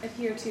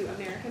adhere to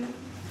American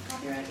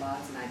copyright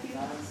laws and IP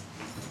laws.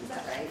 Is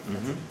that right?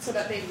 Mm-hmm. So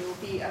that they will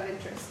be of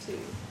interest to,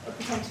 or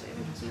potentially of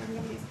interest to American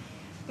companies.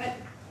 But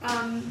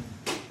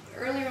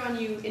earlier on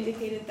you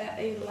indicated that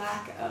a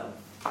lack of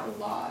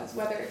laws,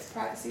 whether it's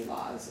privacy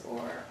laws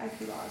or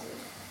IP laws or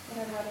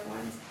whatever other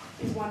ones,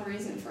 is one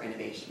reason for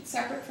innovation,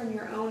 separate from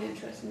your own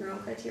interest and your own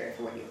criteria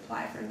for what you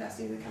apply for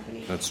investing in the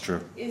company. That's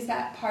true. Is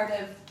that part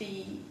of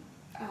the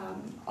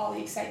all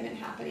the excitement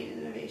happening in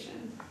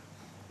innovation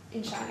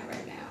in China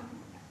right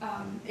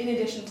now? In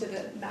addition to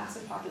the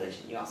massive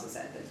population, you also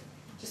said that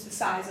just the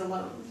size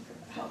alone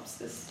helps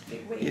this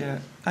big wave. Yeah,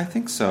 I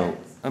think so.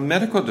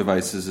 Medical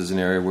devices is an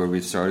area where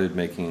we've started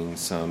making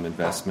some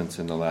investments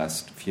in the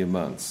last few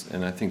months,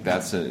 and I think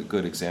that's a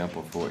good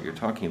example for what you're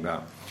talking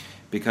about.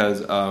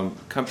 Because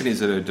companies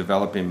that are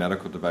developing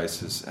medical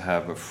devices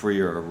have a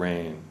freer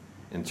reign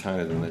in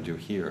China than they do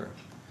here,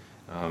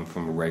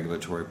 from a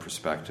regulatory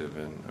perspective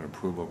and an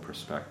approval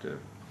perspective.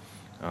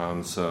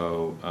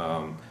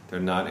 So they're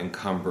not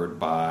encumbered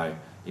by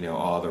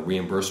all the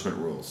reimbursement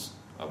rules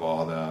of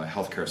all the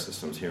healthcare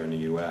systems here in the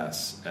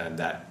U.S., and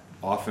that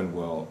often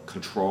will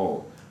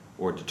control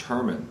or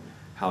determine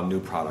how new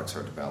products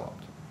are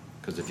developed.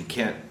 Because if you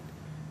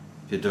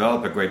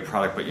develop a great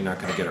product but you're not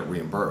going to get it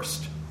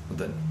reimbursed,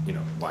 then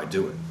why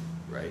do it,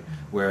 right?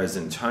 Whereas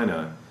in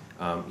China,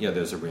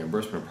 there's a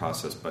reimbursement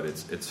process, but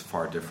it's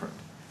far different.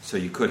 So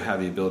you could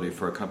have the ability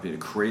for a company to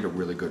create a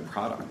really good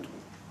product,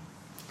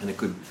 and it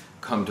could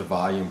come to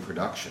volume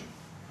production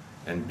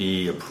and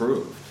be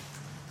approved,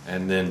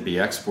 and then be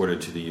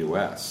exported to the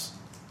U.S.,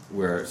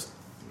 where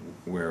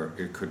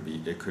it could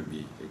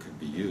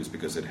be used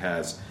because it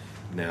has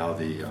now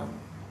the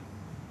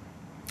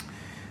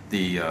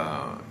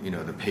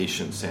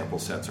patient sample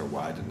sets are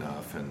wide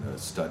enough, and the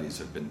studies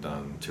have been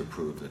done to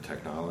prove the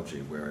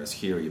technology. Whereas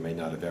here, you may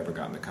not have ever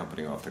gotten the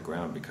company off the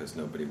ground because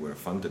nobody would have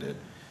funded it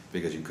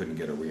because you couldn't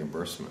get a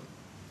reimbursement.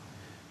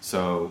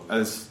 So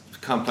it's a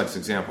complex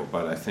example,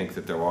 but I think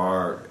that there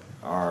are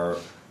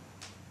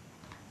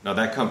now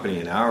that company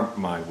in our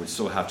mind would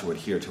still have to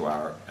adhere to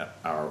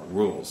our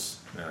rules,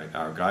 right,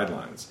 our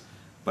guidelines,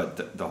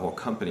 but the whole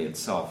company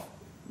itself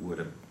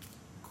would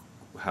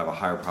have a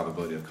higher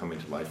probability of coming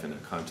to life in the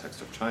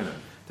context of China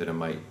than it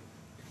might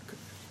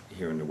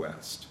here in the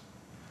West.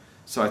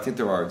 So I think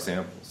there are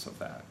examples of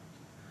that.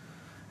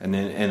 And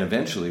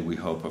eventually we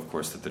hope, of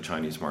course, that the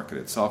Chinese market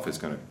itself is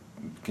going to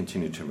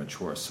continue to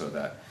mature so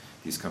that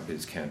these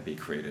companies can be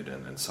created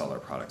and sell their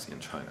products in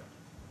China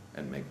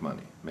and make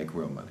money, make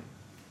real money,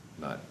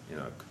 not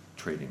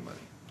trading money.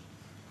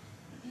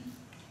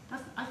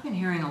 I've been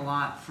hearing a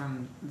lot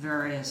from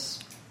various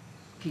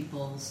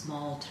people,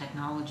 small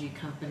technology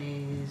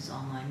companies,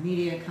 online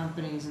media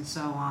companies, and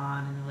so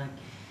on, and they're like,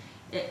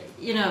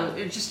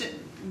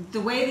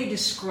 the way they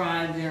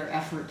describe their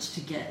efforts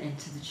to get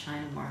into the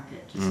China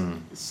market just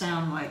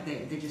sound like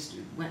they just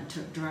went and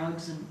took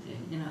drugs and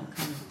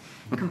kind of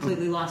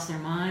completely lost their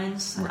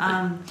minds.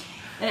 Right.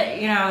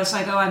 It's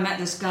like, I met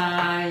this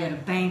guy at a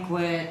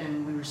banquet,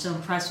 and we were so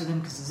impressed with him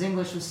because his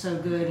English was so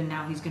good, and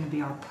now he's going to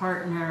be our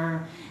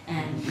partner,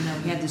 and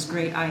he had this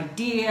great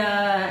idea,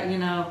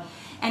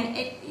 and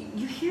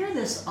you hear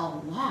this a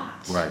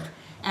lot, right?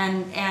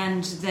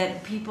 And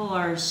that people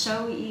are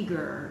so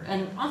eager,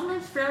 and often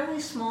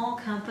fairly small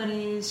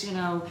companies,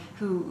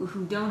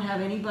 who don't have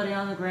anybody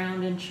on the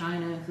ground in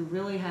China, who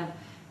really have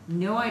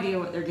no idea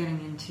what they're getting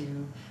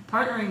into,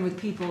 partnering with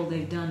people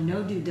they've done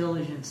no due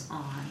diligence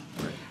on.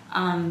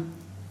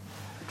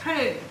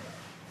 Right.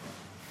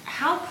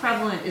 How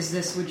prevalent is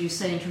this, would you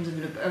say, in terms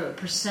of a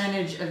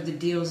percentage of the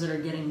deals that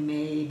are getting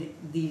made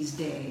these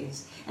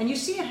days? And you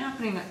see it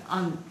happening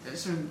on a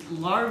sort of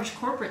large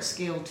corporate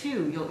scale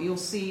too. You'll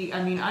see,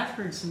 I've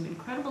heard some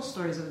incredible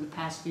stories over the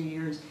past few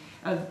years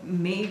of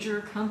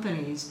major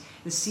companies.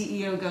 The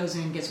CEO goes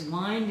in, gets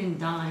wined and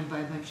dined by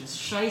a bunch of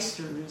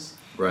shysters,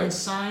 right, and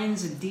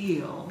signs a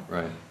deal.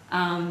 Right.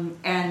 And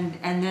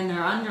then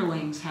their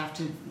underlings have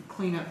to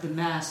clean up the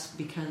mess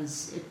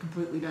because it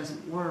completely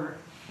doesn't work.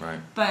 Right.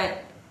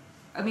 But,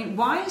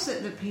 why is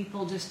it that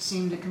people just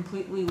seem to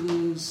completely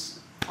lose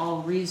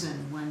all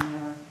reason when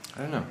they're...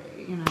 I don't know.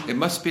 It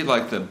must be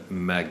like the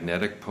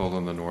magnetic pole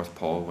on the North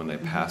Pole when they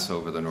pass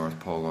over the North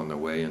Pole on their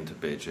way into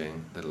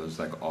Beijing, that loses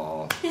like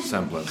all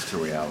semblance to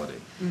reality.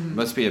 It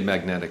must be a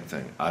magnetic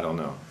thing. I don't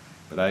know.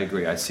 But I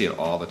agree. I see it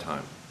all the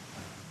time.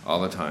 All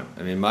the time.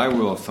 My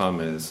rule of thumb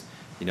is,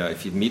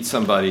 if you meet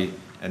somebody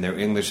and their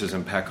English is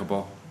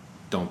impeccable,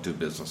 don't do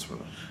business with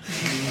them.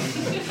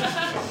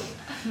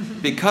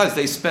 Because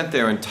they spent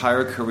their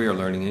entire career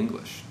learning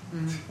English.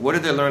 What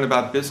did they learn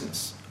about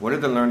business? What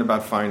did they learn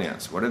about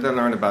finance? What did they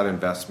learn about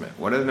investment?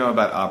 What do they know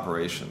about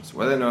operations?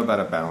 What do they know about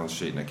a balance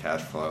sheet and a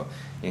cash flow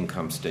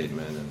income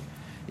statement?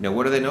 And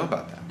what do they know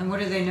about that? And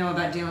what do they know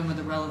about dealing with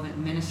the relevant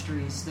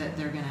ministries that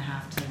they're going to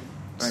have to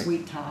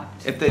sweet talk?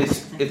 If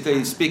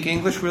they speak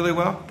English really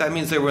well, that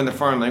means they were in the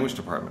foreign language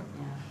department.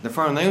 Yeah. The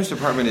foreign language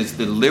department is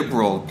the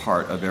liberal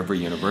part of every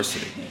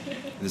university.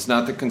 It's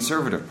not the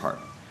conservative part.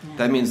 Yeah.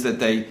 That means that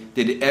they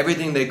did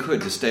everything they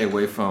could to stay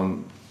away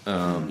from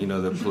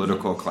the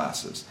political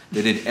classes.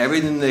 They did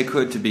everything they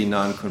could to be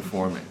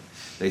non-conforming.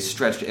 They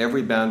stretched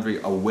every boundary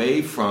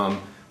away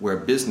from where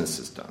business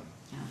is done.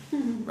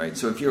 Right?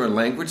 So if you're a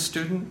language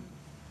student,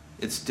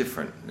 it's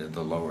different,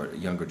 the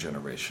younger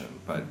generation.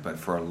 But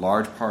for a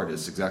large part,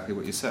 it's exactly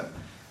what you said.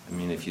 I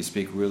mean, if you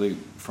speak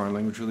foreign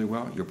language really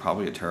well, you're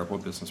probably a terrible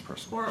business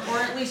person. Or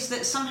at least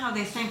that somehow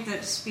they think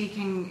that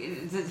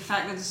the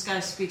fact that this guy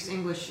speaks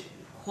English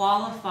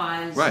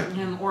qualifies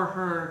him or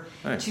her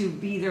to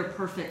be their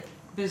perfect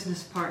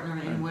business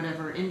partner in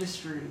whatever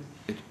industry.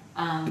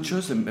 It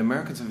shows that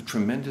Americans have a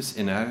tremendous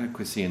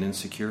inadequacy and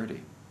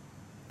insecurity.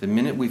 The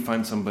minute we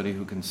find somebody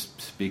who can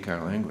speak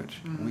our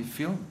language, we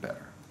feel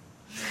better.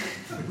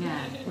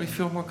 Yeah. We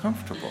feel more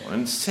comfortable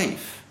and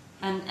safe.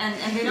 And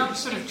they don't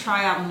sort of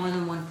try out more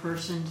than one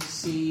person to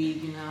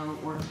see,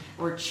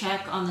 or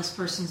check on this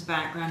person's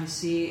background to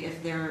see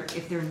if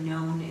they're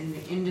known in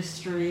the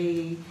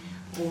industry,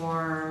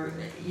 or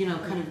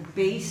kind of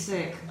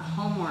basic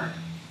homework.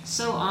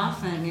 So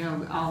often,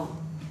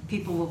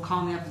 people will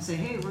call me up and say,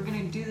 "Hey, we're going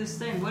to do this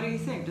thing. What do you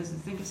think? Does it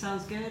think it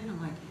sounds good?" And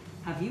I'm like,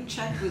 "Have you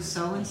checked with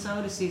so and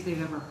so to see if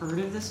they've ever heard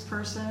of this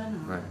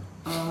person?" Right.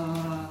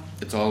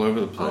 It's all over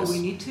the place. Oh, we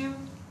need to.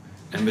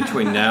 And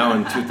between now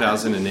and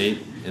 2008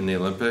 in the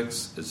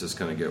Olympics, it's just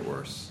going to get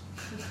worse.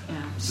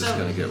 Yeah. It's just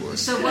going to get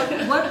worse. So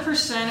what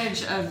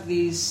percentage of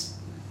these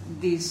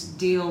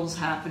deals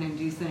happening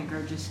do you think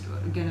are just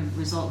going to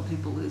result in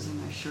people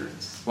losing their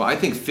shirts? Well, I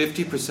think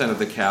 50% of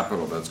the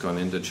capital that's gone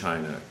into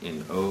China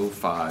in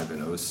 2005 and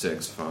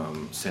 2006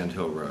 from Sand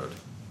Hill Road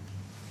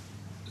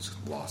is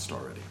lost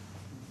already.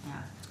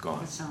 Yeah. It's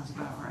gone. That sounds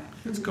about right.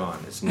 It's gone.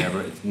 It's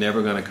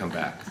never going to come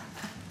back.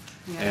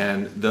 Yeah.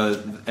 And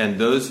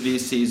those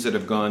VCs that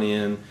have gone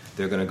in,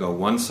 they're going to go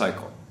one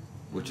cycle,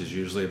 which is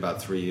usually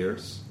about 3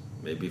 years,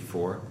 maybe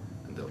 4,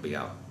 and they'll be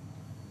out.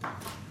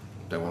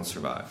 They won't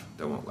survive.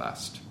 They won't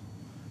last,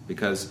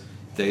 because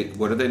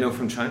what do they know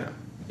from China?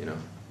 So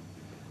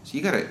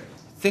you got to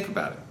think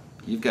about it.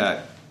 You've got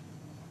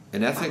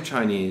an ethnic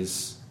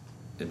Chinese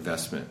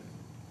investment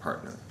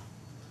partner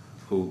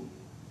who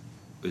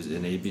is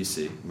in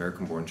ABC,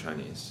 American-born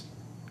Chinese,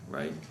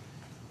 right?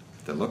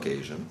 They look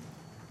Asian,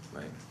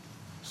 right?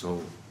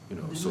 So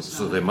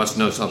they must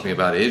know something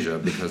about Asia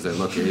because they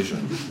look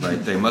Asian,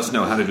 right? They must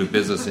know how to do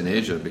business in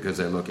Asia because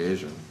they look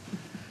Asian,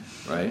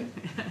 right?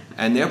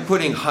 And they're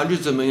putting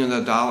hundreds of millions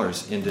of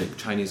dollars into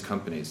Chinese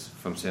companies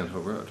from Sand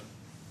Hill Road.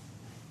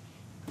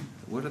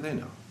 What do they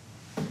know?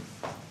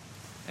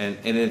 And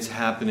it's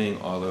happening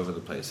all over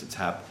the place.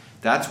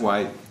 That's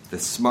why the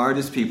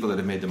smartest people that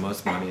have made the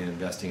most money in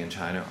investing in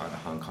China are the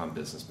Hong Kong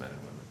businessmen and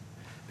women,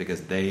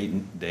 because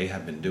they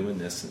have been doing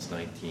this since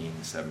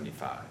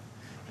 1975.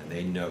 And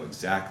they know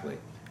exactly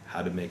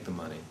how to make the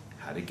money,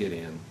 how to get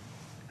in,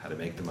 how to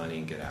make the money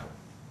and get out.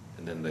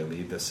 And then they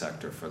leave the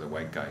sector for the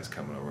white guys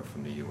coming over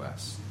from the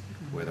U.S.,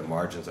 where the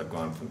margins have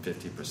gone from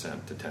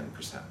 50% to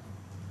 10%.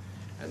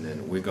 And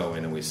then we go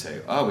in and we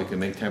say, oh, we can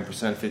make 10%,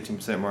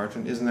 15%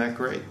 margin. Isn't that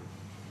great?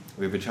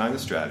 We have a China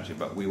strategy,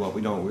 but what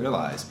we don't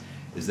realize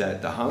is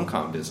that the Hong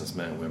Kong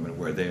businessmen and women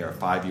were there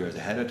 5 years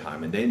ahead of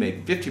time, and they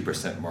make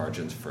 50%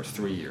 margins for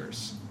 3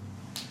 years.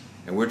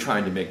 And we're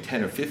trying to make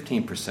 10 or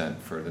 15%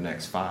 for the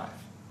next 5.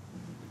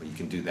 But you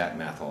can do that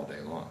math all day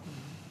long,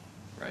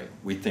 right?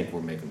 We think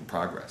we're making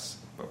progress,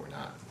 but we're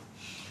not.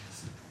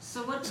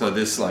 So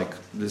this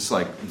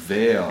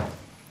veil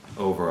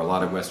over a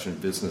lot of Western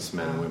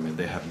businessmen and women,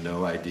 they have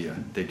no idea.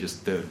 It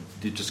just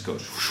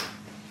goes. Whoosh.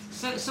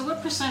 So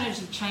what percentage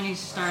of Chinese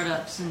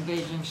startups in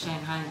Beijing,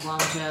 Shanghai, and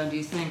Guangzhou do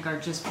you think are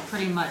just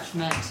pretty much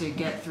meant to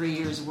get 3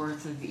 years'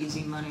 worth of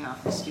easy money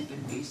off the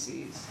stupid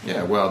VCs?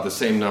 Yeah, well, the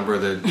same number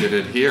that did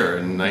it here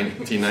in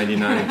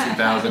 1999 and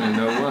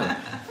 2001.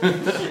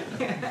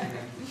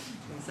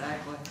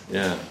 Exactly.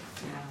 Yeah.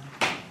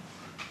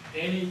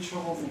 Any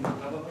trouble from the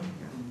government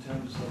in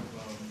terms of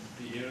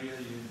the area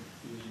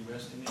you're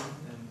investing in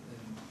and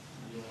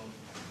your...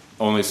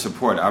 Only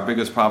support. Our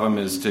biggest problem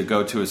is to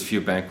go to as few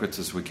banquets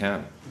as we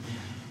can.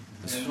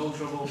 And no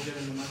trouble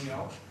getting the money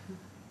out?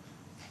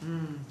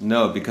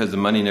 No, because the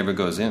money never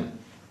goes in.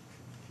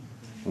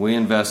 We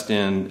invest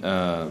in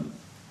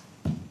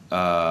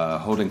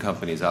holding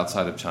companies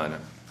outside of China.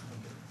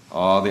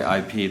 All the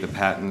IP, the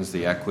patents,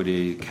 the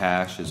equity,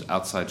 cash is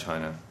outside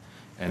China.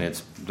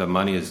 And the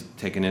money is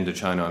taken into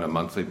China on a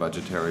monthly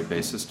budgetary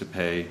basis to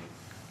pay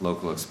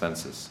local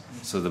expenses.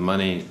 So the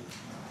money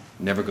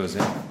never goes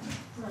in.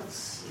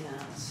 That's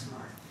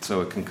smart. So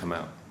it can come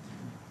out.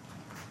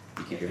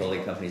 You keep your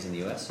holding companies in the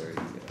U.S. or?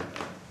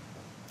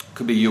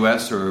 Could be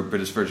U.S. or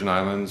British Virgin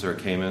Islands or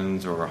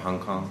Caymans or Hong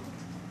Kong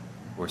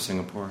or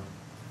Singapore.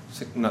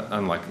 Not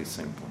unlikely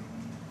Singapore.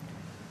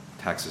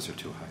 Taxes are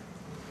too high.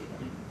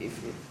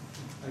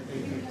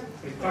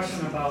 A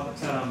question about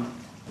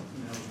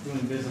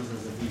doing business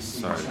as a VC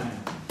in China.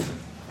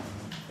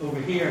 Over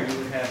here, you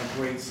would have a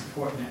great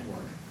support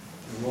network,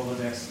 a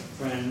Rolodex of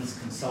friends,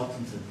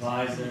 consultants,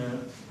 advisor,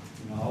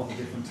 all the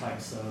different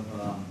types of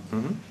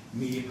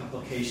media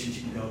publications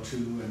you can go to,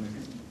 and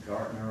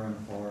Gartner and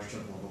Forrester,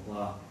 blah, blah,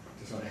 blah,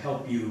 to sort of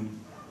help you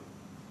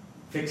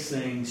fix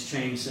things,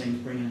 change things,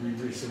 bring in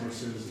new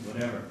resources,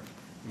 whatever.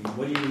 I mean,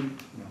 what do you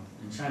know,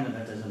 in China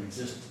that doesn't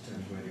exist to a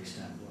great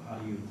extent. Well, how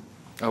do you...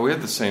 Oh, we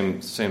have the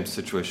same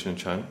situation in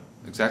China.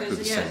 Exactly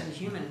the same. It's a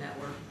human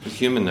network. The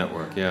human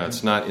network, yeah.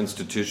 It's not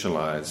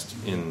institutionalized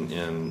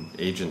in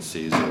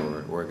agencies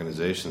or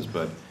organizations,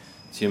 but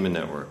it's human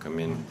network. I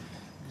mean,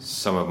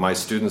 some of my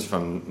students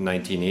from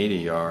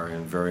 1980 are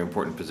in very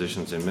important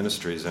positions in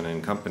ministries and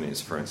in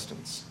companies, for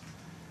instance.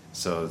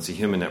 So it's a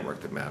human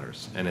network that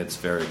matters, and it's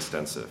very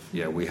extensive.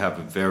 Yeah, we have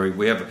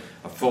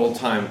a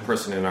full-time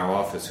person in our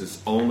office whose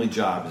only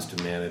job is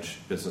to manage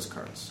business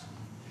cards.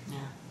 Yeah.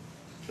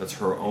 That's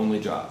her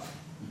only job,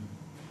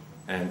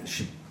 and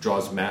she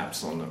draws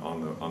maps on the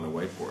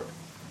whiteboard.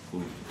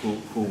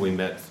 Who we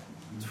met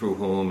through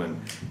whom, and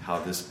how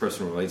this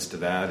person relates to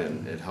that,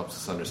 and it helps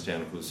us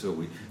understand who's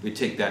who. We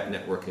take that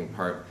networking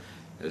part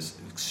as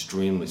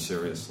extremely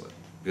seriously,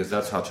 because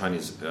that's how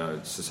Chinese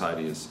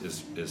society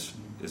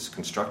is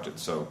constructed.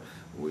 So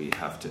we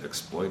have to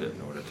exploit it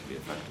in order to be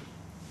effective.